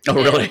 Oh,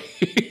 really?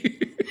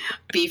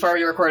 Before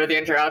we recorded the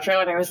intro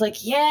outro, and I was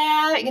like,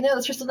 yeah,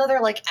 it's just another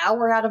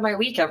hour out of my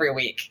week every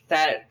week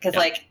because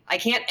I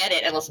can't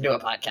edit and listen to a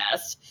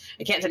podcast.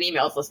 I can't send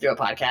emails, listen to a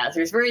podcast.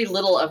 There's very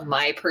little of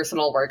my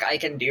personal work I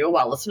can do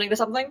while listening to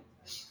something.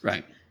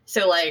 Right.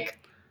 So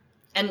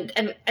and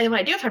when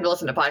I do have time to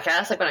listen to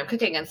podcasts, when I'm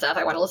cooking and stuff,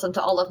 I want to listen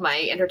to all of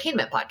my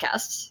entertainment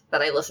podcasts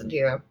that I listen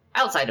to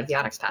outside of the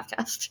Onyx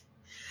Pathcast.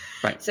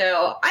 Right. So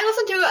I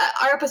listen to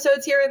our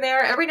episodes here and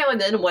there. Every now and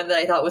then, one that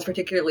I thought was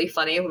particularly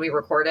funny when we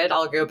recorded,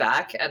 I'll go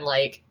back and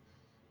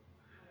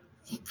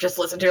just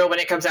listen to it when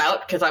it comes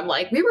out, because I'm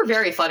we were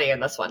very funny in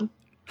this one.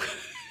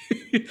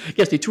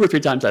 Yes, the 2 or 3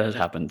 times that has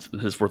happened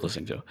is worth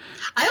listening to.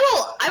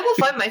 I will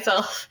find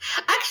myself.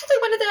 Actually,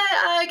 one of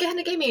the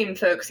Gehenna Gaming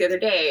folks the other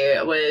day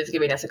was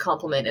giving us a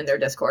compliment in their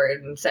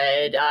Discord and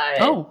said,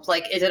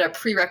 like, is it a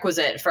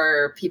prerequisite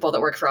for people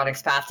that work for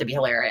Onyx Path to be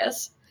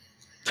hilarious?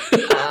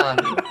 And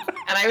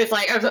I was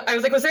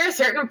like, was there a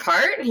certain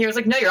part? And he was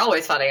like, no, you're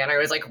always funny. And I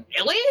was like,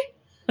 really?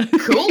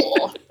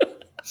 Cool.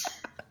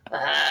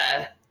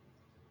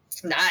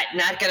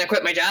 Not gonna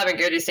quit my job and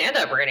go do stand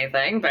up or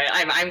anything, but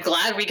I'm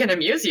glad we can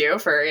amuse you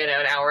for an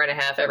hour and a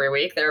half every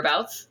week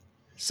thereabouts.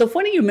 So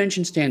funny you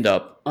mentioned stand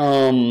up.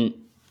 Because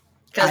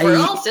we're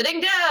all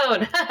sitting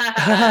down.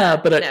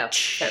 But no,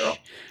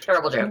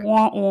 terrible joke.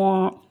 Wah,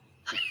 wah.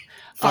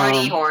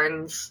 Farty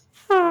horns.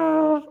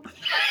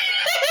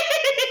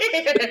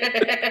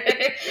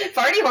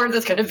 Farty horns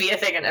is going to be a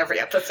thing in every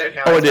episode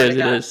now. Oh, it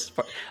is.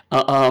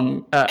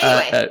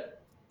 Anyway.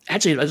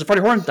 Actually, there's a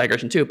Farty horn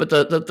digression too. But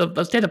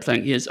the stand-up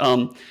thing is,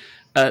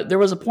 there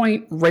was a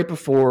point right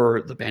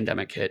before the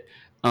pandemic hit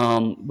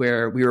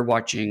where we were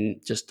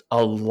watching just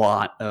a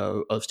lot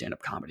of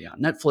stand-up comedy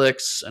on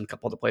Netflix and a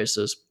couple other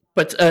places.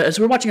 But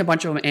so we're watching a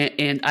bunch of them,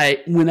 and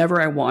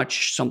whenever I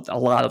watch a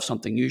lot of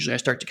something, usually I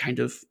start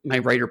to my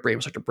writer brain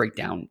will start to break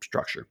down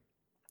structure.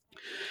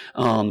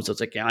 So it's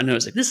like, I know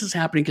it's like this is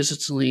happening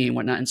consistently and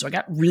whatnot. And so I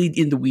got really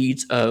in the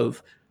weeds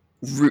of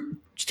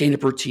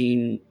stand-up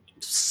routine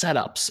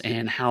setups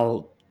and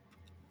how,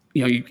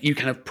 you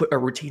kind of put a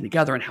routine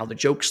together and how the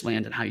jokes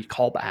land and how you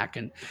call back.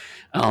 And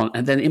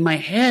then in my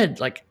head,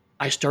 like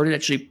I started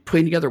actually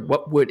putting together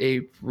what would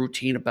a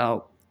routine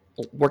about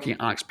working at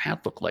Onyx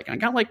Path look like. And I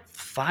got like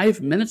 5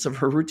 minutes of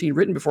her routine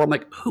written before I'm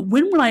like,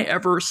 when would I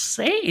ever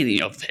say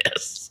any of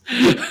this?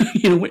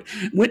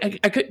 When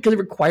because it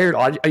required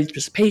audience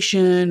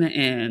participation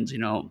and,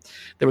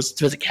 there was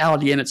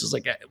physicality in it. So it's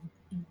like,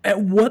 at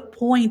what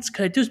points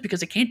could I do this?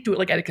 Because I can't do it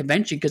like at a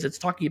convention because it's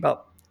talking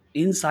about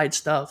inside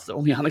stuff that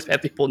only Onyx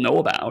Path people know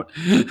about.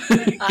 We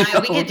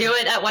could do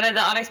it at one of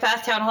the Onyx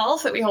Path town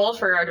halls that we hold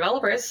for our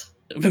developers.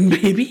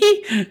 Maybe,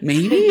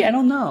 I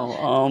don't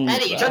know.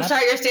 Eddie,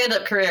 jumpstart your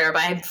stand-up career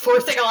by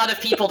forcing a lot of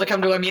people to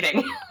come to a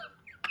meeting.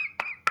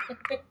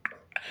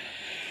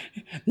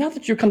 Now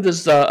that you come to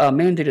this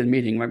mandated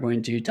meeting, we're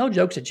going to tell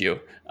jokes at you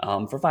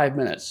for 5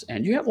 minutes,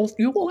 and you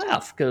will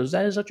laugh because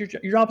that is what your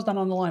job is not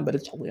on the line, but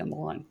it's totally on the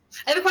line.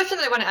 I have a question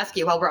that I want to ask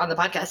you while we're on the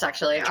podcast,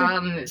 actually.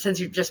 Sure. Since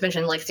you just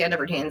mentioned like stand-up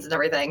routines and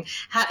everything,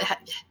 have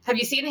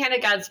you seen Hannah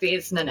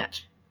Godspeed's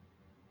Nanette?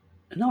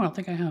 No, I don't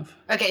think I have.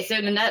 Okay, so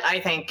Nanette,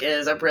 I think,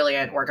 is a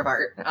brilliant work of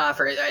art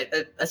for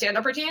a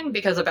stand-up routine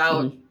because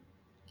about,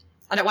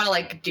 I don't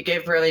want to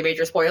give really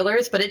major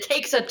spoilers, but it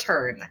takes a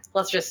turn.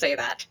 Let's just say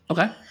that.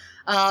 Okay.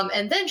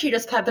 And then she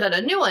just put out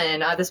a new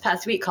one this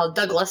past week called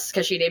Douglas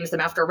because she names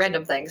them after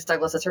random things.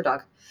 Douglas is her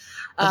dog.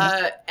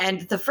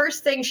 And the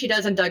first thing she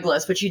does in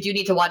Douglas, which you do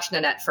need to watch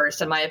Nanette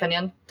first, in my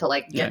opinion,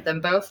 to get them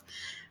both.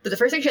 But the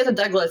first thing she does in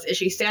Douglas is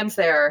she stands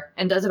there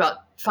and does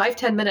about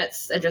 5-10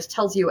 minutes and just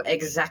tells you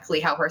exactly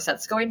how her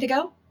set's going to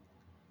go.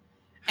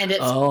 And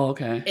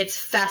it's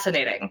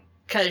fascinating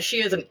because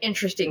she is an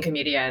interesting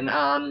comedian.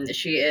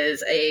 She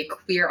is a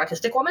queer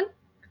autistic woman.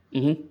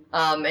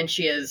 Mm-hmm. And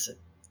she is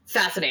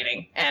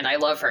fascinating. And I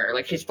love her.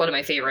 Like, she's one of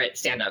my favorite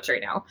stand-ups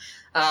right now.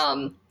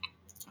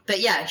 But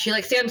yeah, she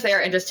stands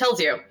there and just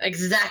tells you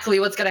exactly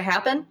what's going to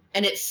happen.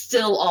 And it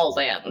still all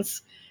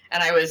lands.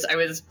 And I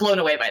was blown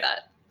away by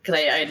that. Because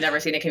I had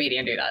never seen a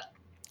comedian do that.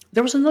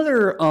 There was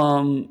another, I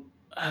want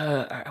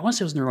to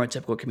say it was a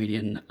neurotypical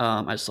comedian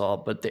I saw,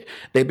 but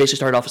they basically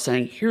started off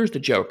saying, here's the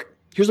joke,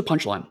 here's the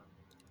punchline,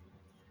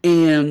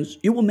 and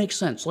it will make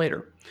sense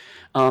later.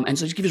 And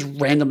so just give this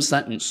random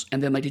sentence,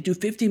 and then they do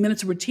 15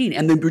 minutes of routine,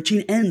 and the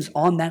routine ends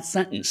on that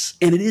sentence,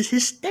 and it is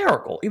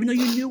hysterical, even though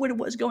you knew what it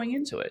was going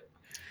into it.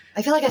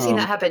 I feel like I've seen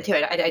that happen too.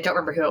 I don't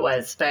remember who it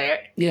was, but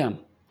yeah,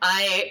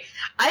 I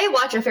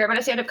watch a fair amount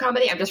of stand-up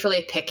comedy. I'm just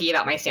really picky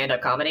about my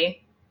stand-up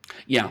comedy.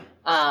 Yeah.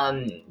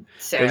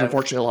 So there's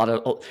unfortunately a lot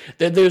of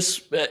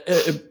there's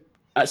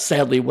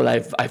sadly what I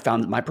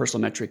found that my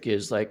personal metric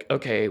is like,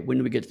 okay, when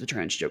do we get to the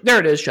trans joke? There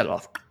it is. Shut it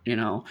off.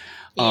 Yeah,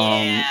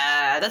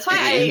 that's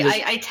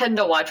why I tend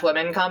to watch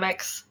women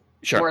comics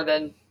more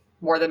than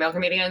male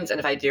comedians, and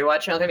if I do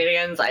watch male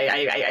comedians,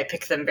 I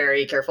pick them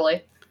very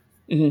carefully.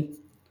 Mm-hmm.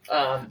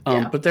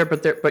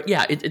 But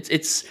yeah,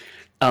 it's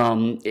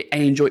I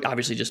enjoy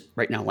obviously just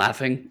right now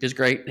laughing is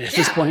great at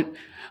this point.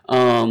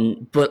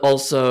 But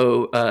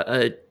also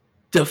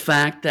the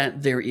fact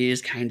that there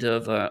is kind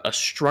of a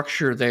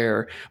structure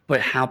there,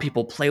 but how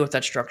people play with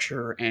that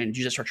structure and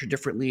use that structure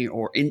differently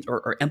or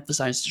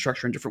emphasize the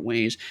structure in different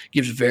ways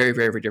gives very,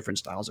 very, very different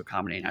styles of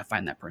comedy, and I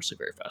find that personally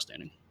very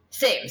fascinating.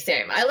 Same.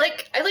 I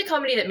like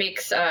comedy that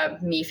makes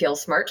me feel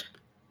smart.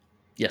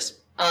 Yes.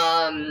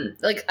 I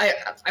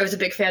was a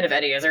big fan of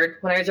Eddie Izzard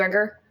when I was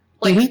younger.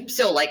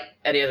 Still like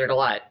Eddie Izzard a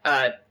lot.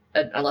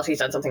 Unless he's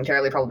done something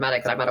terribly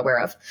problematic that I'm not aware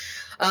of.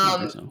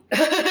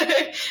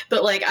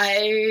 But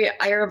I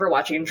remember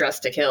watching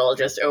Dressed to Kill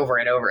just over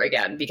and over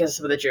again because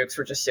some of the jokes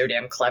were just so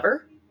damn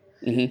clever.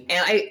 Mm-hmm.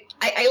 And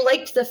I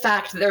liked the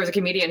fact that there was a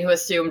comedian who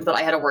assumed that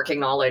I had a working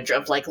knowledge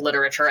of like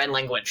literature and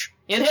language,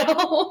 you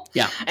know,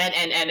 Yeah.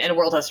 and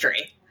world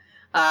history.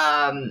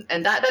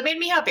 And that made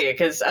me happy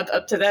because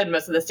up to then,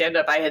 most of the stand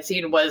up I had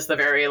seen was the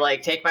very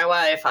like take my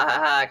wife, ha ha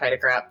ha kind of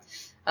crap.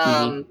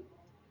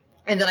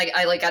 And then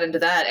I like got into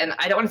that, and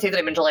I don't want to say that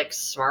I'm into like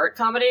smart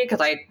comedy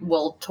because I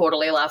will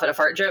totally laugh at a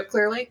fart joke,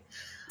 clearly.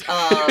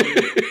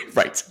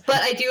 Right.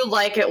 But I do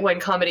like it when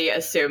comedy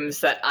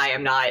assumes that I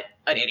am not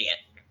an idiot.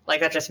 Like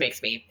that just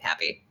makes me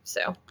happy.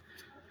 So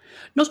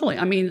No, totally.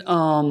 I mean,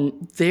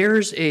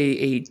 there's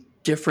a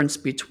difference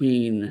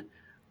between,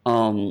 I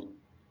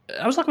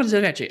was talking about this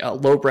actually,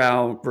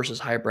 lowbrow versus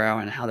highbrow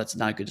and how that's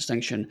not a good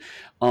distinction.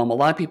 A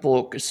lot of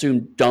people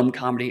assume dumb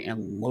comedy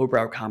and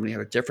lowbrow comedy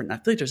are different. And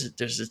I feel like there's a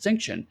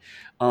distinction.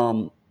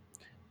 Like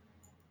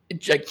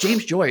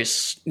James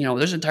Joyce,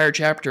 there's an entire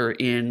chapter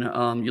in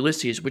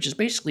Ulysses, which is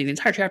basically the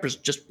entire chapter is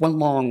just one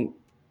long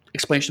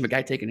explanation of a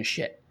guy taking a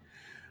shit.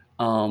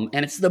 And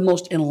it's the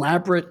most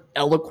elaborate,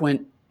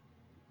 eloquent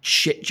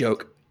shit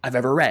joke I've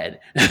ever read.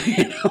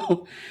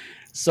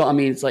 So I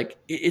mean, it's like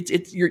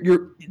it's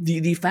you're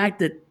the fact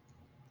that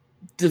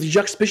the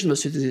juxtaposition of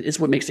those two things is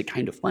what makes it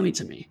kind of funny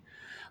to me.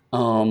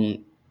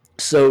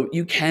 So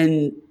you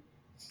can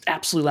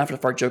absolutely laugh at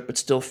a fart joke, but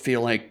still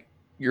feel like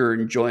you're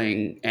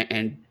enjoying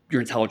and your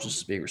intelligence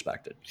is being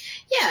respected.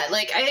 Yeah,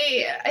 like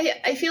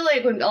I feel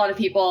like when a lot of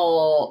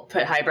people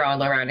put highbrow and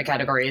lowbrow into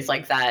categories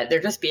like that,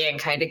 they're just being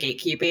kind of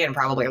gatekeepy and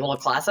probably a little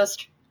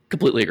classist.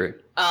 Completely agree.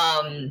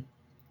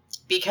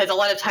 Because a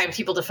lot of times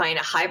people define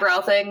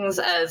highbrow things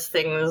as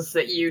things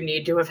that you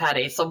need to have had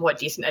a somewhat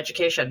decent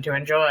education to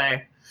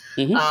enjoy.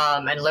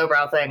 And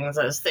lowbrow things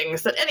as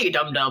things that any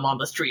dum-dum on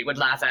the street would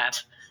laugh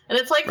at. And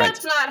it's like,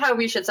 that's not how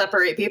we should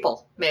separate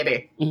people,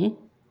 maybe.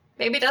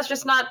 Maybe that's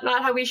just not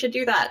how we should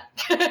do that.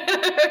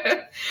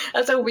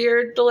 That's a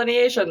weird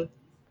delineation.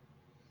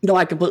 No,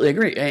 I completely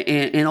agree.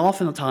 And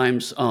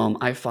oftentimes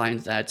I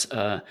find that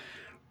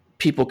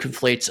people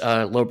conflate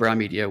lowbrow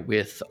media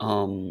with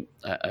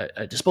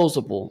a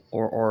disposable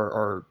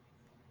or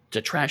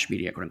the trash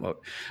media, quote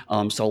unquote.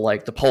 So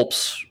like the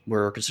pulps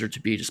were considered to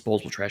be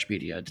disposable trash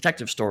media,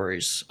 detective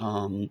stories,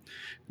 comic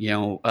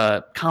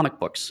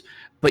books.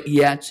 But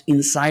yet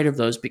inside of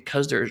those,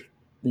 because they're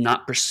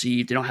not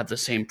perceived, they don't have the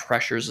same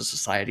pressures of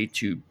society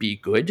to be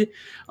good.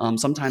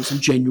 Sometimes some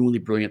genuinely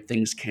brilliant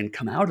things can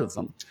come out of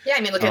them. Yeah,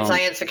 I mean, look at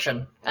science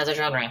fiction as a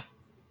genre.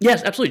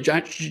 Yes, absolutely.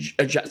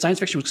 Science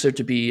fiction was considered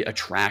to be a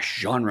trash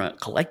genre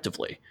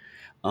collectively.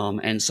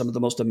 And some of the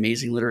most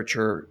amazing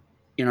literature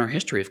in our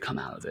history have come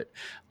out of it.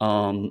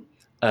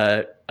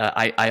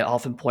 I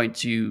often point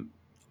to,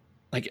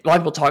 like, a lot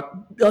of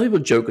people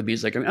joke with me,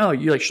 it's like, oh,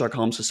 you like Sherlock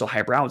Holmes is so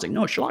highbrow. It's like,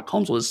 no, Sherlock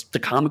Holmes was the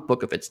comic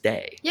book of its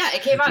day. Yeah,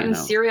 it came out in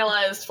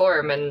serialized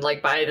form, and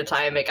like by the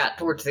time it got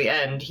towards the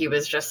end, he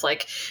was just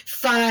like,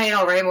 fine,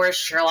 I'll write more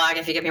Sherlock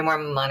if you give me more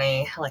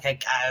money. Like, I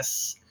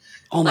guess.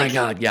 Oh my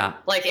God, yeah.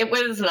 Like, it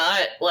was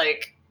not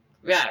like,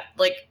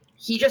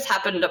 he just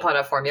happened upon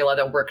a formula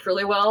that worked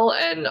really well,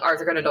 and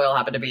Arthur Conan Doyle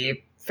happened to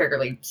be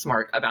fairly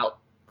smart about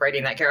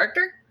writing that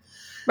character.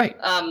 Right.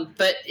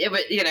 But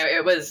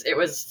it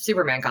was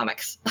Superman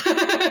comics.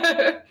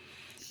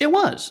 It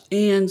was.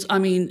 And I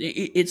mean,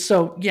 it's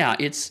so, yeah,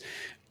 it's,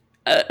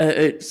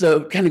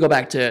 so kind of go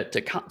back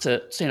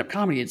to stand-up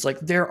comedy. It's like,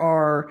 there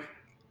are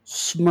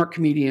smart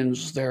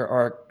comedians, there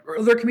are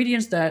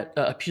comedians that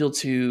appeal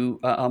to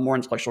a more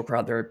intellectual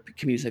crowd. There are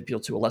comedians that appeal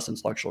to a less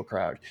intellectual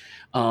crowd.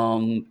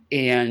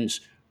 And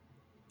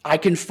I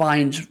can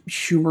find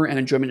humor and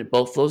enjoyment in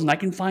both of those, and I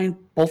can find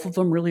both of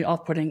them really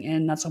off-putting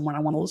and not someone I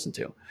want to listen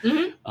to.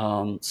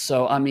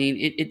 So, I mean,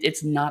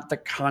 it's not the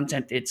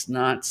content, it's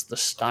not the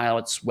style,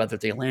 it's whether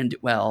they land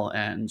it well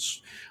and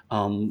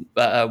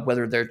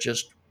whether they're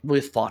just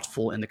really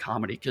thoughtful in the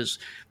comedy. Because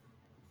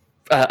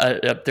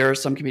there are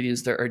some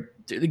comedians that are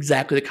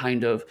exactly the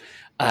kind of,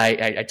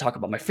 I talk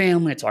about my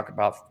family, I talk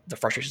about the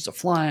frustrations of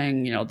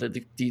flying,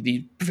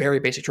 the very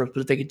basic tropes,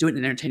 but if they could do it in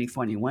an entertaining,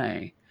 funny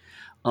way,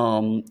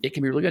 it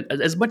can be really good.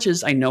 As much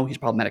as I know he's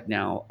problematic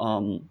now,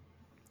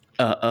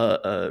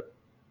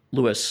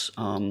 Louis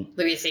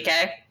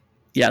C.K.?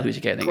 Yeah, Louis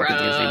C.K. I think.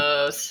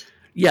 Gross.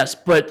 Yes,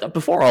 but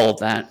before all of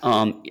that,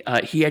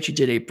 he actually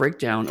did a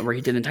breakdown where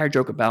he did an entire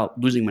joke about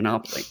losing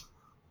Monopoly.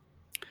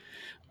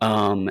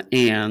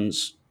 And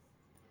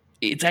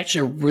it's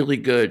actually a really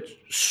good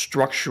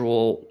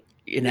structural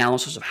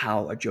analysis of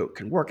how a joke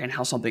can work and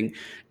how something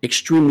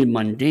extremely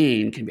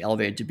mundane can be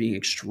elevated to being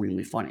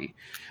extremely funny.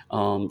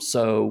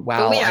 So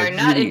while we are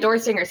not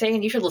endorsing or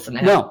saying you should listen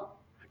to him.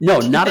 No,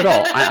 not at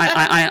all.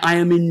 I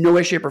am in no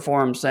way, shape, or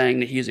form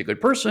saying that he's a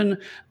good person.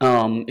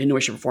 In no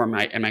way, shape, or form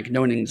am I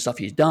condoning the stuff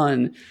he's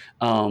done.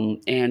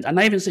 And I'm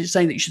not even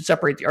saying that you should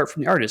separate the art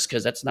from the artist,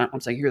 because that's not what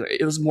I'm saying here.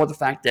 It was more the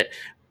fact that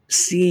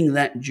seeing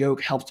that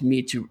joke helped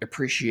me to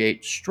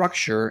appreciate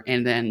structure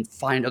and then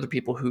find other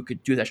people who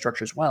could do that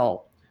structure as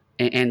well,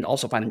 and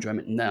also find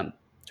enjoyment in them,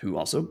 who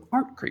also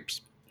aren't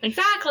creeps.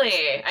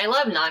 Exactly. I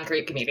love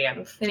non-creep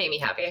comedians. They make me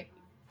happy.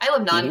 I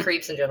love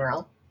non-creeps in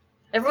general.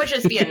 Everyone should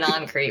just be a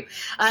non-creep.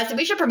 So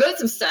we should promote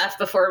some stuff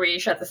before we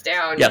shut this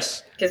down.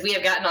 Yes. Because we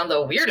have gotten on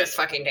the weirdest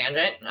fucking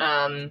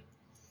tangent.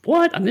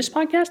 What? On this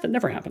podcast? That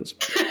never happens.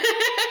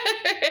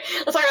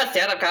 Let's talk about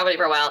stand-up comedy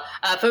for a while.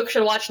 Folks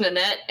should watch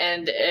Nanette,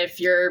 and if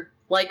you're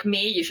like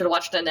me, you should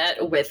watch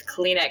Nanette with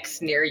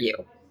Kleenex near you.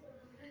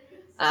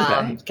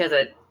 Because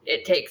it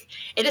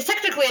is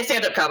technically a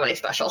stand-up comedy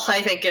special.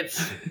 I think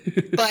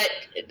but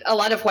a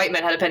lot of white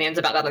men had opinions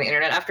about that on the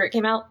internet after it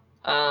came out.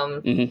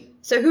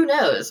 So who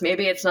knows?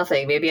 Maybe it's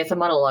nothing. Maybe it's a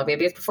monologue.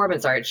 Maybe it's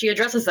performance art. She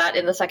addresses that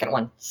in the second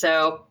one.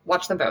 So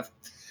watch them both.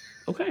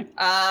 Okay.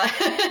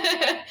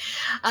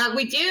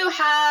 We do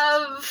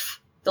have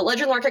the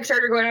Legend Lore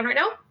Kickstarter going on right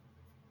now.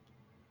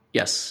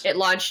 Yes. It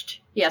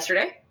launched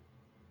yesterday.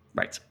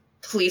 Right.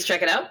 Please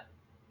check it out.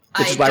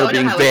 Which is why we're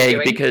being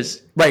vague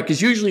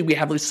because usually we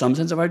have at least some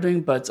sense of how we're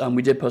doing, but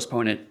we did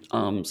postpone it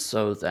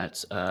so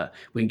that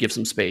we can give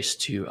some space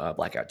to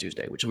Blackout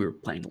Tuesday, which we were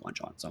planning to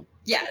launch on. So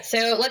yeah,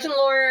 so Legend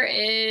Lore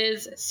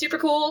is super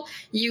cool.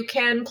 You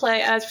can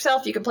play as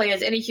yourself. You can play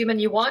as any human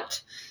you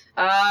want.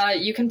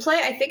 You can play,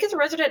 I think, as a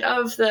resident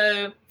of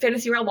the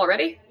fantasy realm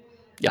already.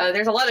 Yep.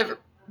 There's a lot of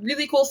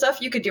really cool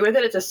stuff you could do with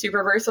it. It's a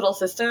super versatile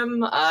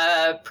system.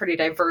 Pretty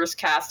diverse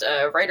cast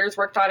of writers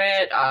worked on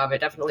it. It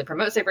definitely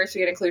promotes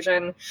diversity and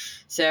inclusion.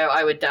 So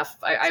I would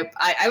I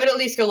would at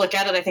least go look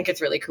at it. I think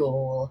it's really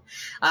cool.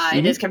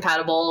 It is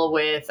compatible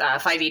with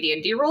 5e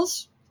D&D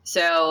rules,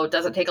 so it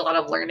doesn't take a lot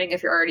of learning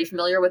if you're already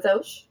familiar with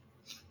those,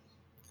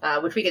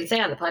 which we can say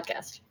on the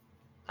podcast.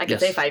 I can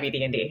say 5e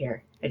D&D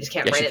here. I just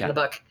can't write it in the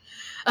book.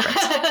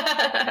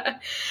 Right.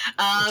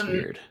 That's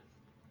weird.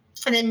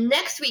 And then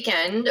next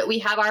weekend, we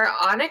have our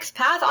Onyx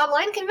Path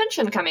online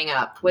convention coming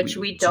up, which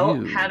we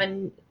don't have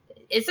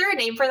is there a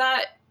name for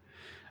that?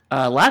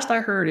 Last I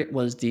heard, it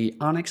was the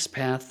Onyx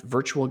Path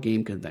Virtual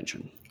Game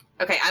Convention.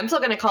 Okay, I'm still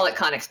going to call it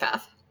Connix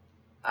Path.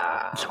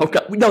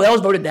 No, that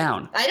was voted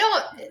down.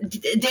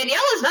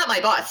 Danielle is not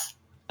my boss.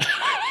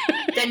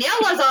 Danielle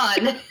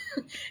Lazan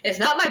is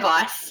not my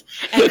boss.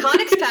 And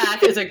Connix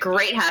Path is a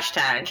great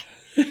hashtag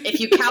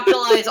if you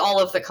capitalize all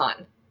of the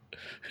con.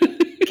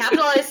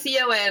 Capitalize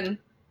CON,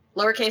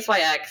 lowercase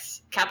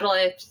yx,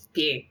 capitalize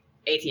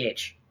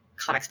PATH,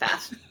 Connix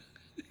Path.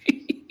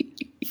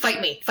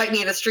 Fight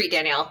me in the street,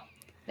 Danielle.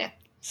 Yeah.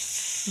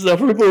 So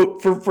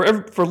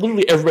for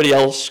literally everybody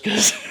else,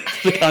 because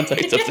the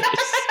context of this.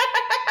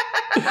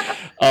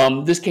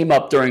 This came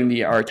up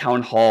during our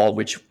town hall,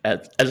 which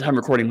at the time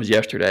recording was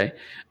yesterday,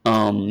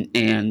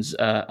 and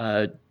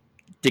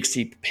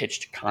Dixie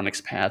pitched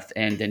Connix Path,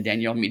 and then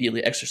Danielle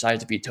immediately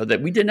exercised a veto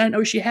that we did not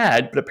know she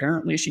had, but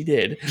apparently she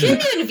did. She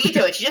didn't even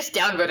veto it; she just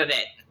downvoted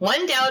it.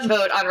 One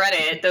downvote on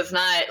Reddit does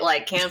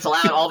not cancel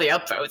out all the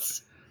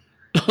upvotes.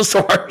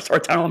 So our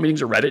town hall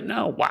meetings are Reddit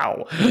now?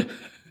 Wow.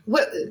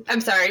 What,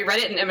 I'm sorry,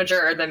 Reddit and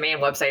Imgur are the main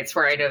websites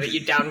where I know that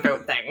you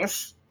downvote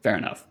things. Fair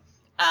enough.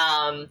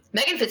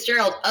 Megan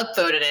Fitzgerald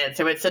upvoted it,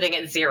 so it's sitting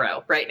at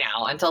 0 right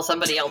now until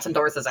somebody else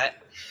endorses it.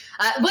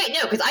 Wait,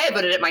 no, because I have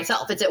voted it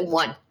myself. It's at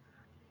 1.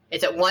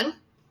 It's at 1,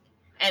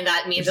 and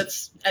that means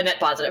it's a net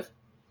positive.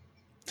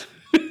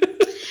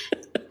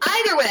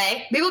 Either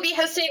way, we will be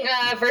hosting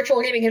a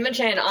virtual gaming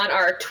convention on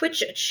our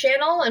Twitch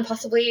channel and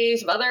possibly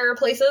some other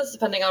places,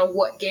 depending on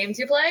what games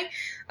you play.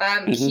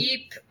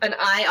 Keep an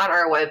eye on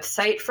our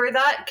website for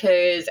that,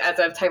 because as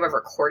of time of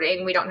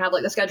recording, we don't have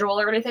the schedule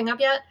or anything up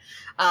yet.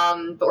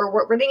 But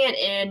we're running it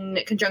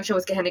in conjunction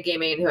with Gehenna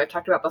Gaming, who I've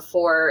talked about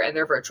before, and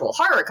their virtual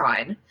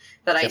HorrorCon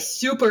that I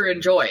super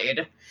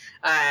enjoyed.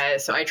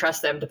 So I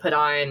trust them to put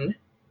on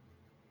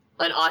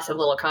an awesome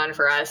little con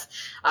for us.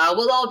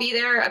 We'll all be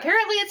there.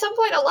 Apparently, at some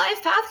point, a live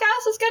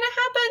Pathcast is going to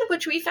happen,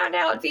 which we found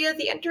out via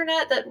the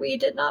internet that we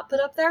did not put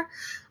up there.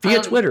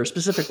 Via Twitter,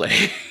 specifically.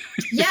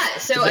 Yeah,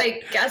 so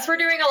I guess we're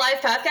doing a live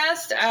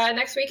Pathcast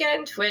next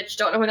weekend, which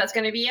don't know when that's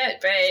going to be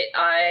yet, but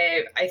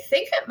I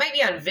think it might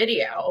be on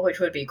video, which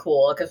would be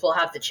cool, because we'll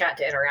have the chat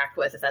to interact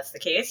with if that's the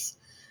case.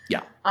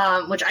 Yeah.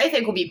 Which I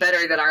think will be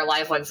better than our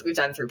live ones we've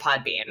done through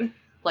Podbean.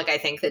 I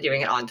think that doing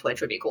it on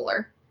Twitch would be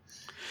cooler.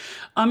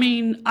 I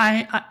mean,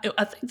 I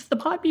think the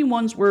Podbean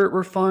ones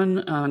were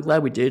fun. I'm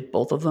glad we did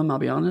both of them, I'll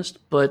be honest.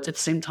 But at the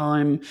same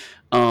time,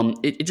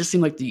 it just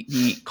seemed like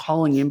the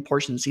calling in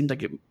portion seemed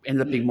like it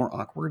ended up being more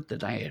awkward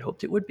than I had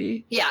hoped it would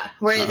be. Yeah,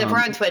 whereas if we're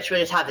on Twitch, we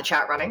just have the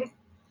chat running.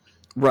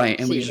 Right,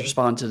 and we just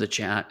respond to the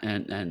chat,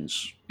 and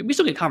we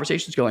still get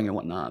conversations going and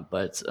whatnot.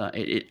 But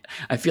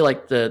I feel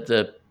like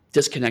the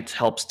disconnect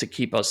helps to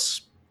keep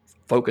us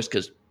focused,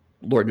 because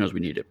Lord knows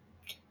we need it.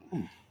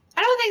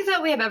 I don't think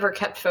that we have ever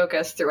kept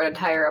focus through an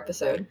entire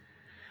episode.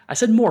 I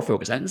said more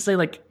focus. I didn't say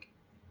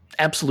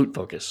absolute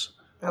focus.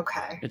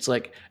 Okay. It's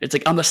like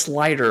on the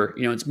slider,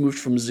 it's moved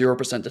from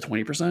 0% to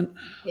 20%.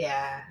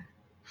 Yeah.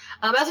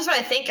 I also just want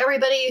to thank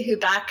everybody who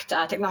backed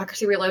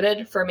Technocracy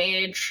Reloaded for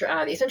Mage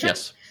the Ascension.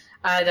 Yes.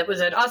 That was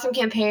an awesome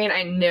campaign.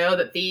 I know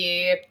that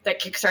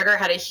that Kickstarter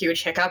had a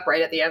huge hiccup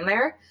right at the end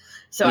there.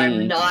 So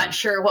I'm not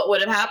sure what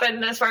would have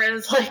happened as far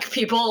as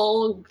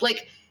people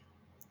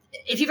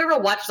if you've ever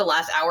watched the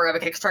last hour of a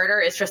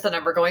Kickstarter, it's just the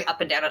number going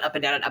up and down and up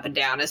and down and up and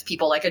down as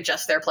people like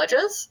adjust their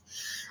pledges.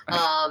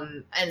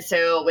 Right. And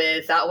so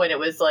with that one, it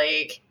was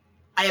like,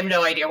 I have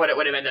no idea what it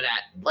would have ended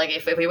at. Like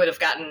if we would have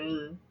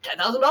gotten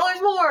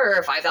 $10,000 more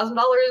or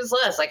 $5,000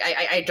 less, like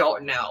I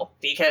don't know,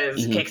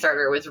 because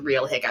Kickstarter was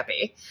real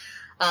hiccupy.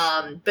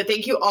 But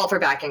thank you all for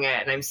backing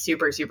it, and I'm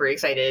super, super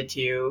excited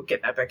to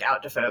get that book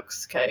out to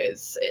folks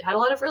because it had a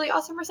lot of really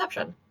awesome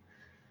reception.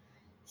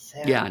 So.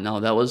 Yeah, no,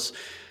 that was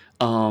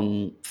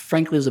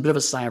frankly, it was a bit of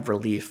a sigh of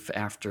relief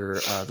after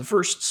the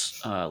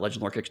first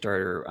Legend Lore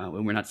Kickstarter.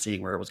 When we're not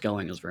seeing where it was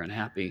going, I was very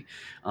unhappy.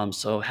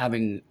 So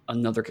having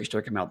another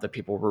Kickstarter come out that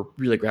people were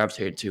really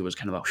gravitated to was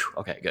kind of a, whew,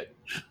 okay, good.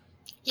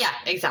 Yeah,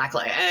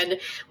 exactly. And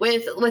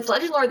with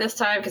Legend Lore this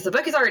time, because the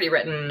book is already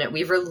written,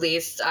 we've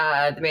released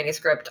the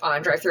manuscript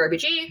on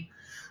DriveThruRPG.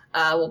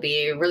 We'll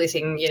be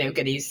releasing,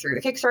 goodies through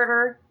the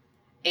Kickstarter,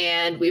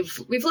 and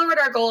we've lowered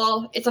our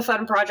goal. It's a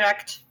fun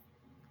project.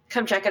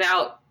 Come check it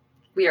out.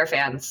 We are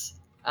fans.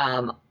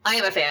 I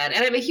am a fan,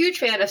 and I'm a huge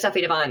fan of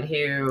Steffi Devon,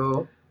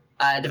 who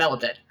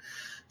developed it.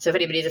 So if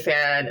anybody's a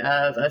fan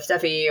of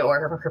Steffi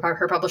or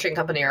her publishing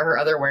company or her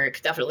other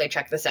work, definitely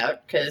check this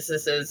out, because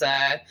this is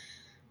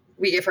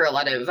we give her a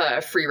lot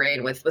of free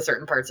reign with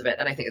certain parts of it,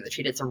 and I think that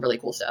she did some really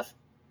cool stuff.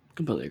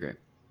 Completely agree.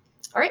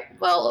 All right.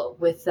 Well,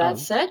 with that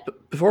said,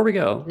 before we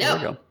go,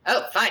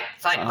 Oh, fine.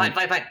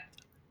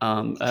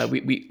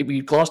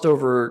 We glossed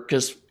over,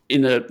 because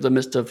in the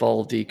midst of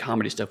all the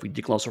comedy stuff, we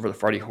did gloss over the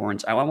Farty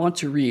Horns. I want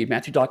to read.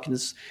 Matthew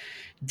Dawkins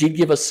did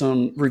give us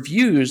some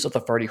reviews of the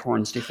Farty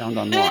Horns they found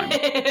online.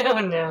 Oh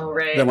no,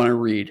 right. That I want to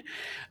read.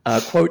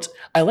 Quote,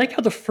 I like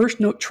how the first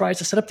note tries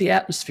to set up the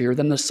atmosphere,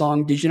 then the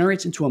song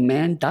degenerates into a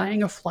man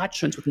dying of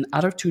flatulence with an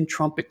out-of-tune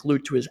trumpet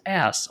glued to his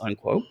ass,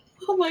 unquote.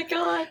 Oh my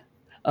God.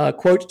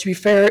 Quote, to be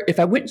fair, if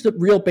I went into the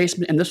real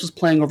basement and this was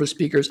playing over the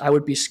speakers, I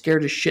would be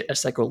scared as shit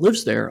as Psycho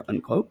lives there,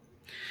 unquote.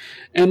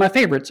 And my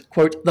favorite,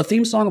 quote, the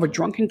theme song of a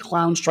drunken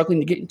clown struggling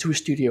to get into a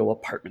studio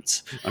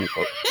apartment,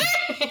 unquote.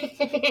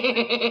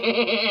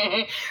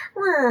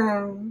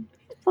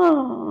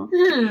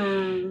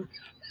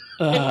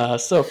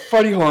 So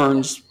Farty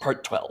Horns,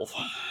 part 12.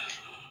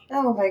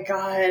 Oh my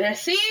God.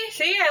 See,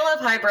 I love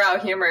highbrow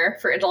humor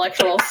for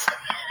intellectuals.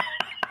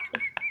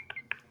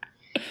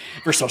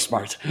 We're so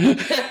smart.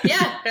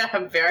 Yeah,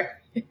 I'm very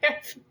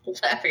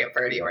laughing at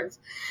Farty Horns.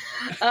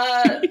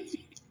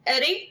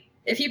 Eddie,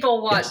 if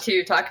people want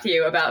to talk to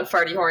you about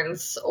Farty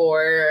Horns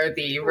or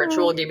the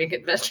virtual gaming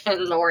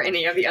convention or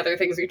any of the other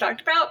things we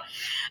talked about,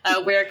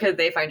 where could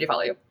they find you,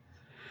 follow you?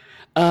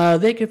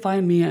 They can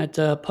find me at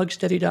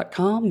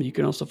pugsteady.com. You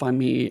can also find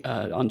me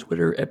on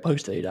Twitter at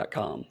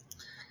pugsteady.com.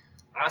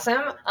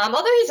 Awesome.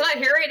 Although he's not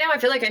here right now, I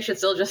feel like I should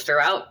still just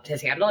throw out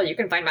his handle. You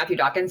can find Matthew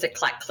Dawkins at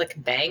Clack Click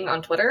Bang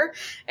on Twitter,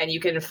 and you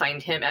can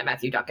find him at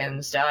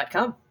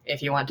MatthewDawkins.com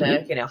if you want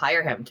to,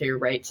 hire him to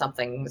write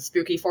something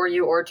spooky for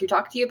you or to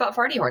talk to you about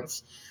Farty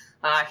Horns.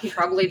 He'd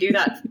probably do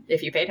that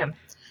if you paid him.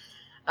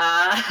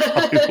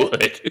 I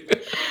would.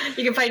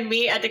 You can find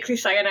me at Dixie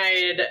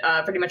Cyanide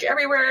pretty much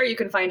everywhere. You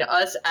can find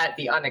us at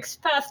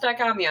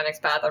theonyxpath.com, the Onyx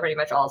Path on pretty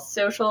much all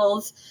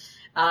socials.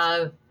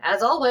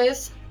 As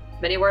always,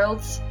 many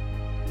worlds,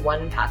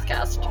 one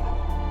Pathcast.